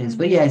start is,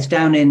 but yeah, it's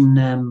down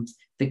in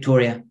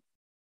Victoria.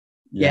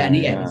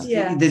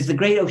 There's the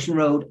Great Ocean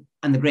Road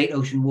and the Great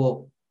Ocean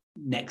Walk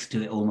next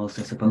to it, almost,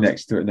 I suppose.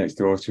 Next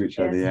door to each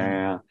other.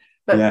 Yeah.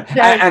 But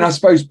And I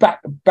suppose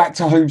back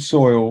to home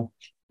soil.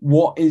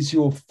 What is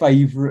your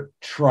favourite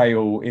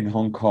trail in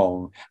Hong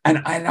Kong?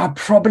 And I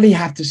probably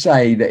have to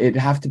say that it'd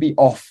have to be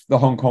off the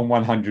Hong Kong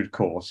 100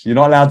 course. You're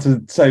not allowed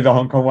to say the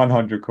Hong Kong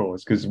 100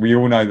 course because we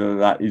all know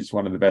that is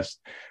one of the best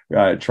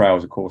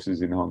trails, of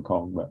courses in Hong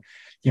Kong. But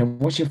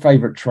what's your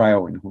favourite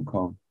trail in Hong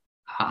Kong?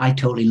 I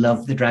totally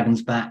love the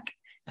Dragon's Back.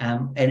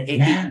 And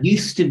it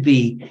used to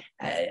be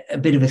a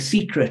bit of a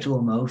secret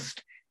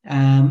almost.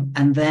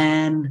 And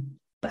then,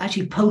 but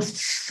actually post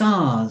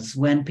SARS,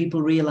 when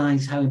people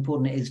realised how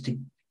important it is to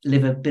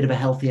live a bit of a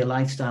healthier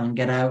lifestyle and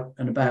get out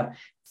and about,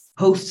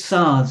 post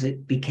SARS,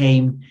 it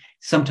became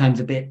sometimes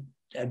a bit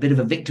of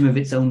a victim of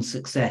its own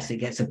success. It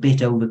gets a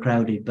bit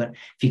overcrowded, but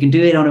if you can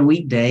do it on a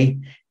weekday,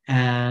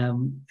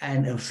 and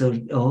also,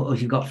 or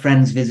if you've got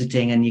friends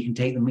visiting and you can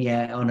take them,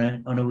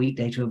 on a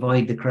weekday to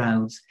avoid the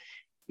crowds.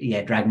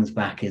 Dragon's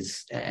Back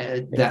is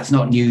that's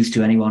not news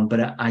to anyone,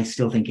 but I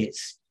still think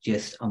it's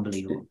just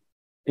unbelievable.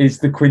 It's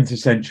the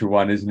quintessential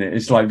one, isn't it?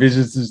 It's like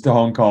visitors to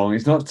Hong Kong.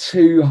 It's not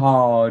too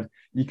hard.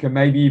 You can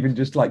maybe even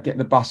just like get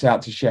the bus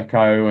out to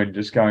Sheko and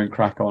just go and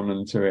crack on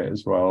into it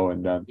as well.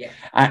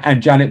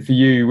 And Janet, for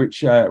you,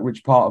 which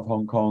part of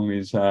Hong Kong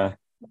is?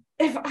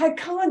 If I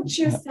can't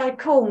choose Sai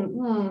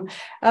Kung,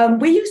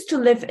 we used to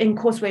live in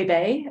Causeway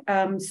Bay.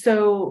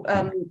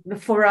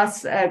 For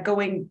us,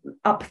 going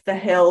up the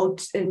hill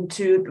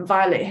into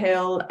Violet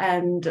Hill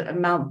and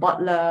Mount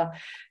Butler,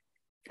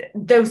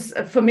 those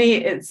for me,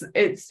 it's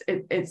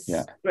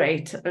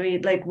great. I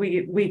mean, like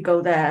we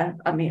go there.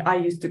 I mean, I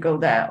used to go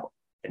there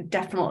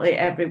definitely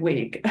every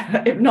week,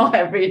 if not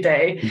every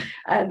day.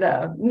 And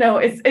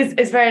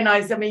it's very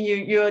nice. I mean,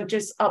 you're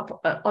just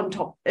up on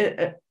top.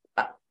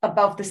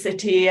 Above the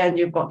city, and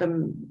you've got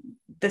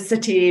the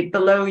city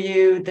below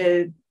you,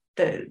 the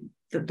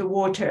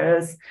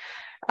waters.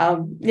 I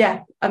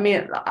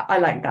mean, I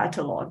like that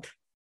a lot.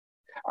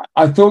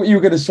 I thought you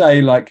were going to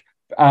say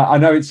I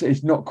know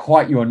it's not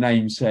quite your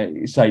namesake,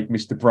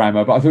 Mr.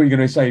 Brammar, but I thought you were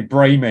going to say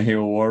Brammar Hill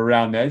or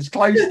around there. It's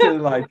close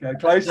to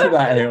close to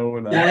that hill.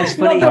 Yeah, it's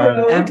funny.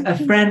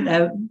 A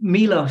friend,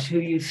 Milos, who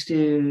used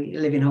to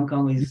live in Hong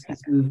Kong,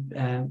 has moved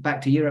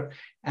back to Europe,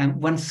 and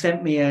once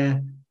sent me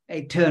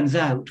it turns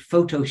out,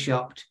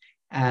 photoshopped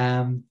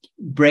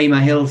Brammar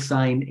Hill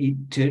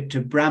sign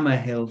to Brammar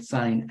Hill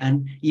sign,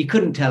 and you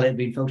couldn't tell it had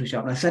been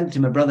photoshopped. And I sent it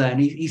to my brother,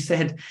 and he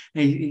said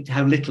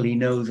how little he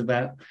knows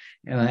about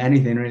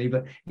anything really,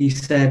 but he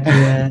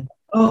said,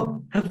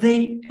 "Oh, have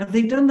they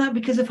done that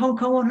because of Hong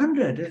Kong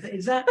 100?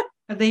 Is that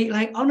have they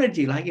honoured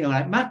you like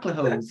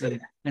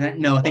Maclehose?" And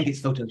no, I think it's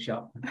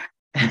Photoshop.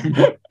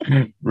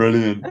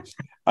 Brilliant.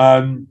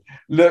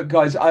 Look,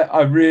 guys,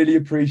 I really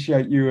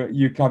appreciate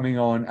you coming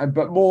on,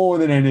 but more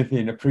than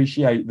anything,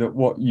 appreciate that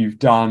what you've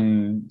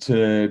done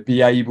to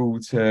be able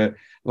to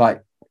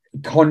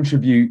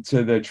contribute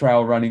to the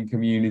trail running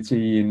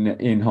community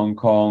in Hong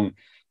Kong,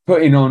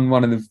 putting on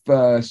one of the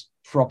first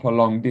proper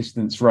long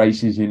distance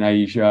races in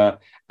Asia,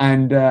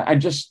 and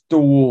just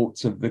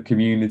stalwarts of the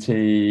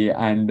community,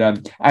 and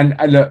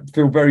look,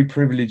 feel very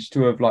privileged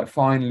to have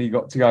finally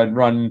got to go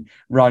and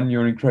run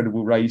your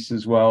incredible race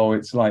as well.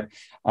 It's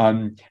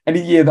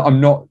any year that I'm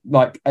not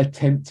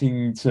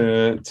attempting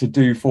to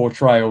do 4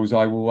 trails,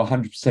 I will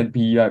 100%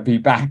 be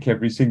back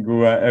every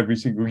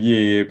single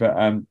year.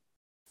 But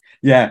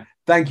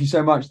thank you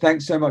so much.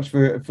 Thanks so much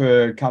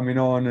for coming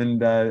on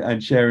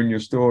and sharing your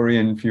story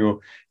and for your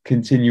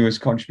continuous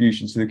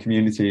contributions to the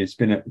community. It's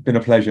been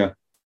a pleasure.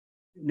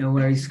 No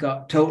worries,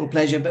 Scott. Total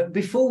pleasure. But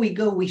before we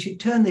go, we should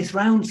turn this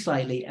round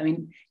slightly. I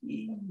mean,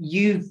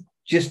 you've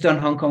just done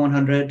Hong Kong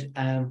 100.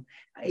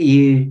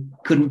 You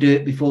couldn't do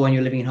it before when you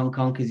were living in Hong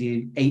Kong because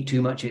you ate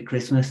too much at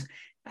Christmas.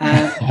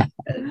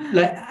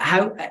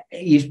 How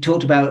you've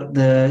talked about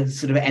the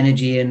sort of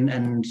energy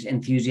and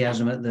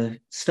enthusiasm at the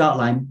start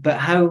line, but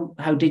how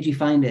did you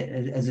find it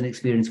as an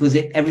experience? Was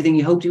it everything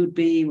you hoped it would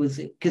be? Was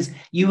it because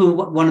you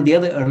were one of the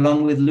other,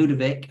 along with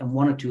Ludovic and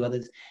one or two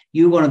others,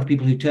 you were one of the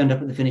people who turned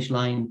up at the finish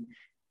line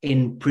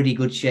in pretty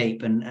good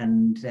shape,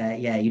 and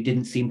you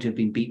didn't seem to have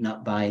been beaten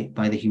up by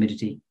the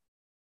humidity.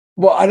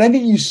 Well, I don't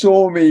think you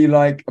saw me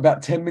like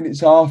about 10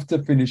 minutes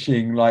after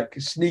finishing, like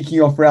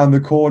sneaking off around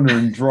the corner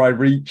and dry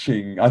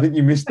reaching. I think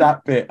you missed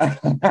that bit. I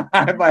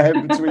had my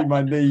head between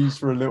my knees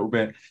for a little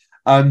bit.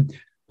 Um,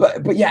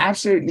 but yeah,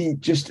 absolutely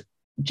just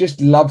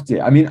loved it.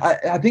 I mean,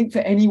 I think for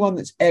anyone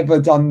that's ever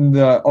done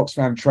the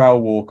Oxfam Trail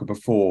Walker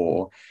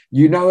before,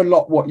 you know a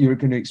lot what you're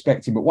going to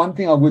expect. But one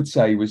thing I would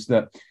say was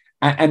that,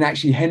 and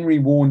actually Henry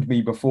warned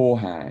me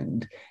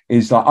beforehand,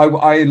 is like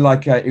I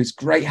like it was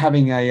great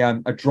having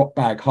a drop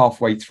bag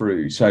halfway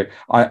through. So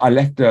I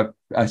left a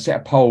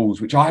set of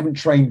poles, which I haven't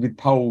trained with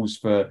poles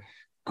for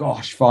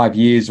 5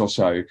 years or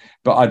so,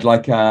 but I'd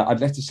left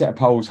a set of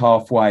poles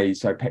halfway,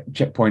 so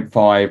checkpoint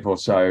 5 or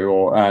so,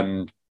 or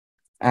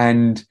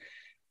and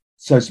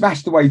so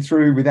smashed the way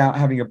through without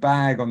having a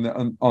bag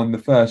on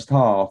the first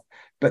half.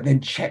 But then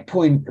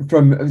checkpoint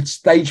from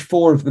stage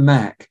 4 of the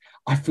Mac,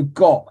 I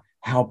forgot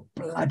how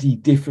bloody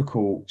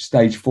difficult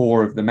stage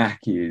 4 of the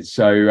Mac is.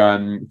 So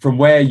from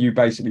where you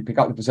basically pick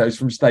up the so it's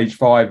from stage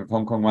 5 of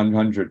Hong Kong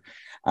 100.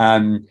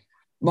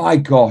 My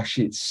gosh,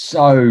 it's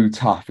so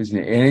tough, isn't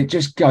it? And it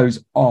just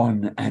goes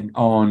on and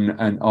on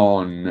and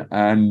on.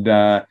 And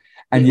yeah,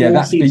 all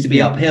that seems to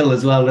be uphill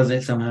as well, does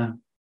it, somehow?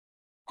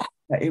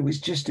 It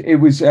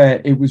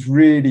was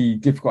really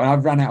difficult, and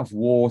I've ran out of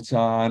water,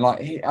 and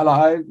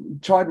I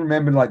tried to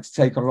remember to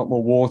take on a lot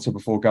more water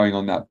before going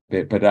on that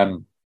bit. But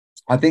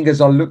I think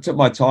as I looked at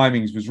my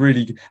timings was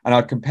really, and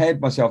I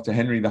compared myself to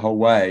Henry the whole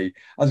way.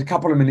 I was a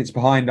couple of minutes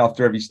behind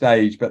after every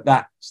stage, but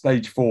that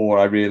stage 4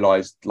 I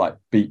realized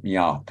beat me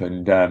up,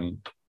 and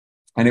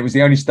it was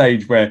the only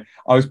stage where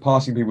I was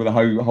passing people the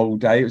whole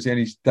day. It was the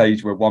only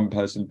stage where one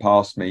person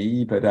passed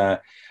me.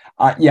 But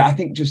I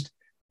think just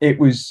it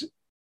was.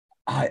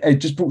 It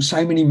just brought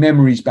so many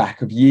memories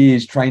back of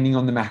years training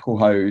on the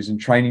Macklehose and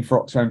training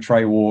for Oxfam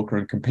Trail Walker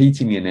and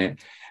competing in it.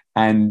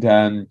 And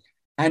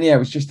yeah, it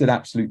was just an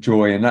absolute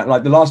joy. And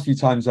the last few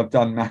times I've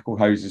done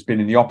Macklehose has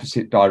been in the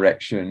opposite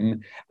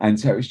direction. And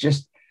so it was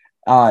just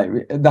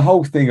the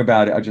whole thing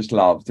about it I just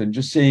loved. And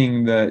just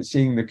seeing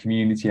the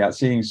community out,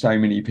 seeing so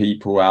many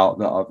people out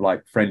that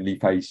have friendly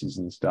faces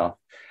and stuff.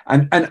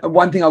 And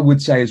one thing I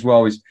would say as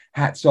well is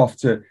hats off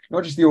to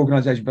not just the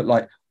organization,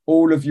 but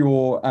all of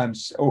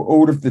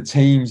the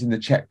teams in the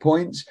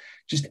checkpoints.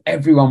 Just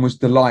everyone was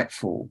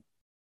delightful,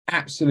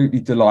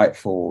 absolutely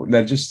delightful.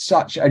 They're just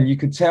and you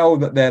could tell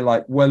that they're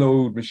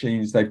well-oiled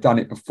machines. They've done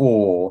it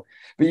before,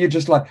 but you're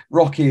just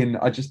rocking.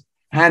 I just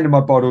handed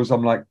my bottles.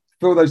 I'm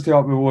fill those 2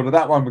 up with water,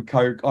 that one with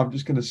Coke. I'm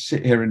just going to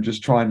sit here and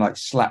just try and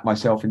slap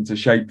myself into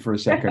shape for a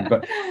second.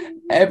 But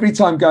every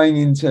time going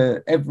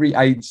into every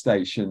aid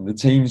station, the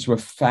teams were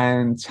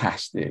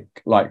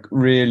fantastic,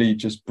 really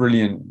just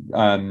brilliant.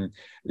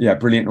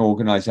 Brilliant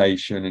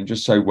organization and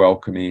just so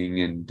welcoming.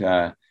 And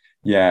I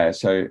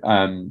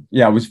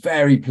was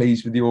very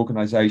pleased with the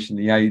organization,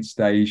 the aid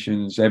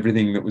stations,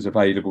 everything that was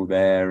available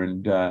there,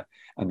 and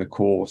the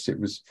course. It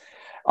was,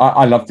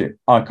 I loved it.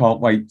 I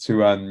can't wait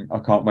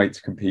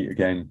to compete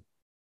again.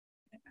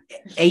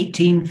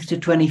 18th to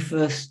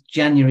 21st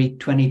January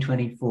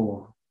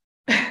 2024.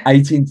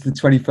 18th to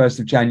 21st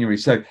of January.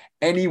 So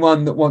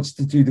anyone that wants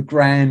to do the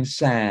Grand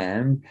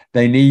Sam,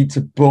 they need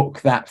to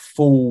book that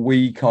full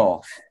week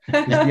off.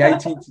 Because the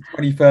 18th to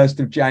 21st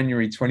of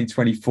January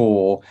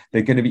 2024,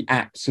 they're going to be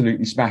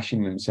absolutely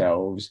smashing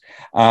themselves.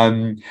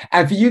 And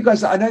for you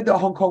guys, I know that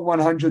Hong Kong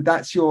 100,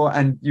 that's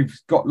and you've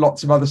got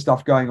lots of other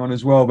stuff going on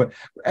as well. But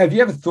have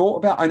you ever thought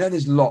about, I know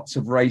there's lots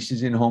of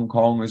races in Hong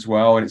Kong as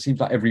well, and it seems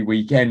like every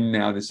weekend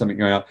now there's something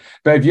going on.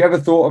 But have you ever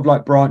thought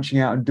of branching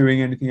out and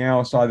doing anything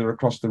else, either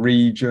across the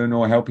region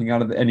or helping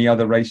out any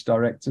other race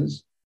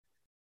directors?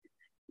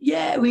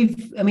 Yeah,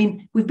 we've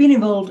been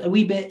involved a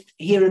wee bit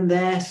here and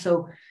there.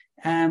 So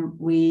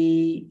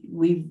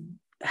we've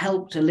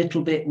helped a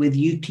little bit with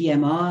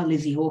UTMR,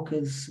 Lizzie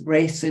Hawker's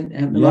race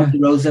in Monte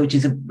Rosa, which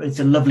is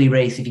a lovely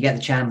race if you get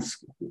the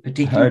chance.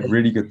 Particularly, I heard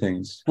really good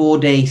things.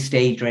 4-day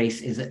stage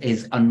race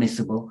is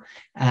unmissable.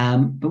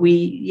 But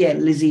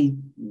Lizzie,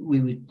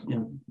 we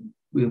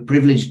were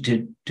privileged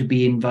to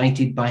be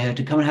invited by her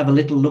to come and have a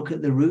little look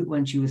at the route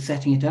when she was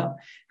setting it up,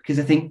 because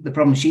I think the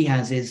problem she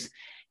has is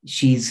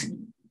she's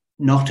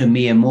not a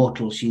mere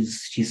mortal,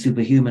 she's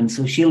superhuman.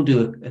 So she'll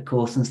do a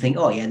course and think,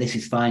 oh yeah, this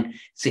is fine,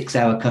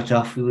 6-hour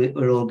cutoff,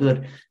 we're all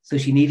good. So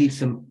she needed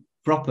some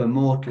proper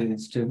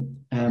mortals to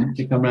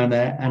come around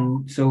there.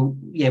 And so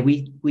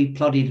we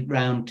plodded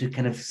around to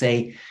kind of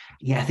say,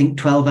 I think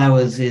 12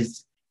 hours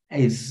is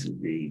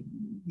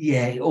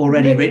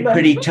already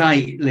pretty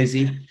tight,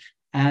 Lizzie.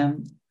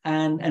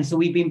 And so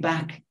we've been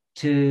back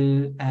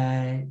to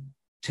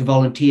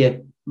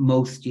volunteer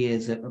most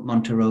years at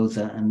Monte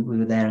Rosa, and we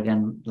were there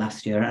again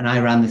last year, and I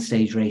ran the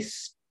stage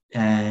race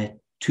 2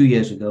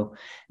 years ago.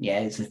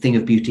 It's a thing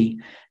of beauty.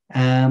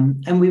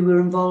 And we were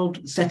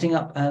involved setting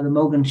up the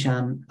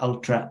Moganshan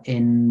Ultra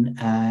in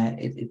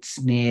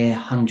it's near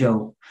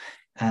Hangzhou.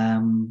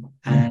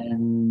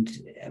 And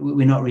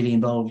we're not really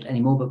involved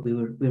anymore, but we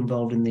were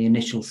involved in the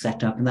initial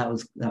setup, and that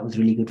was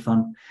really good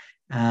fun.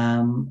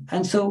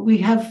 And so we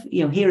have,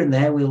 here and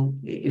there,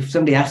 if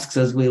somebody asks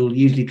us, we'll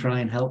usually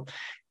try and help.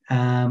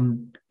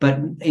 but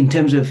in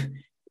terms of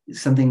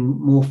something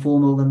more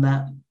formal than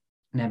that,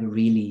 never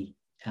really.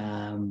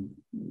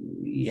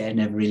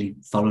 Never really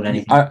followed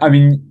anything. I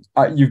mean,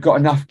 you've got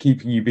enough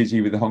keeping you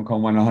busy with the Hong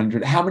Kong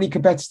 100. How many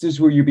competitors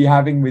will you be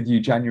having with you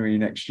January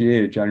next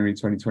year, January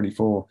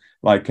 2024?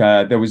 Like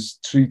there was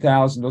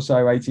 2,000 or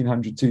so,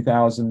 1,800,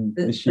 2,000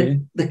 this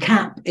year. The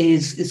cap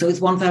is, so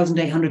it's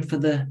 1,800 for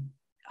the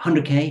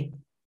 100K,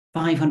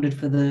 500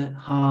 for the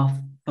half,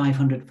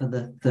 500 for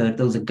the third.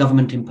 Those are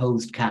government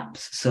imposed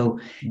caps. So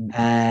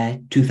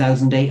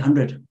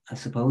 2,800, I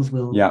suppose,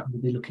 we'll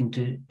be looking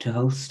to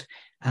host.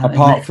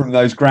 Apart from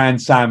those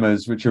Grand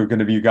Sammers, which are going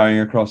to be going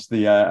across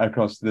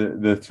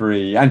the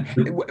three, and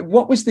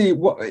what was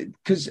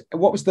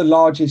the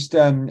largest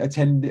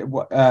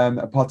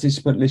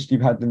participant list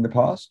you've had in the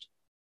past?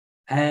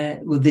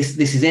 Well, this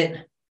is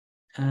it.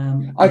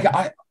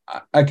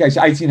 Okay,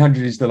 so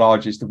 1,800 is the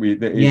largest that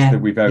we've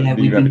ever done.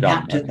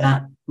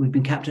 We've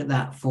been capped at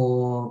that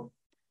for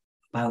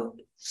about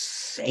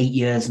 8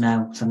 years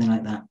now, something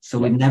like that. So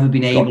we've never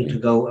been able to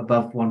go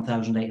above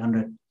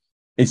 1,800.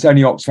 It's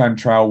only Oxfam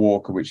Trail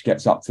Walker which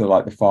gets up to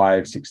like the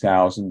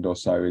 5,000-6,000 or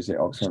so. Is it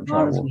Oxfam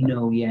Trail Walker?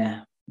 No,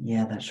 yeah,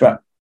 that's right.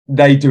 But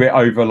they do it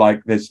over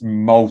like there's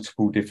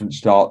multiple different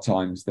start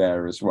times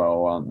there as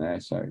well, aren't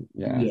there? So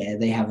yeah,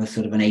 they have a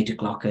sort of an 8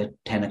 o'clock, a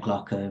 10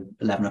 o'clock, a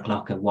 11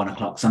 o'clock, a 1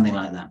 o'clock, something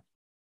like that.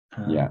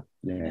 Yeah.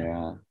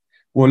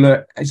 Well,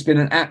 look, it's been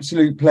an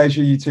absolute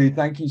pleasure, you two.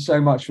 Thank you so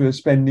much for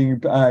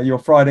spending your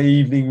Friday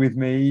evening with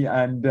me,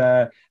 and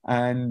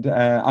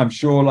I'm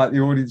sure like the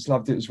audience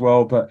loved it as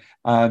well. But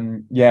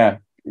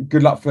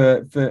good luck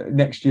for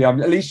next year.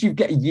 At least you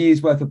get a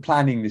year's worth of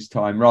planning this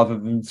time rather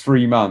than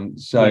 3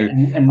 months. So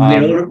and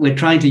we're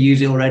trying to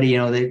use it already. You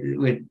know,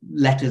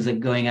 letters are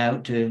going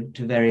out to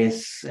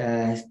various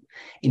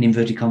in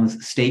inverted commas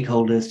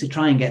stakeholders to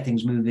try and get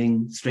things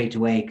moving straight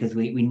away, because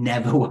we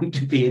never want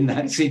to be in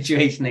that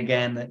situation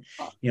again. That,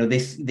 you know,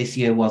 this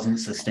year wasn't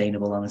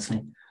sustainable,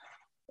 honestly.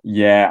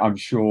 Yeah, I'm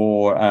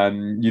sure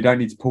you don't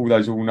need to pull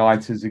those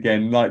all-nighters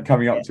again, like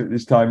coming up to it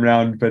this time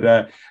round.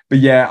 But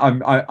yeah,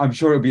 I'm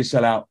sure it'll be a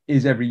sellout,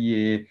 is every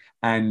year.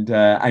 And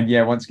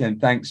yeah, once again,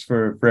 thanks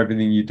for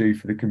everything you do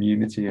for the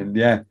community. And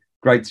yeah,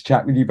 great to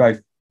chat with you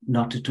both.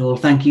 Not at all.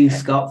 Thank you,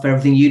 Scott, for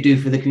everything you do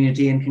for the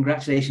community, and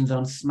congratulations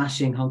on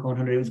smashing Hong Kong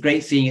 100. It was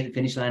great seeing you at the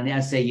finish line.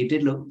 As I say, you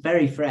did look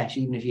very fresh,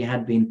 even if you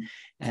had been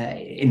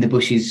in the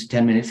bushes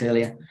 10 minutes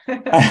earlier.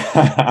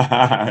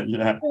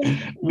 Yeah,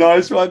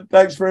 nice one.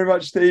 Thanks very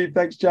much, Steve.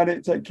 Thanks,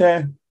 Janet. Take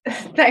care.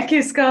 Thank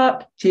you,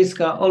 Scott. Cheers,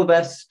 Scott. All the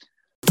best.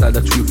 Tell the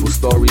truthful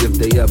story if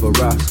they ever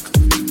ask.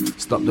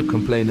 Stop the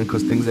complaining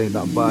because things ain't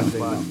that bad.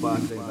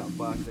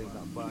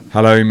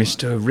 Hello,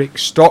 Mr. Rick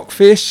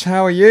Stockfish.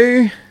 How are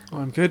you?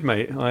 I'm good,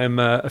 mate. I am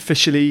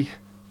officially,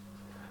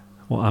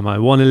 what am I,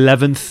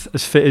 1/11th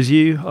as fit as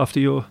you after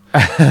your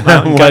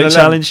mountain goat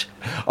challenge.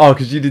 Oh,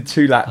 because you did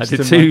 2 laps. I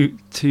did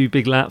two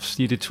big laps.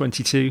 You did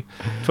 22,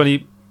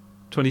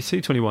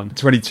 22, 21.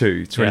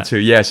 22.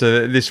 Yeah,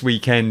 so this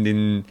weekend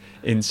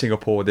in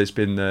Singapore, there's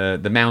been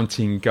the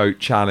Mountain Goat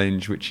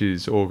Challenge, which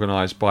is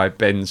organised by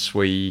Ben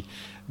Swee,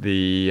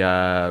 the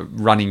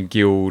running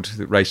guild,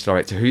 the race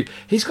director.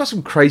 He's got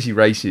some crazy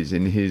races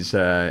in his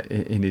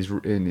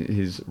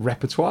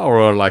repertoire, or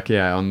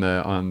on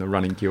the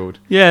running guild.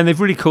 Yeah, and they've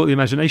really caught the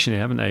imagination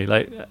here, haven't they?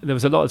 Like, there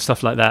was a lot of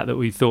stuff like that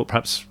we thought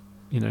perhaps,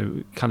 you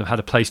know, kind of had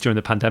a place during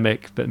the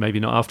pandemic, but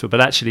maybe not after.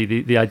 But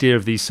actually, the idea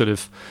of these sort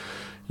of,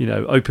 you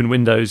know, open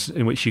windows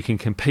in which you can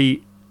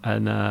compete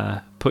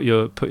and put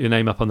your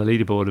name up on the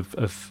leaderboard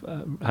have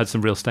had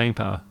some real staying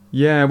power.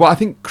 Yeah, well, I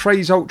think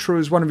Craze Ultra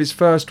was one of his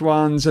first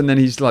ones, and then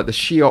he's like the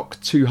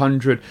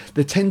HK100.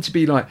 They tend to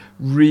be like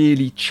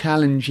really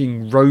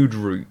challenging road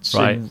routes,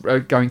 right,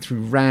 and, going through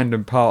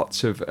random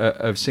parts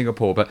of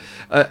Singapore. But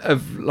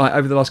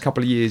over the last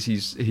couple of years,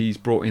 he's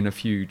brought in a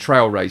few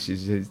trail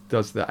races. He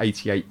does the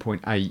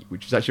 88.8,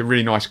 which is actually a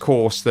really nice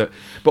course. But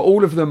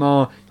all of them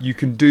you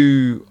can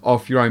do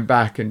off your own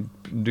back and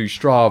do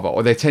Strava,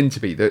 or they tend to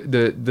be.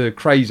 The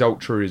Craze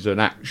Ultra is an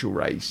actual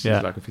race,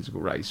 it's like a physical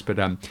race. But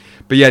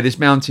yeah, this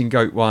Mountain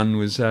Goat one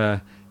was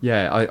I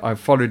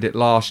followed it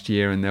last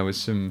year, and there was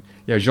some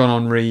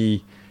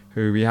Jean-Henri,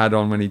 who we had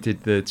on when he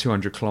did the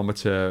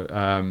 200-kilometer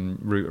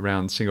route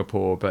around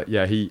Singapore. But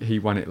yeah, he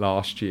won it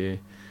last year,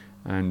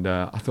 and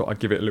I thought I'd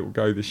give it a little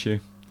go this year.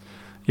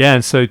 Yeah,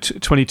 and so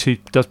 22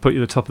 does put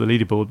you at the top of the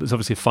leaderboard. There's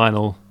obviously a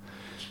final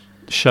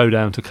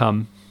showdown to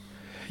come.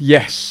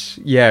 Yes,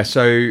 yeah.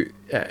 So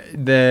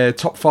the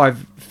top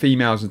 5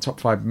 females and top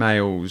 5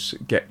 males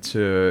get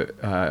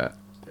to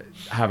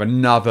have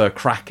another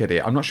crack at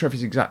it. I'm not sure if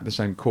it's exactly the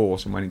same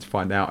course. I'm waiting to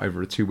find out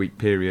over a 2-week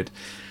period.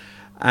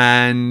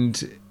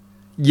 And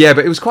yeah,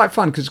 but it was quite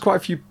fun because quite a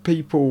few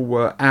people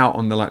were out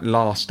on the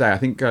last day. I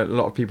think a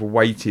lot of people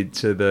waited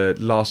to the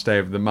last day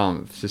of the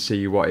month to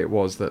see what it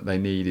was that they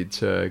needed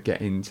to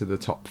get into the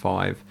top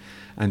 5.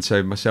 And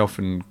so myself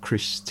and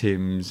Chris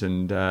Timms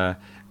and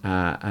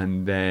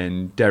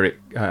then Derek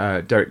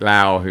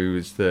Lau, who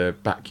was the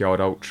Backyard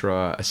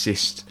Ultra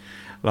assist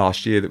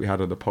last year that we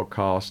had on the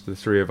podcast, the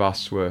 3 of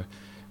us were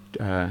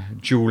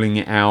dueling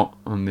it out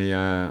on the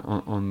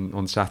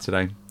on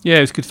Saturday. Yeah,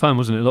 it was good fun,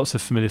 wasn't it? Lots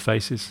of familiar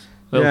faces.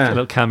 A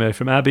little cameo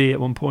from Abby at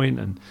one point,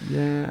 and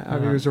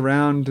Abby was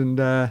around,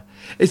 and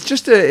it's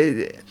just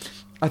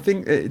I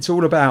think it's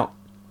all about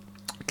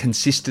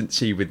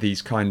consistency with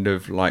these kind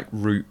of like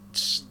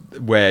routes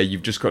where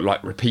you've just got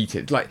like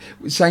repeated, like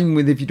same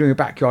with if you're doing a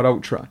backyard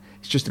ultra.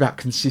 It's just about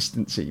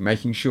consistency,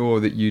 making sure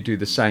that you do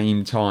the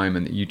same time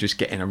and that you just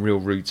get in a real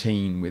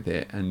routine with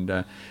it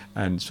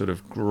and sort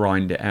of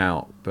grind it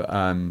out. But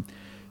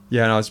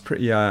yeah, and I was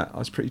pretty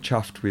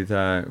chuffed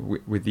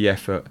with the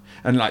effort,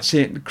 and like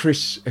seeing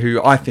Chris,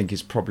 who I think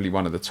is probably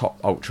one of the top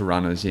ultra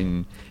runners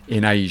in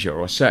Asia,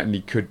 or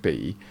certainly could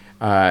be.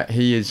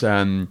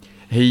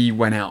 He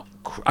went out.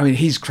 I mean,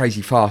 he's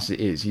crazy fast.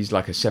 It is. He's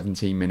like a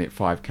 17-minute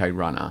 5K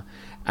runner,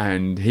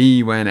 and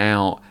he went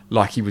out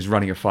like he was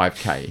running a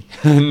 5K,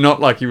 not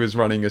like he was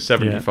running a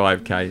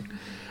 75K.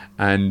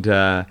 And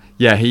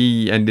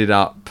he ended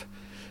up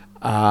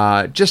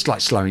just like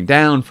slowing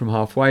down from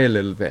halfway a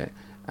little bit.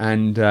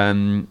 And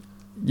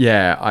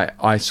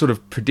I sort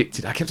of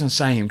predicted. I kept on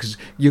saying, because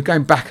you're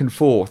going back and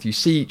forth, you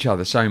see each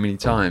other so many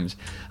times.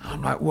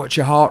 I'm like, watch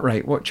your heart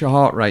rate,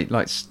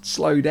 like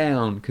slow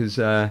down, because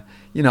I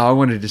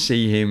wanted to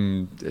see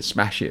him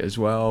smash it as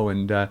well.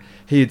 And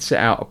he had set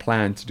out a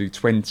plan to do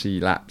 20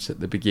 laps at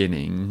the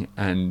beginning,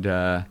 and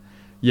and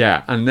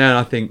then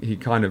I think he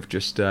kind of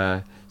just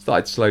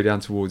started to slow down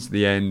towards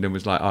the end and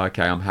was like, oh,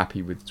 okay, I'm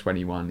happy with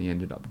 21. He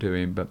ended up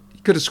doing, but he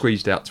could have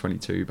squeezed out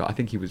 22. But I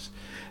think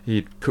he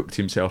had cooked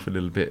himself a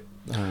little bit.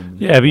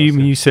 But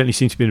you certainly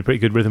seemed to be in a pretty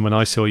good rhythm when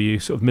I saw you.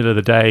 Sort of middle of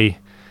the day,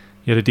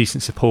 you had a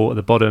decent support at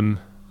the bottom.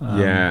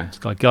 This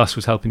guy Gus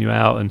was helping you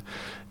out, and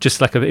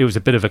just like it was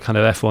a bit of a kind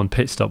of F1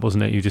 pit stop,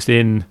 wasn't it? You just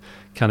in,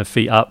 kind of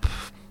feet up,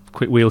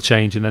 quick wheel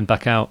change, and then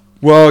back out.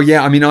 Well,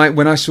 yeah, I mean,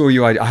 when I saw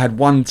you, I had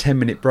one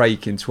 10-minute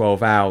break in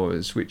 12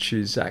 hours, which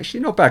is actually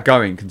not bad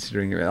going,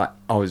 considering I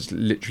was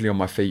literally on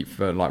my feet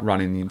for like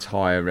running the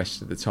entire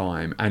rest of the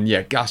time. And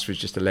yeah, Gus was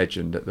just a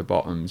legend at the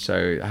bottom,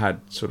 so I had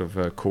sort of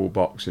a call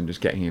box and just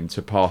getting him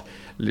to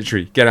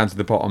literally get down to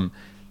the bottom,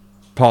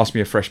 pass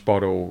me a fresh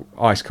bottle,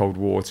 ice cold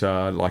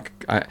water.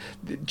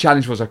 The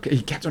challenge was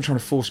he kept on trying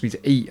to force me to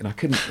eat, and I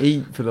couldn't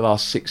eat for the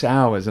last 6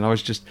 hours, and I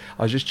was just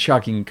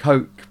chugging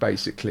Coke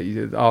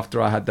basically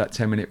after I had that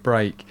 10-minute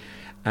break,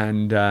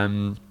 and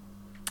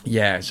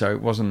so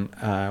it wasn't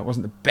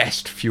the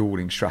best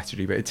fueling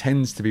strategy, but it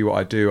tends to be what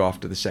I do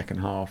after the second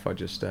half. I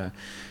just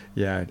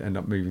end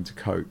up moving to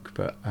Coke,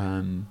 but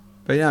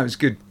yeah, it was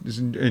good.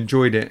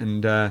 Enjoyed it,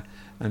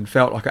 and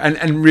felt like,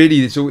 and really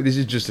this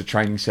is just a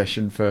training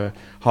session for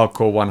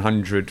Hardcore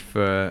 100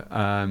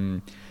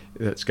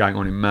 that's going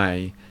on in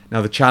May.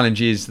 Now the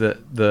challenge is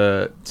that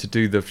to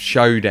do the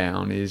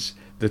showdown is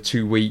the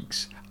 2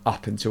 weeks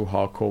up until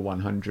Hardcore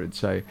 100.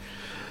 So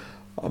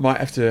I might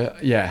have to,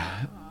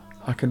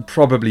 I can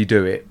probably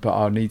do it, but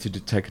I'll need to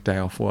take a day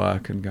off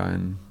work and go,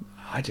 and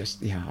I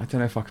don't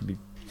know if I can be.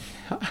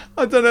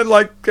 I don't know,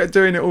 like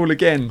doing it all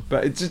again,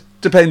 but it just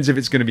depends if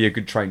it's going to be a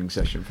good training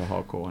session for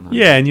Hardcore 100.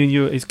 Yeah, and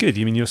it's good.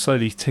 I mean, you're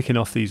slowly ticking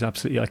off these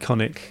absolutely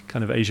iconic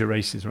kind of Asia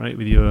races, right?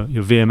 With your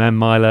VMM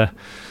miler,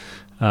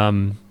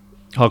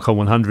 Hardcore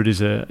 100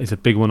 is a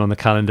big one on the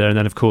calendar, and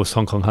then of course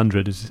Hong Kong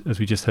 100, as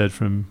we just heard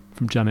from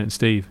Janet and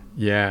Steve.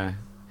 Yeah,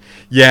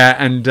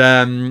 and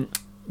I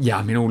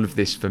mean, all of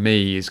this for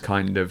me is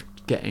kind of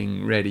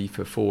getting ready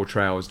for 4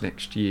 trails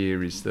next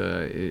year is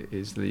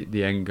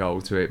the end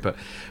goal to it, but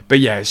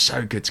yeah, it's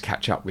so good to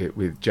catch up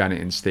with Janet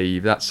and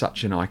Steve. That's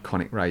such an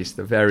iconic race,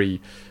 the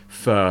very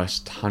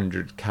first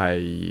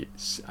 100k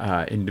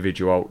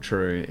individual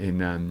ultra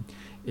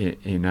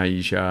in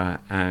Asia,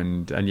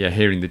 and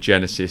hearing the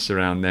genesis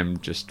around them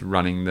just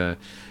running the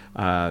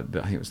I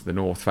think it was the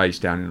North Face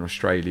down in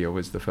Australia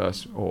was the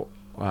first,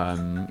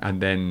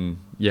 and then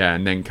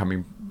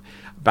coming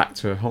back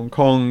to Hong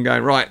Kong,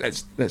 going, right,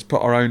 let's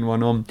put our own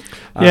one on.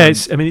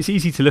 It's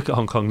easy to look at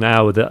Hong Kong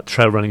now. That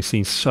trail running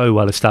scene so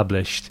well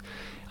established,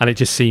 and it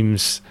just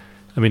seems,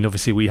 I mean,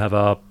 obviously we have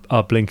our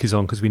blinkers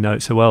on because we know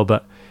it so well,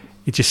 but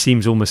it just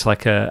seems almost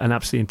like an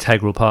absolutely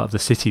integral part of the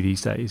city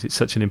these days. It's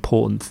such an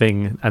important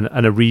thing,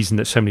 and a reason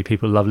that so many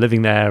people love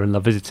living there and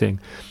love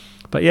visiting.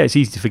 But yeah, it's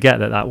easy to forget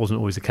that wasn't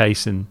always the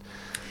case, and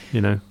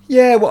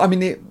Yeah, well, I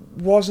mean, it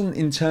wasn't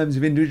in terms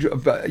of individual,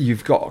 but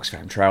you've got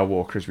Oxfam Trail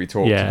Walker, as we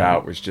talked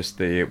about, was just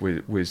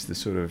was the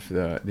sort of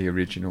the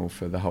original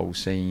for the whole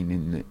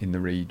scene in the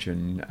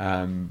region.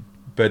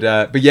 But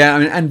yeah, I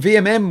mean, and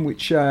VMM,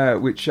 which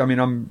I mean,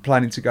 I'm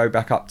planning to go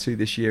back up to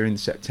this year in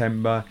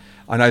September.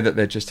 I know that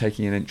they're just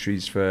taking in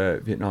entries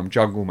for Vietnam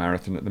Jungle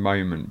Marathon at the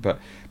moment, but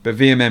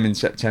VMM in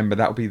September,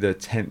 that'll be the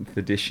 10th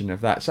edition of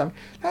that. So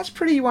that's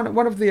pretty one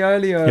of the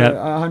earlier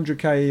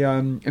 100k.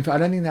 In fact, I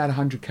don't think they had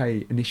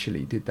 100k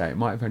initially, did they? It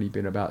might have only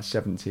been about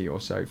 70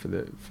 or so for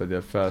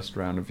the first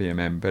round of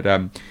VMM, but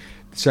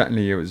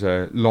certainly it was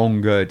a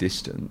longer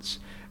distance.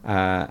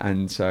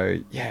 And so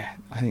yeah,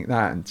 I think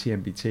that, and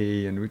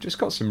TMBT, and we've just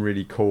got some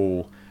really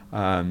cool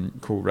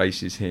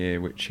races here,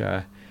 which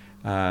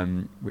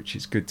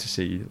is good to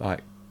see.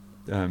 Like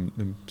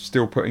them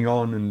still putting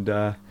on,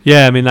 and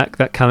yeah, I mean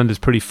that calendar's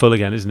pretty full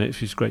again, isn't it?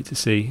 Which is great to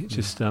see. It's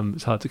just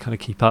it's hard to kind of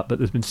keep up, but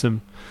there's been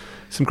some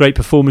great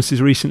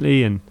performances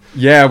recently, and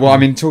yeah. Well, I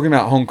mean, talking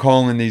about Hong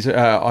Kong and these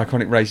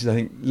iconic races, I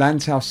think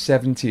Lantau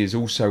 70 is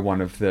also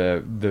one of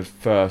the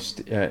first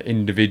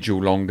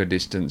individual longer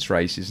distance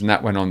races, and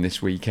that went on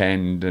this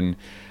weekend, and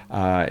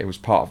it was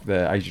part of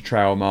the Asia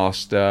Trail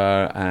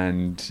Master,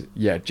 and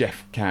yeah,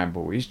 Jeff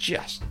Campbell is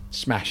just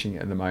smashing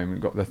it at the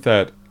moment. Got the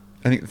third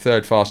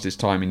fastest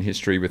time in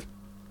history with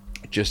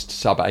just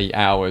sub 8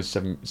 hours,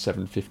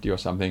 7:50 or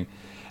something,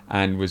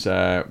 and was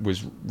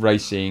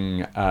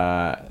racing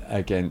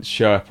against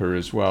Sherpa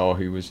as well,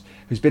 who's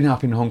been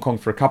up in Hong Kong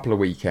for a couple of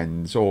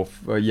weekends, he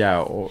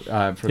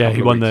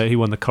won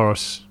the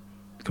Chorus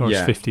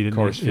 50, didn't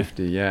Chorus he?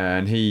 50, yeah,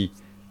 and he,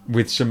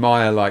 with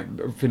Samaya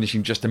like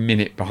finishing just a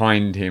minute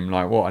behind him,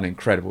 like what an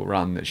incredible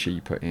run that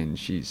she put in.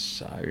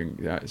 She's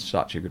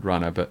such a good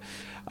runner, but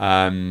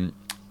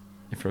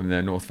from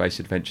the North Face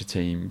Adventure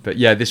team. But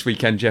yeah, this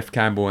weekend Jeff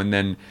Campbell, and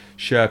then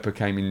Sherpa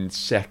came in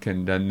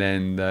second, and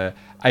then the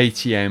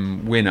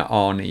ATM winner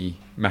Arnie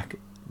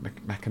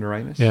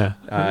McIneramus.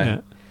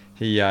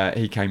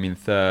 He came in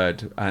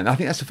third, and I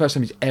think that's the first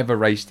time he's ever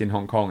raced in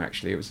Hong Kong.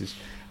 Actually, it was his,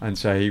 and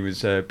so he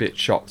was a bit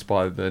shocked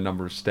by the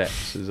number of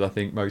steps, as I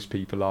think most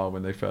people are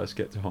when they first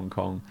get to Hong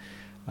Kong.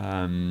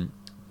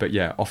 But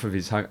yeah, off of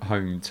his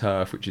home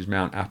turf, which is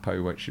Mount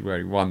Apo, where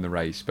he won the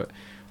race, but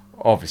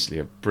obviously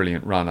a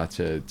brilliant runner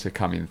to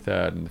come in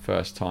third, and the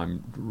first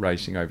time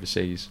racing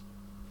overseas.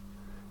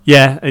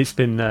 Yeah, it's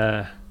been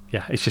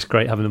it's just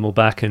great having them all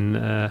back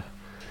and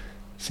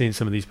seeing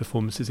some of these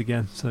performances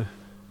again. So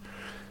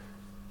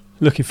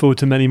looking forward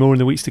to many more in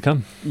the weeks to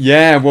come.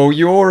 Yeah, well,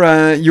 you're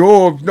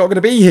not going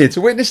to be here to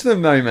witness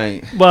them, though,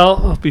 mate.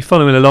 Well, I'll be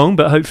following along,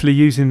 but hopefully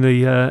using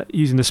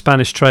the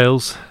Spanish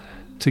trails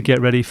to get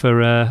ready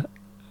for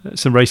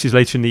some races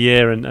later in the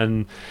year,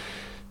 and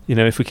you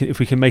know, if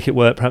we can make it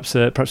work, perhaps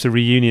a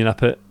reunion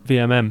up at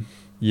VMM.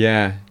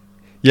 Yeah.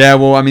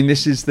 Well, I mean,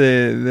 this is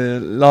the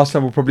last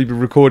time we'll probably be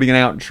recording an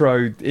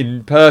outro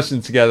in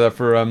person together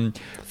for a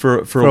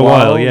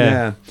while.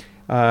 Yeah.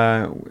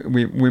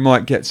 We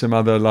might get some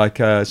other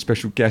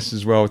special guests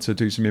as well to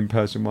do some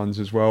in-person ones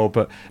as well,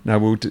 but no,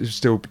 we'll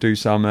still do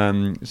some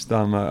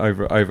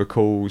over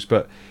calls.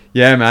 But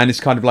yeah, man,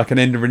 it's kind of like an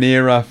end of an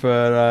era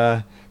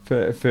for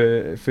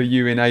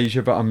you in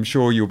Asia, but I'm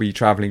sure you'll be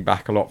travelling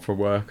back a lot for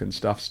work and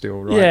stuff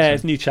still, right? Yeah,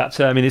 it's a new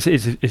chapter. I mean, it's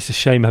a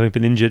shame having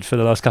been injured for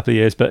the last couple of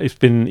years, but it's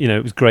been,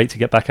 it was great to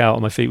get back out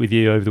on my feet with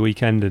you over the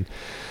weekend, and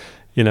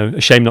a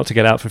shame not to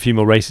get out for a few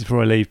more races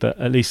before I leave, but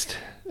at least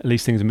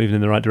things are moving in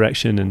the right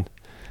direction, and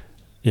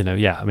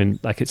I mean,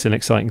 it's an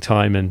exciting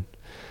time, and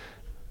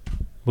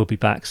we'll be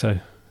back. So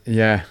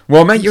yeah,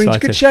 well, mate, you're in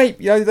good shape.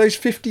 Those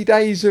 50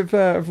 days of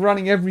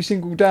running every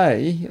single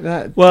day.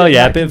 A bit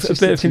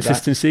of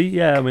consistency.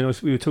 Yeah, I mean,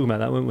 we were talking about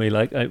that, weren't we?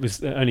 Like, it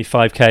was only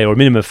 5k or a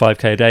minimum of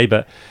 5k a day,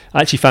 but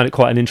I actually found it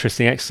quite an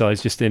interesting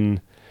exercise just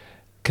in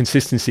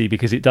consistency,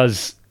 because it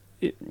does.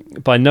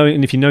 By knowing,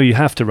 and if you know you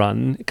have to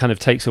run, it kind of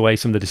takes away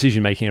some of the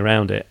decision making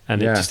around it,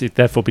 and it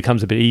therefore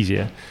becomes a bit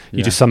easier.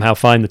 You just somehow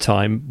find the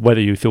time,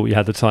 whether you thought you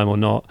had the time or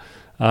not.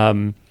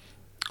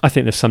 I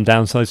think there's some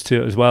downsides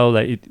to it as well.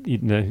 That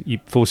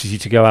it forces you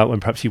to go out when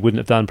perhaps you wouldn't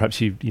have done.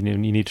 Perhaps you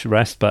need to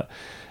rest, but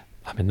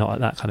I mean, not at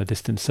that kind of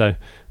distance. So,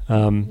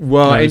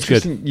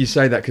 interesting good. You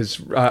say that,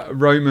 because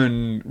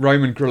Roman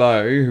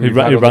Grillo, who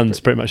runs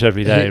pretty much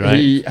every day,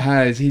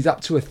 right? He's up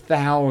to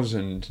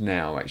 1,000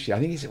 now. Actually, I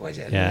think it's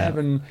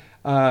 11.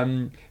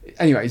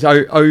 Anyway, it's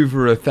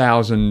over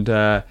 1,000.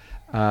 I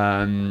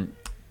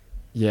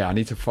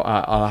need to.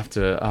 I'll have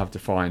to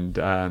find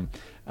it.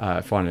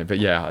 But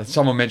yeah,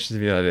 someone mentioned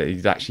to me that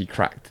he's actually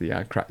cracked the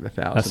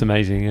 1,000. That's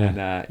amazing.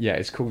 Yeah. And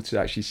it's cool to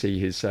actually see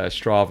his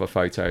Strava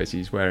photo as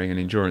he's wearing an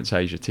Endurance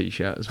Asia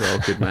t-shirt as well.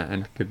 Good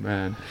man. Good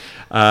man.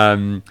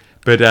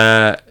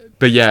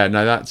 But yeah,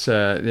 no, that's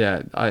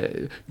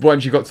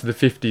once you got to the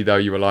 50 though,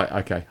 you were like,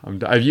 okay, I'm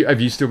done. Have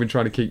you still been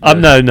trying to keep?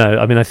 No.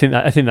 I mean, I think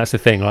that's the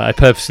thing. Right? I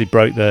purposely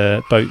broke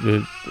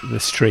the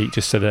streak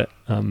just so that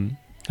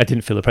I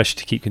didn't feel the pressure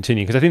to keep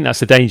continuing, because I think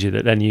that's the danger,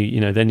 that then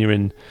you're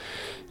in.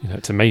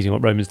 It's amazing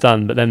what Roman's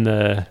done, but then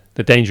the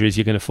danger is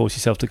you're going to force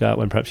yourself to go out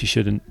when perhaps you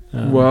shouldn't.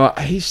 Well,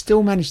 he's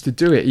still managed to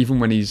do it even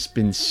when he's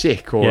been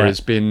sick or has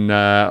been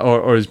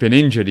or has been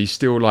injured. He's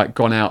still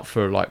gone out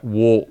for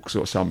walks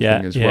or something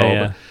as well.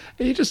 Yeah.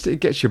 But it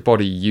gets your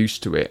body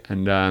used to it.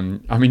 And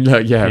I mean,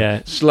 look,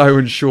 slow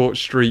and short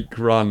streak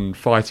run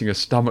fighting a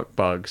stomach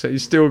bug. So he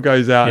still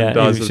goes out and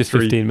does just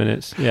 15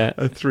 minutes. Yeah,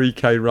 a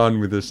 3k run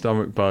with a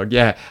stomach bug.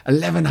 Yeah,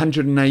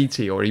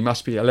 1180, or he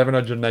must be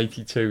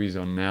 1182. He's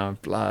on now.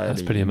 Bloody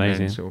that's pretty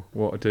amazing. Mental.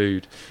 What a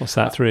dude. What's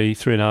that, 3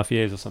 3.5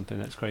 years or something.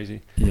 That's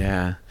crazy.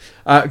 Yeah.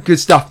 Good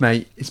stuff,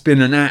 mate. It's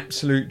been an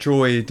absolute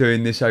joy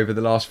doing this over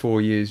the last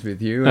 4 years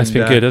with you. That's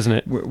been good, hasn't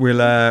it?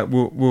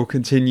 We'll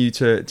continue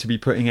to be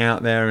putting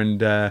out there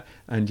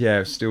and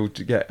yeah, still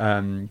to get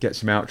some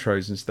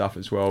outros and stuff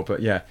as well.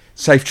 But yeah,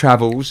 safe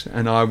travels,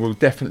 and I will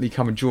definitely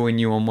come and join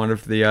you on one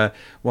of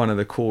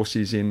the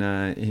courses in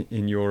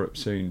Europe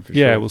soon. For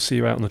yeah, sure. We'll see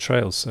you out on the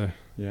trails. So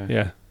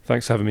yeah,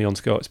 thanks for having me on,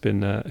 Scott. It's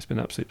been an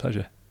absolute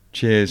pleasure.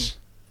 Cheers.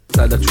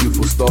 Tell the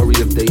truthful story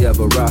if they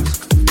ever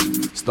ask.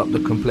 Stop the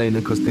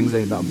complaining, cause things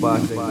ain't that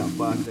bad.